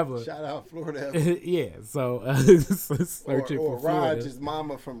whatever. Shout out Florida. Yeah, so searching or for Florida. Raj's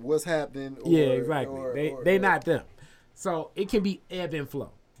mama from What's Happening. Or, Yeah, exactly. They not them. So it can be ebb and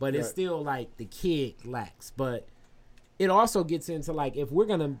flow, but it's Right. still like the kid lacks. But it also gets into like if we're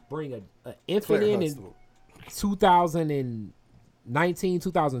gonna bring a infant Claire in Huxtable. 2019,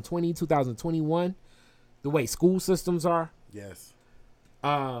 2020, 2021, the way school systems are, Yes.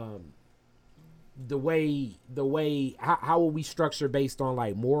 the way how will we structure based on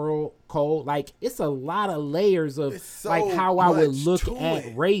like moral code? Like it's a lot of layers of It's so like how I would much look to at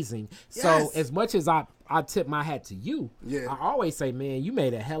it. raising. So Yes. as much as I tip my hat to you, Yeah. I always say, man, you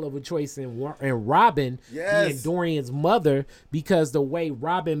made a hell of a choice in Robin Yes. being Dorian's mother, because the way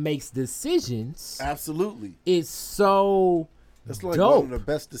Robin makes decisions Absolutely. is so That's like dope. one of the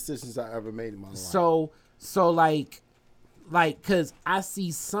best decisions I ever made in my life. So like, cause I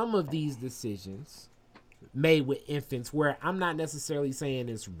see some of these decisions made with infants where I'm not necessarily saying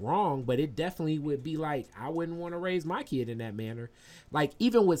it's wrong, but it definitely would be like, I wouldn't want to raise my kid in that manner. Like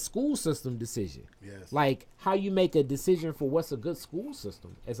even with school system decision, Yes. like how you make a decision for what's a good school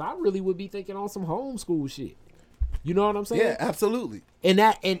system, as I really would be thinking on some homeschool shit. You know what I'm saying? Yeah, absolutely. And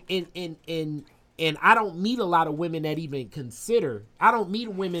that and I don't meet a lot of women that even consider. I don't meet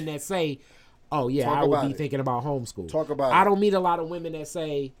women that say, "Oh yeah, Talk I would about be it. thinking about homeschool." Talk about I it. don't meet a lot of women that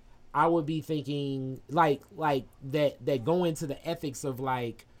say, "I would be thinking like that go into the ethics of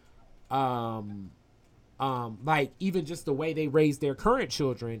like even just the way they raise their current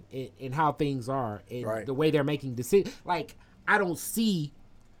children and how things are and Right. the way they're making decisions." Like I don't see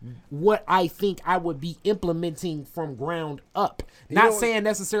what I think I would be implementing from ground up. Not know- saying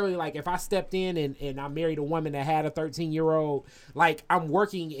necessarily like if I stepped in and I married a woman that had a 13-year-old, like I'm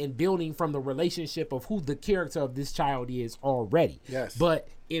working and building from the relationship of who the character of this child is already. Yes. But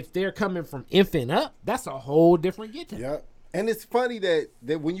if they're coming from infant up, that's a whole different get. Yeah. And it's funny that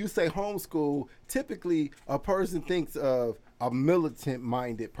when you say homeschool, typically a person thinks of a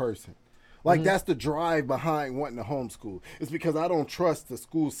militant-minded person. Like that's the drive behind wanting to homeschool. It's because I don't trust the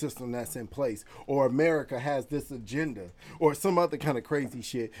school system that's in place, or America has this agenda, or some other kind of crazy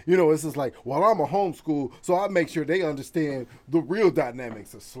shit. You know, it's just like, well, I'm a homeschool, so I make sure they understand the real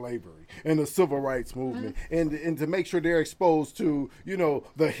dynamics of slavery and the civil rights movement, and to make sure they're exposed to, you know,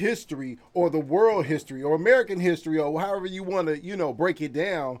 the history or the world history or American history or however you want to, you know, break it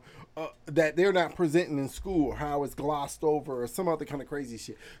down. That they're not presenting in school, or how it's glossed over, or some other kind of crazy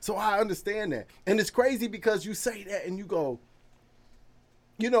shit. So I understand that. And it's crazy because you say that and you go,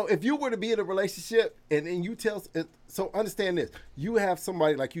 you know, if you were to be in a relationship and you tell, so understand this, you have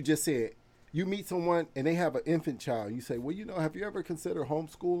somebody, like you just said, you meet someone and they have an infant child. You say, well, you know, have you ever considered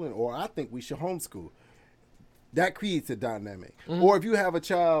homeschooling? Or I think we should homeschool. That creates a dynamic. Or if you have a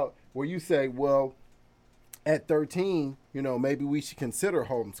child where you say, well, at 13, you know, maybe we should consider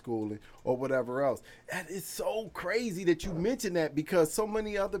homeschooling or whatever else. That is so crazy that you mentioned that, because so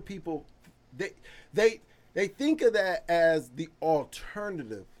many other people, they think of that as the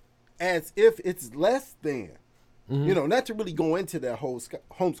alternative, as if it's less than. You know, not to really go into that whole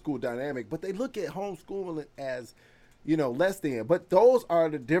homeschool dynamic, but they look at homeschooling as, you know, less than. But those are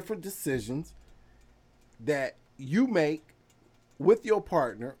the different decisions that you make with your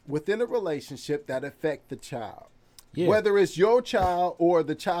partner within a relationship that affect the child, whether it's your child or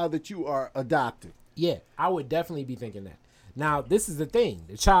the child that you are adopting. Yeah, I would definitely be thinking that. Now, this is the thing: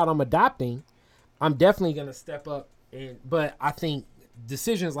 the child I'm adopting, I'm definitely gonna step up, but I think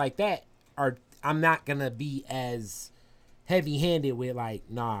decisions like that I'm not gonna be as heavy-handed with, like,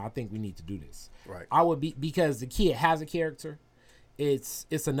 nah, I think we need to do this. Right. I would be, because the kid has a character. It's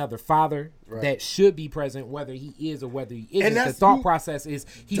another father that should be present, whether he is or whether he isn't. The thought process is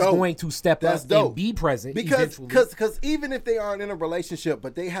he's going to step up and be present because even if they aren't in a relationship,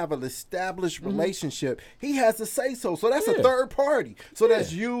 but they have an established relationship, he has to say so. So that's a third party. So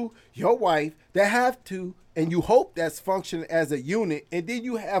that's you, your wife, that have to, and you hope that's functioning as a unit, and then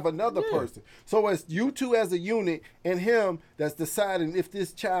you have another person. So it's you two as a unit and him that's deciding if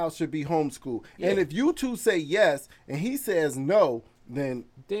this child should be homeschooled. And if you two say yes and he says no, then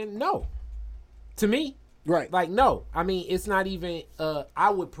no. To me, like, no. I mean, it's not even, I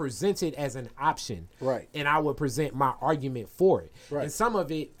would present it as an option. Right. And I would present my argument for it. Right. And some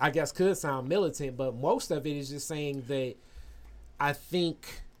of it, I guess, could sound militant, but most of it is just saying that I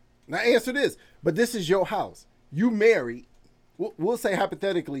think... Now answer this, but this is your house. You married, we'll say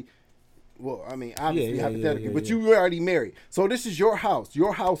hypothetically, well, I mean, obviously hypothetically, but you already married. So this is your house,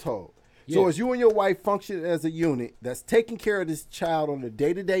 your household. So as you and your wife function as a unit that's taking care of this child on a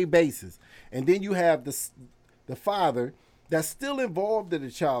day-to-day basis, and then you have the father that's still involved in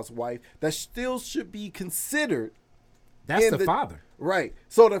the child's wife, that still should be considered. That's the father. Right.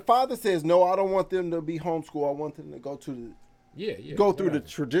 So the father says, no, I don't want them to be homeschooled. I want them to go to go through the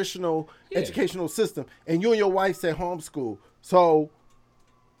traditional educational system. And you and your wife say homeschool. So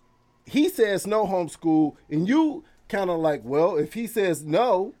he says no homeschool, and you kind of like, well, if he says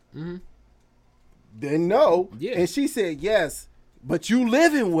no, then no. Yeah. And she said yes, but you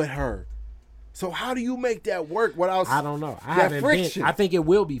living with her. So how do you make that work without I don't know. I that haven't friction? I think it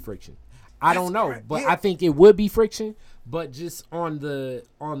will be friction. I don't know, but I think it would be friction. But just on the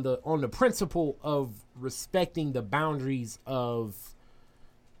principle of respecting the boundaries of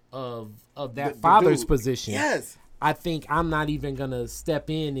that father's position. Yes. I think I'm not even gonna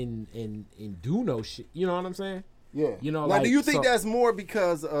step in and do no shit. You know what I'm saying? Yeah. You know, now, like, do you think that's more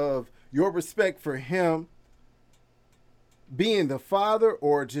because of your respect for him being the father,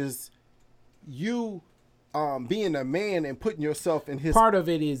 or just you being a man and putting yourself in his... Part of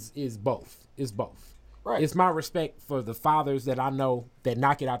it is both. It's both. Right. It's my respect for the fathers that I know that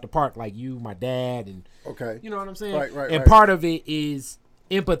knock it out the park, like you, my dad, and you know what I'm saying? Right. And part of it is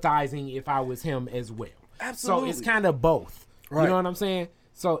empathizing if I was him as well. Absolutely. So it's kind of both. Right. You know what I'm saying?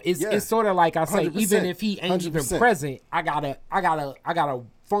 So it's sort of like I say, 100%. even if he ain't even 100%. present, I gotta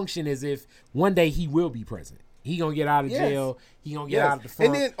function as if one day he will be present. He gonna get out of jail. He gonna get out of the funk.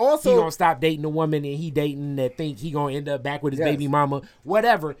 And then also, he gonna stop dating a woman and he dating that think he gonna end up back with his baby mama.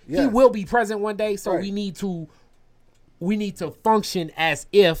 Whatever. Yes. He will be present one day. So we need to function as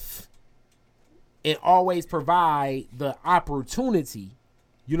if and always provide the opportunity.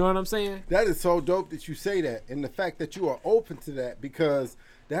 You know what I'm saying? that is so dope that you say that, and the fact that you are open to that, because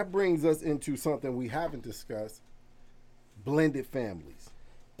that brings us into something we haven't discussed: blended families.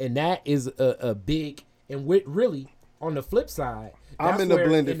 And that is a big, and really on the flip side, I'm in the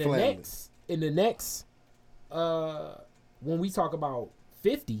blended families. In the next, when we talk about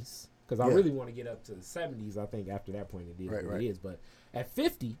 50s, because I really want to get up to the 70s. I think after that point it is what it is. But at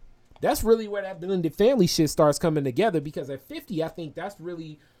 50, that's really where that blended family shit starts coming together, because at 50, I think that's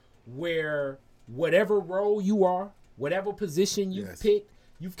really where whatever role you are, whatever position you pick,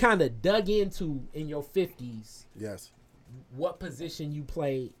 you've kind of dug into in your 50s. Yes. What position you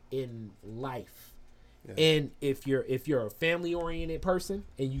play in life. Yes. And if you're a family oriented person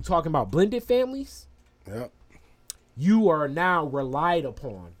and you talking about blended families, Yep. you are now relied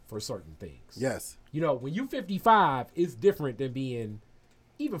upon for certain things. Yes. You know, when you 55, it's different than being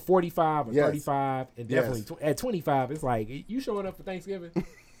even 45 or 35, and definitely at 25, it's like, you showing up for Thanksgiving?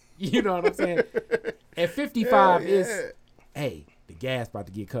 You know what I'm saying? At 55, it's, hey, the gas about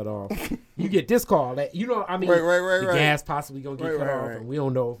to get cut off. You get this call. You know, I mean, the gas possibly going to get cut off, and we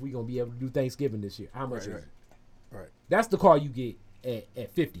don't know if we're going to be able to do Thanksgiving this year. How much is it? Right. That's the call you get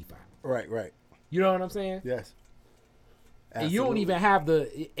at 55. Right. You know what I'm saying? Yes. Absolutely. And you don't even have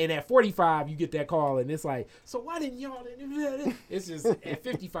and at 45, you get that call, and it's like, so why didn't y'all? It's just, at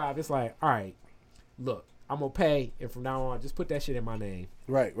 55, it's like, all right, look, I'm going to pay, and from now on, just put that shit in my name.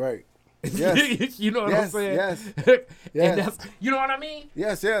 Right. Yes. You know what I'm saying? Yes. And that's, you know what I mean?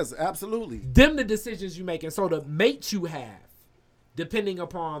 Yes, absolutely. Them the decisions you make. And so the mate you have, depending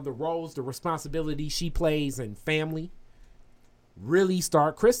upon the roles, the responsibilities she plays in family, really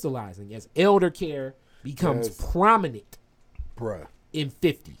start crystallizing as elder care becomes prominent. Bruh. In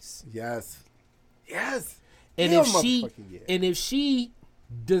 50s. Yes. And if she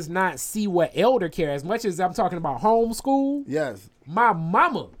does not see what elder care, as much as I'm talking about homeschool, yes, my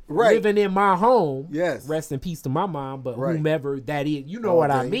mama living in my home, yes, rest in peace to my mom, but whomever that is, you know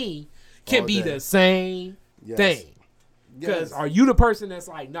what I mean, can be the same thing. Because are you the person that's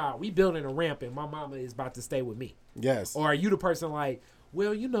like, nah, we building a ramp and my mama is about to stay with me? Yes. Or are you the person like,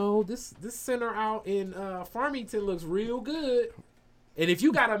 well, you know, this center out in Farmington looks real good. And if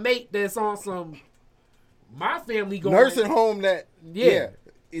you got a mate that's on some, my family going nursing home that,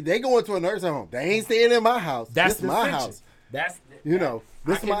 they going to a nursing home. They ain't staying in my house. That's my house. That's, you know,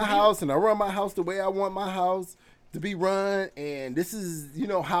 this is my house, and I run my house the way I want my house to be run. And this is, you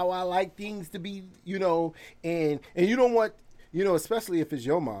know, how I like things to be, you know, and you don't want, you know, especially if it's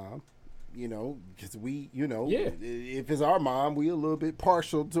your mom, you know, because we, you know, if it's our mom, we a little bit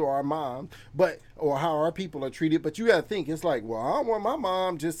partial to our mom, or how our people are treated. But you got to think, it's like, well, I don't want my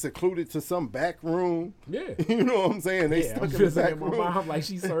mom just secluded to some back room. Yeah. You know what I'm saying? They stuck in the back room. My mom like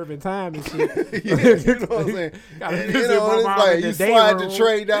she's serving time and shit. You know what I'm saying? And, you know, it's like you slide the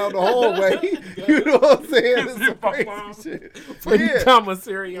tray down the hallway. You know what I'm saying? It's some crazy shit. Put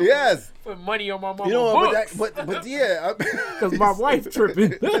commissary on. Yes. Put money on my mama. You know, but yeah. Because my wife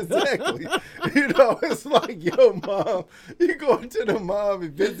tripping. Exactly. You know, it's like, yo, mom, you going to the mom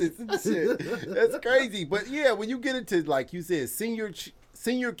and visits and shit. That's crazy. But yeah, when you get into, like you said,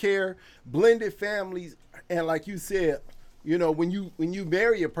 senior care, blended families, and like you said, you know, when you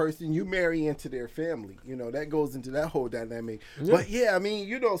marry a person, you marry into their family. You know, that goes into that whole dynamic. Yeah. But yeah, I mean,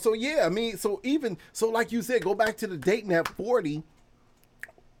 you know, so like you said, go back to the dating at 40.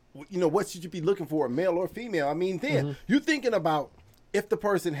 You know, what should you be looking for, male or female? I mean, then you're thinking about if the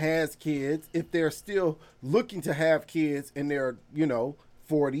person has kids, if they're still looking to have kids in their, you know,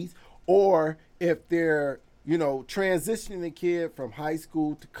 40s, or if they're, you know, transitioning a kid from high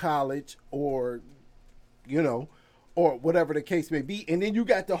school to college, or, you know, or whatever the case may be. And then you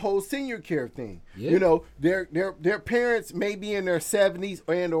got the whole senior care thing. Yeah. You know, their parents may be in their 70s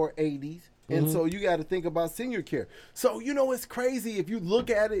and or 80s. And so you got to think about senior care. So, you know, it's crazy. If you look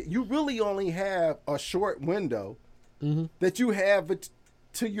at it, you really only have a short window that you have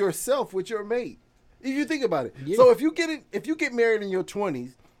to yourself with your mate. If you think about it. Yeah. So if you get married in your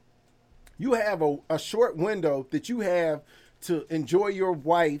 20s, you have a short window that you have to enjoy your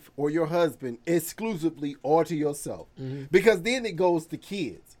wife or your husband exclusively all to yourself. Because then it goes to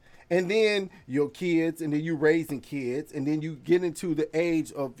kids. And then your kids, and then you raising kids, and then you get into the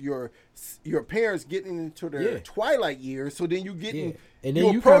age of your parents getting into their twilight years. So then you getting and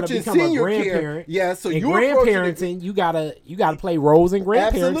then you kind of become a grandparent. Care. Yeah, so you're grandparenting. You gotta play roles in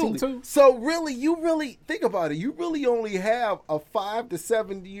grandparenting too. So you really think about it. You really only have a 5 to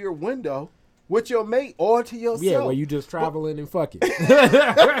 7 year window with your mate all to yourself. Yeah, where you just traveling and fucking.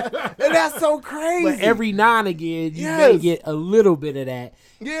 And that's so crazy. But every now and again, you may get a little bit of that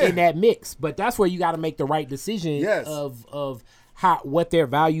in that mix. But that's where you got to make the right decision of what their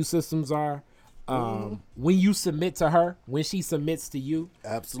value systems are. When you submit to her, when she submits to you.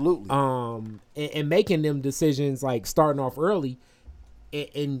 Absolutely. And making them decisions, like starting off early.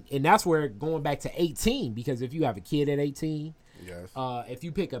 And that's where going back to 18, because if you have a kid at 18, if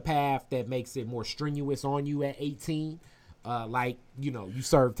you pick a path that makes it more strenuous on you at 18, like, you know, you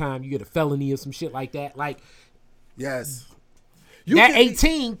serve time, you get a felony or some shit like that. Like, yes, that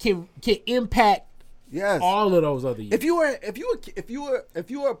 18 can impact Yes. All of those other years. If you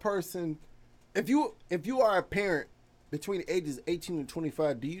are a person, if you are a parent between the ages 18 and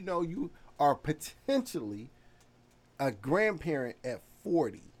 25, do you know you are potentially a grandparent at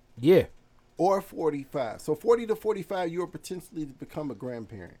 40? Yeah. Or 45. So 40 to 45, you are potentially to become a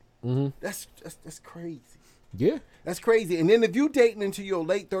grandparent. Mm-hmm. That's crazy. Yeah. That's crazy. And then if you dating into your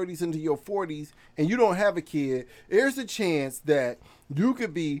late 30s, into your 40s, and you don't have a kid, there's a chance that you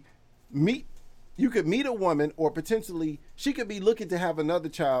could meet a woman, or potentially she could be looking to have another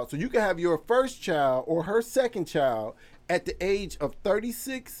child. So you could have your first child or her second child at the age of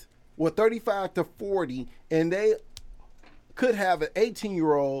 36 or 35 to 40, and they could have an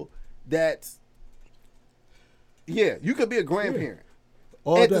 18-year-old that's, you could be a grandparent.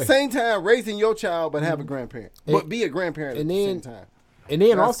 At the same time, raising your child, but have a grandparent. But be a grandparent at the same time. And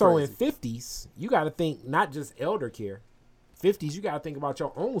then That's also crazy. in 50s, you got to think not just elder care. 50s, you got to think about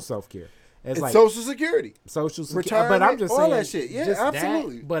your own self-care. It's like Social Security. Social security. Retirement, But I'm just all saying. that shit. Yeah, just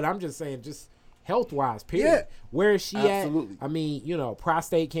absolutely. That, but I'm just saying, just health-wise, period. Yeah. Where is she Absolutely. at? I mean,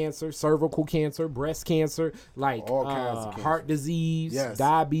 prostate cancer, cervical cancer, breast cancer, like All kinds of cancer. heart disease, Yes.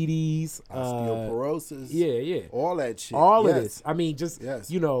 diabetes, Osteoporosis. yeah. All that shit. All of Yes. this. I mean, just, Yes.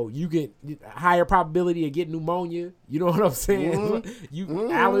 you get higher probability of getting pneumonia. You know what I'm saying?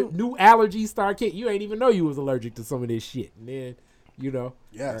 Mm-hmm. New allergies start kicking. You ain't even know you was allergic to some of this shit. And then,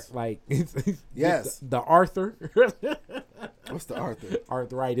 Yes. like, Yes. the Arthur. What's the Arthur?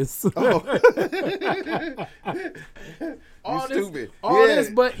 Arthritis. Oh. all this, stupid. all Yeah. this,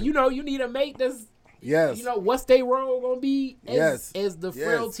 but you need a mate that's, Yes. what's their role gonna be as the Yes.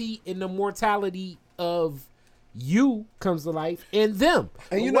 frailty and the mortality of you comes to life and them.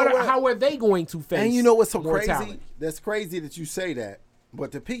 And you know what? How are they going to face? And you know what's so mortality? crazy? That's crazy that you say that.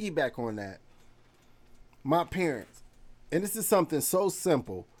 But to piggyback on that, my parents, and this is something so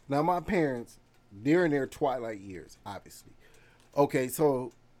simple. Now, my parents, they're in their twilight years, obviously. Okay,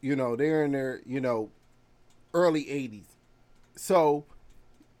 so, they're in their, early 80s. So,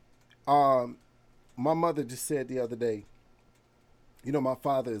 my mother just said the other day, my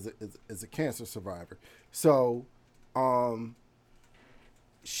father is a cancer survivor. So,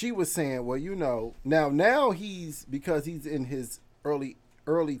 she was saying, well, now because he's in his early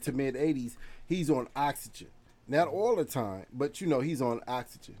to mid 80s, he's on oxygen. Not all the time, but he's on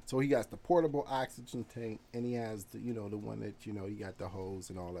oxygen. So he got the portable oxygen tank, and he has the the one that he got the hose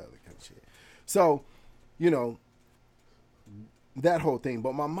and all that other kind of shit. So, that whole thing.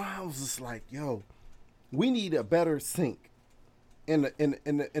 But my mom was just like, "Yo, we need a better sink in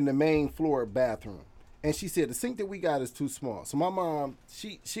the main floor bathroom." And she said the sink that we got is too small. So my mom,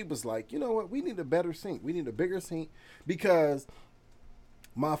 she was like, "You know what? We need a better sink. We need a bigger sink because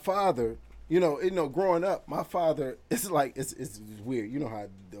my father." Growing up, my father, it's like, it's weird. You know how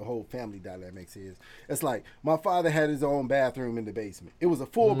the whole family dynamics is. It's like, my father had his own bathroom in the basement. It was a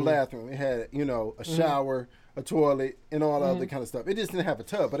full bathroom. It had, a shower, a toilet, and all the other kind of stuff. It just didn't have a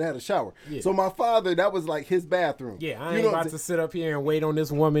tub, but it had a shower. Yeah. So my father, that was like his bathroom. Yeah, I ain't about to sit up here and wait on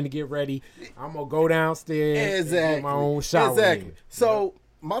this woman to get ready. I'm going to go downstairs and get my own shower. Exactly. So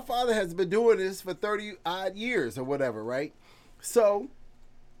my father has been doing this for 30-odd years or whatever, right? So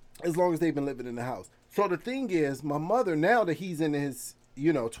as long as they've been living in the house. So the thing is, my mother, now that he's in his,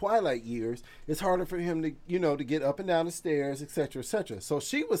 twilight years, it's harder for him to, to get up and down the stairs, et cetera, et cetera. So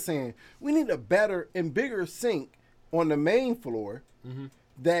she was saying, we need a better and bigger sink on the main floor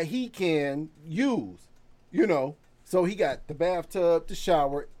that he can use, So he got the bathtub, the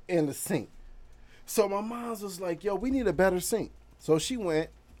shower, and the sink. So my mom was like, yo, we need a better sink. So she went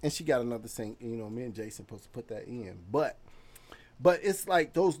and she got another sink. Me and Jason supposed to put that in. But it's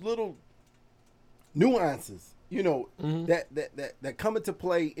like those little nuances, that come into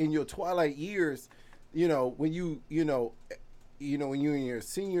play in your twilight years, when when you're in your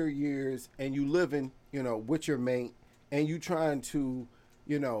senior years and you living, with your mate and you trying to,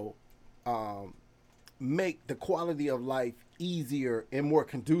 make the quality of life easier and more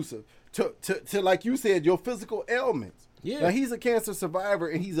conducive to like you said, your physical ailments. Yeah. Now he's a cancer survivor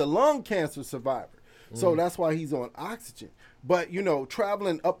and he's a lung cancer survivor. So that's why he's on oxygen. But,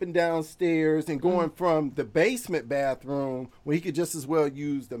 traveling up and down stairs and going from the basement bathroom where he could just as well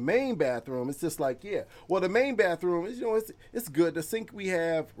use the main bathroom, it's just like, well, the main bathroom is, it's good. The sink we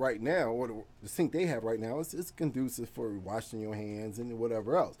have right now, or the sink they have right now, it's conducive for washing your hands and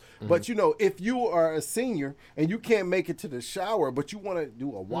whatever else. But, if you are a senior and you can't make it to the shower, but you want to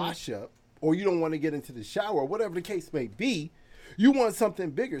do a wash up, or you don't want to get into the shower, whatever the case may be, you want something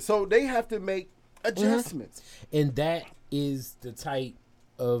bigger. So they have to make adjustments. And that is the type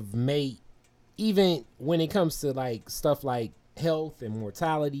of mate, even when it comes to like stuff like health and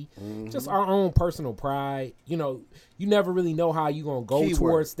mortality, just our own personal pride. You know, you never really know how you gonna go Keyword.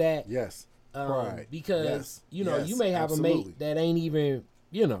 towards that. Yes. Pride. Because Yes. you know, Yes. you may have Absolutely. a mate that ain't even,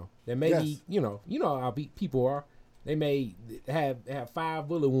 you know, that maybe, Yes. you know how people are. They may have 5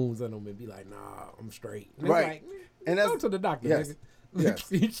 bullet wounds in them and be like, nah, I'm straight. And it's Right. like, And go that's to the doctor, yes. nigga.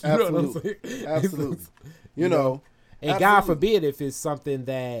 Yes. You know what I'm Absolutely. saying? Absolutely. You You know, And God absolutely. forbid if it's something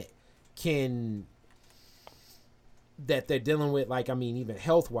that they're dealing with, like, I mean, even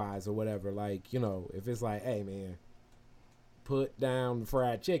health wise or whatever, like, you know, if it's like, hey man, put down the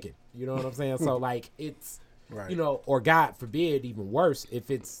fried chicken, you know what I'm saying? So like it's, Right. you know, or God forbid, even worse,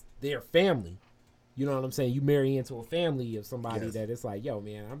 if it's their family, you know what I'm saying? You marry into a family of somebody Yes. that it's like, yo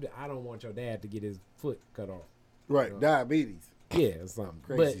man, I don't want your dad to get his foot cut off. Right. Diabetes. Yeah, or something.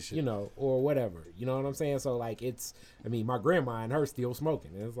 Crazy But, shit. you know, or whatever. You know what I'm saying? So, like, it's, I mean, my grandma and her still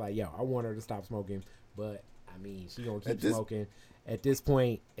smoking. And it's like, yo, I want her to stop smoking. But, I mean, she going to keep smoking. At this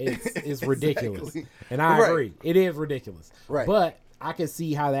point, it's ridiculous. Exactly. And I Right. agree. It is ridiculous. Right. But I can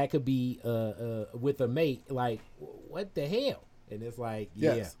see how that could be with a mate. Like, what the hell? And it's like,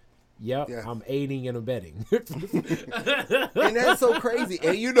 Yes. Yep, Yes. I'm aiding and abetting. And that's so crazy.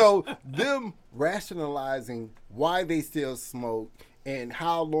 And you know, them rationalizing why they still smoke and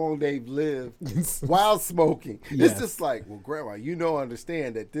how long they've lived while smoking. Yes. It's just like, well, grandma, you know,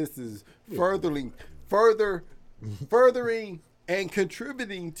 understand that this is furthering and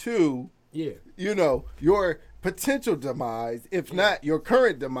contributing to, Yeah. you know, your potential demise, if not your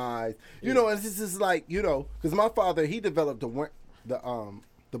current demise. You know, and this is like, you know, because my father, he developed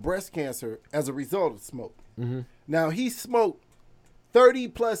the breast cancer as a result of smoke. Now he smoked 30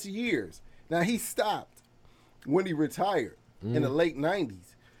 plus years. Now he stopped when he retired in the late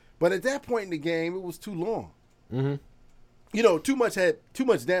 90s. But at that point in the game, it was too long. You know, too much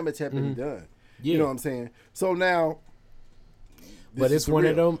damage had been done. Yeah. You know what I'm saying? So now, But this it's is one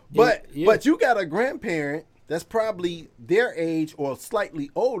real. of them. But you got a grandparent that's probably their age or slightly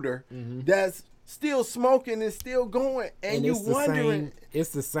older that's still smoking and still going, and you it's the wondering. same, it's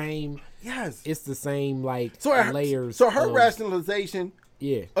the same. Yes. It's the same, like, So layers. So her of- rationalization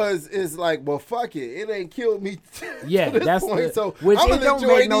Yeah. is like, well, fuck it, it ain't killed me. Yeah, to this that's point. the- So which I'm it gonna don't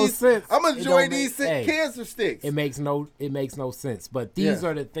enjoy make no these. sense. I'm gonna It enjoy don't these make- hey, cancer sticks. It makes no sense. But these Yes.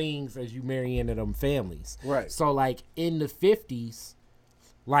 are the things as you marry into them families. Right. So like in the 50s,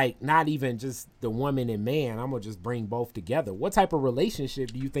 like not even just the woman and man, I'm gonna just bring both together. What type of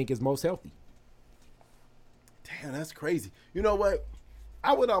relationship do you think is most healthy? Damn, that's crazy. You know what?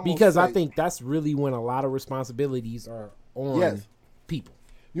 I would almost Because I say- think that's really when a lot of responsibilities are on Yes. people.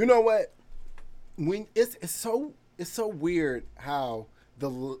 You know what? When it's so weird how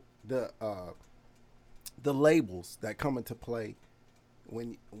the labels that come into play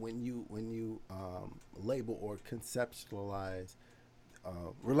when you label or conceptualize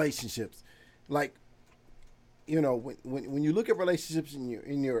relationships, like, you know, when you look at relationships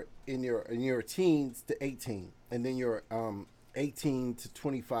in your teens to 18, and then you're 18 to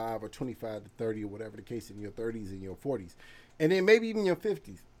 25 or 25 to 30 or whatever the case, in your 30s and your 40s, and then maybe even your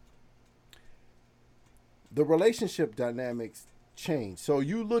 50s, the relationship dynamics change. So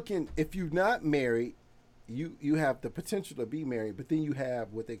you looking, if you're not married, you have the potential to be married, but then you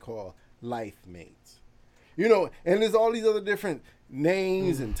have what they call life mates. You know, and there's all these other different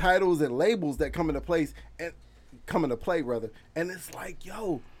names and titles and labels that come into play, rather. And it's like,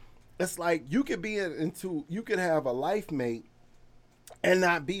 yo, it's like you could be you could have a life mate and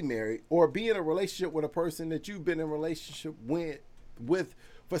not be married, or be in a relationship with a person that you've been in a relationship with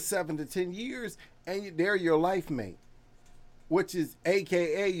for 7 to 10 years, and they're your life mate, which is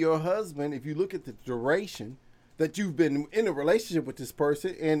AKA your husband. If you look at the duration that you've been in a relationship with this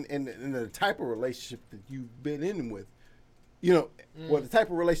person, and the type of relationship that you've been in with, you know, or the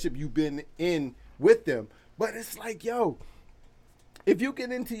type of relationship you've been in with them. But it's like, yo, if you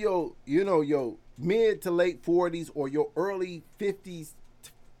get into your mid to late 40s or your early 50s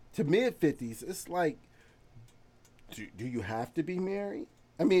to mid 50s, it's like, do you have to be married?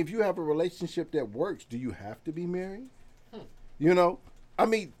 I mean, if you have a relationship that works, do you have to be married? You know, I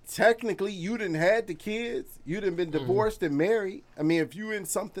mean, technically, you didn't had the kids, you didn't been divorced and married. I mean, if you in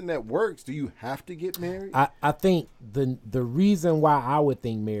something that works, do you have to get married? I think the reason why I would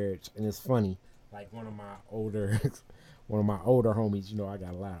think marriage, and it's funny, like one of my older homies, you know, I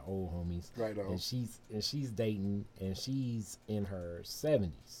got a lot of old homies, Right on. and she's dating, and she's in her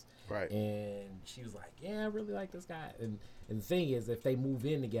 70s, Right. and she was like, yeah, I really like this guy, and the thing is, if they move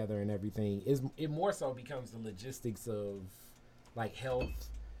in together and everything, it more so becomes the logistics of like health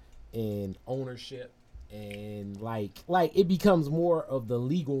and ownership and like it becomes more of the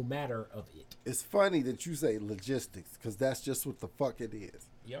legal matter of it. It's funny that you say logistics, because that's just what the fuck it is.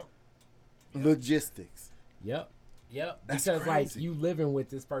 Yep. Logistics. Yep. That's because like crazy. you living with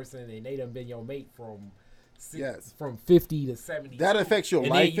this person and they done been your mate from Yes. from 50 to 70. That affects your And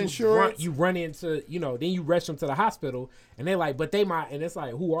life then insurance. You run into, then you rush them to the hospital and they're like, but they might, and it's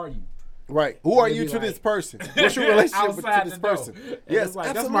like, who are you? Right. Who are You'll you be to like- this person? What's your relationship Outside to this the door. person? And Yes, it's like,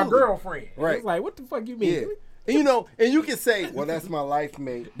 absolutely. that's my girlfriend. And Right. It's like, what the fuck you mean? Yeah. And and you can say, well, that's my life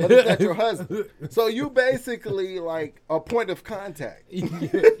mate, but it's not your husband. So you basically like a point of contact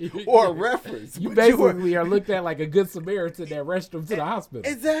or a reference. You But basically are looked at like a good Samaritan that rushed them to the hospital.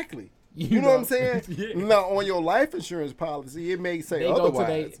 Exactly. You You know what I'm saying? Yeah. Now, on your life insurance policy, it may say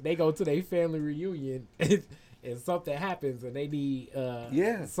otherwise. They go to their family reunion and something happens and they need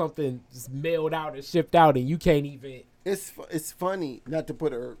something just mailed out and shipped out and you can't even. It's funny, not to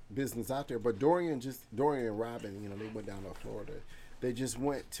put her business out there, but Dorian and Robin, they went down to Florida. They just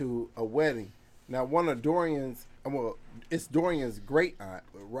went to a wedding. Now, one of Dorian's, it's Dorian's great aunt,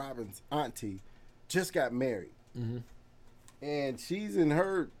 but Robin's auntie, just got married. Mm-hmm. And she's in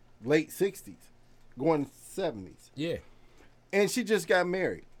her late 60s, going 70s. Yeah. And she just got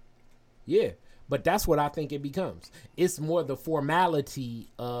married. Yeah. But that's what I think it becomes. It's more the formality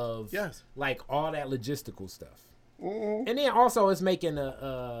of Yes. like all that logistical stuff. Mm-hmm. And then also it's making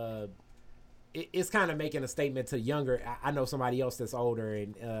it's kind of making a statement to younger. I know somebody else that's older,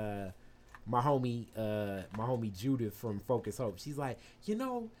 and my homie Judith from Focus Hope. She's like,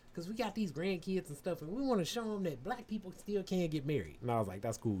 because we got these grandkids and stuff, and we want to show them that black people still can get married. And I was like,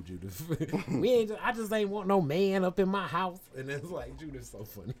 that's cool, Judith. I just ain't want no man up in my house. And it's like, Judith's so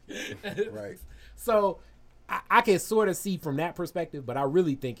funny. Right. So I can sort of see from that perspective, but I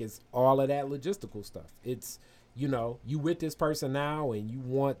really think it's all of that logistical stuff. It's, you with this person now and you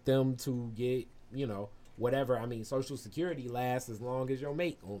want them to get, whatever. I mean, Social Security lasts as long as your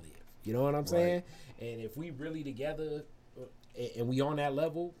mate gonna live. You know what I'm saying? And if we really together and we on that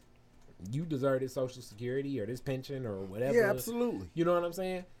level, you deserve this Social Security or this pension or whatever. Yeah, absolutely. You know what I'm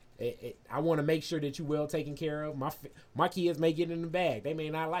saying? I want to make sure that you well taken care of. My kids may get in the bag. They may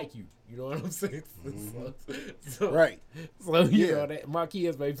not like you. You know what I'm saying? So, Right. So, Yeah. that my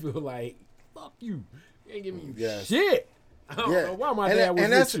kids may feel like, fuck you. You ain't giving you Yes. shit. I don't know why my dad was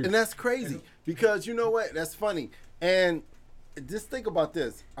with you. And that's crazy because you know what? That's funny. And just think about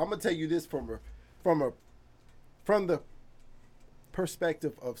this. I'm gonna tell you this from the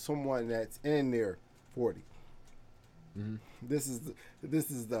perspective of someone that's in their 40. Mm-hmm. This is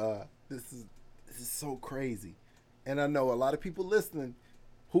so crazy. And I know a lot of people listening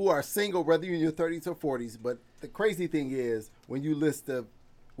who are single, whether you're in your 30s or 40s. But the crazy thing is when you list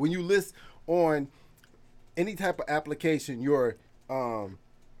on any type of application your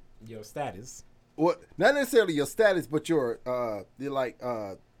status. What, not necessarily your status, but your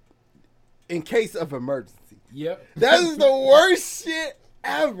in case of emergency. Yep. That is the worst shit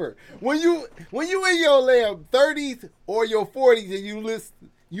ever. When you in your 30s or your 40s and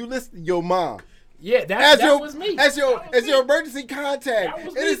you list your mom. Yeah, that was me. As your me. emergency contact. That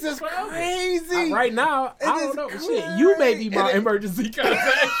was It me is just forever. crazy. Right now, It I is don't know. Shit, you may be my crazy. emergency contact.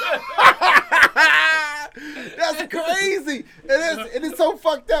 That's crazy. It is so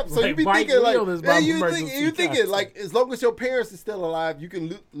fucked up. So Like you be Mike thinking like, Neal is my you emergency thinking contact. like, as long as your parents are still alive, you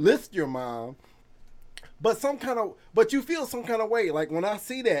can list your mom. But you feel some kind of way. Like when I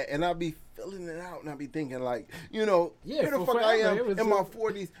see that, and I be filling it out, and I be thinking like, Yeah, where the for fuck I forever, am it was in my just-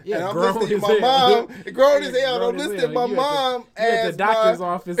 40s, Yeah, and I'm grown listing as my hell. mom, grown as Yeah, hell. grown I'm as listing hell. my You mom at the as doctor's my,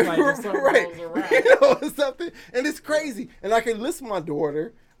 office, like, if something right, goes around. something, and it's crazy. And I can list my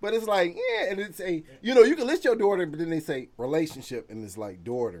daughter. But it's like, yeah, and it's you can list your daughter, but then they say relationship, and it's like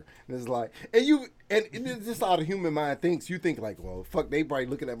daughter, and it's like, and it's just how the human mind thinks. You think like, well, fuck, they probably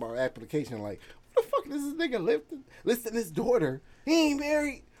looking at my application like, what the fuck is this nigga listing his daughter? He ain't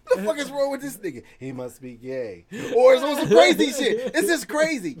married. What the fuck is wrong with this nigga? He must be gay, or it's some crazy shit. It's just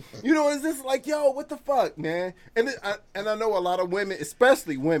crazy, It's just like, yo, what the fuck, man? And I know a lot of women,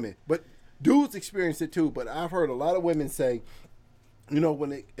 especially women, but dudes experience it too. But I've heard a lot of women say,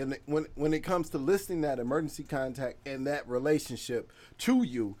 when it comes to listing that emergency contact and that relationship to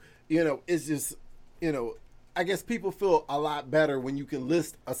you, it's just, I guess people feel a lot better when you can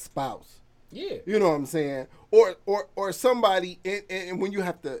list a spouse. Yeah. You know what I'm saying? Or somebody, and when you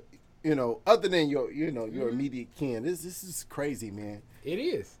have to, other than your immediate kin. This is crazy, man. It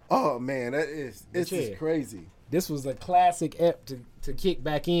is. Oh man, it's Yeah. just crazy. This was a classic ep to kick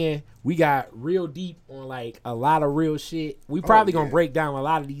back in. We got real deep on like a lot of real shit. We probably gonna break down a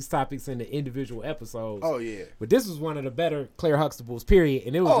lot of these topics in the individual episodes. Oh yeah. But this was one of the better Claire Huxtables, period.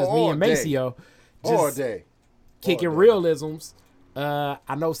 And it was just me all and day. Maceo All day. kicking All day. realisms.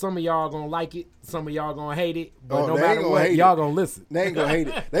 I know some of y'all gonna like it, some of y'all gonna hate it, but no they ain't matter gonna what, hate y'all it. gonna listen. They ain't gonna hate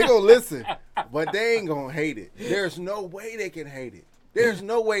it. They gonna listen, but they ain't gonna hate it. There's no way they can hate it. There's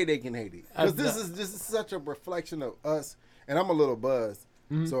no way they can hate it. Because this is such a reflection of us. And I'm a little buzzed.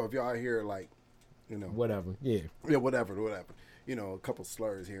 So if y'all hear like, you know, Whatever, yeah. whatever. You know, a couple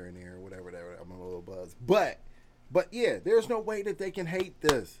slurs here and there, whatever. I'm a little buzzed. But yeah, there's no way that they can hate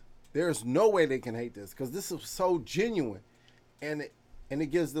this. There's no way they can hate this because this is so genuine, and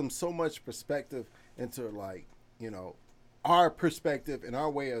it gives them so much perspective into like, you know, our perspective and our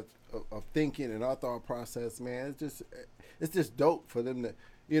way of thinking and our thought process. Man, it's just dope for them to,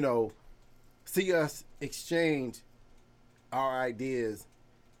 you know, see us exchange our ideas,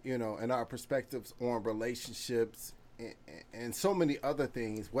 you know, and our perspectives on relationships and so many other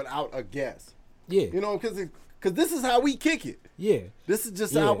things without a guest. Yeah. You know, because this is how we kick it. Yeah. This is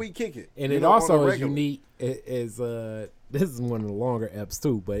just how we kick it. And you it know, also on a is regular. unique as this is one of the longer eps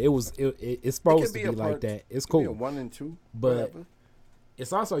too, but it's supposed to be like that. It's It could be a cool. 1 and 2, But whatever.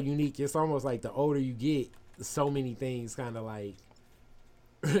 it's also unique. It's almost like the older you get, so many things kind of like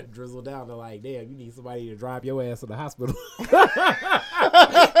drizzle down to like, damn, you need somebody to drive your ass to the hospital.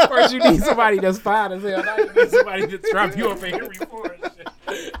 First, you need somebody that's fine as hell. Now you need somebody to drop you off at Henry Ford. And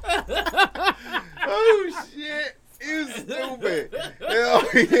shit. Oh shit. You stupid. Hell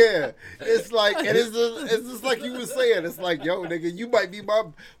yeah. It's like, and it's just like you were saying. It's like, yo, nigga, you might be my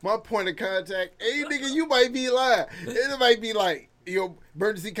point of contact. Hey, nigga, you might be lying. It might be like, your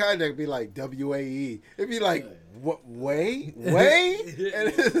emergency contact be like WAE. It'd be like, what, way?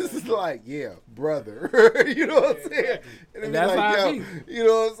 And it's like, yeah, brother. You know what I'm saying? And it'd be that's like, how yo, it be. you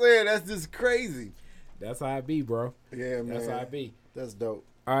know what I'm saying? That's just crazy. That's how it be, bro. Yeah, man. That's how it be. That's dope.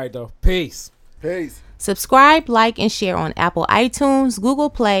 All right, though. Peace. Peace. Subscribe, like, and share on Apple iTunes,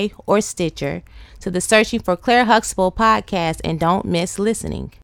 Google Play, or Stitcher to the Searching for Claire Huxtable podcast, and don't miss listening.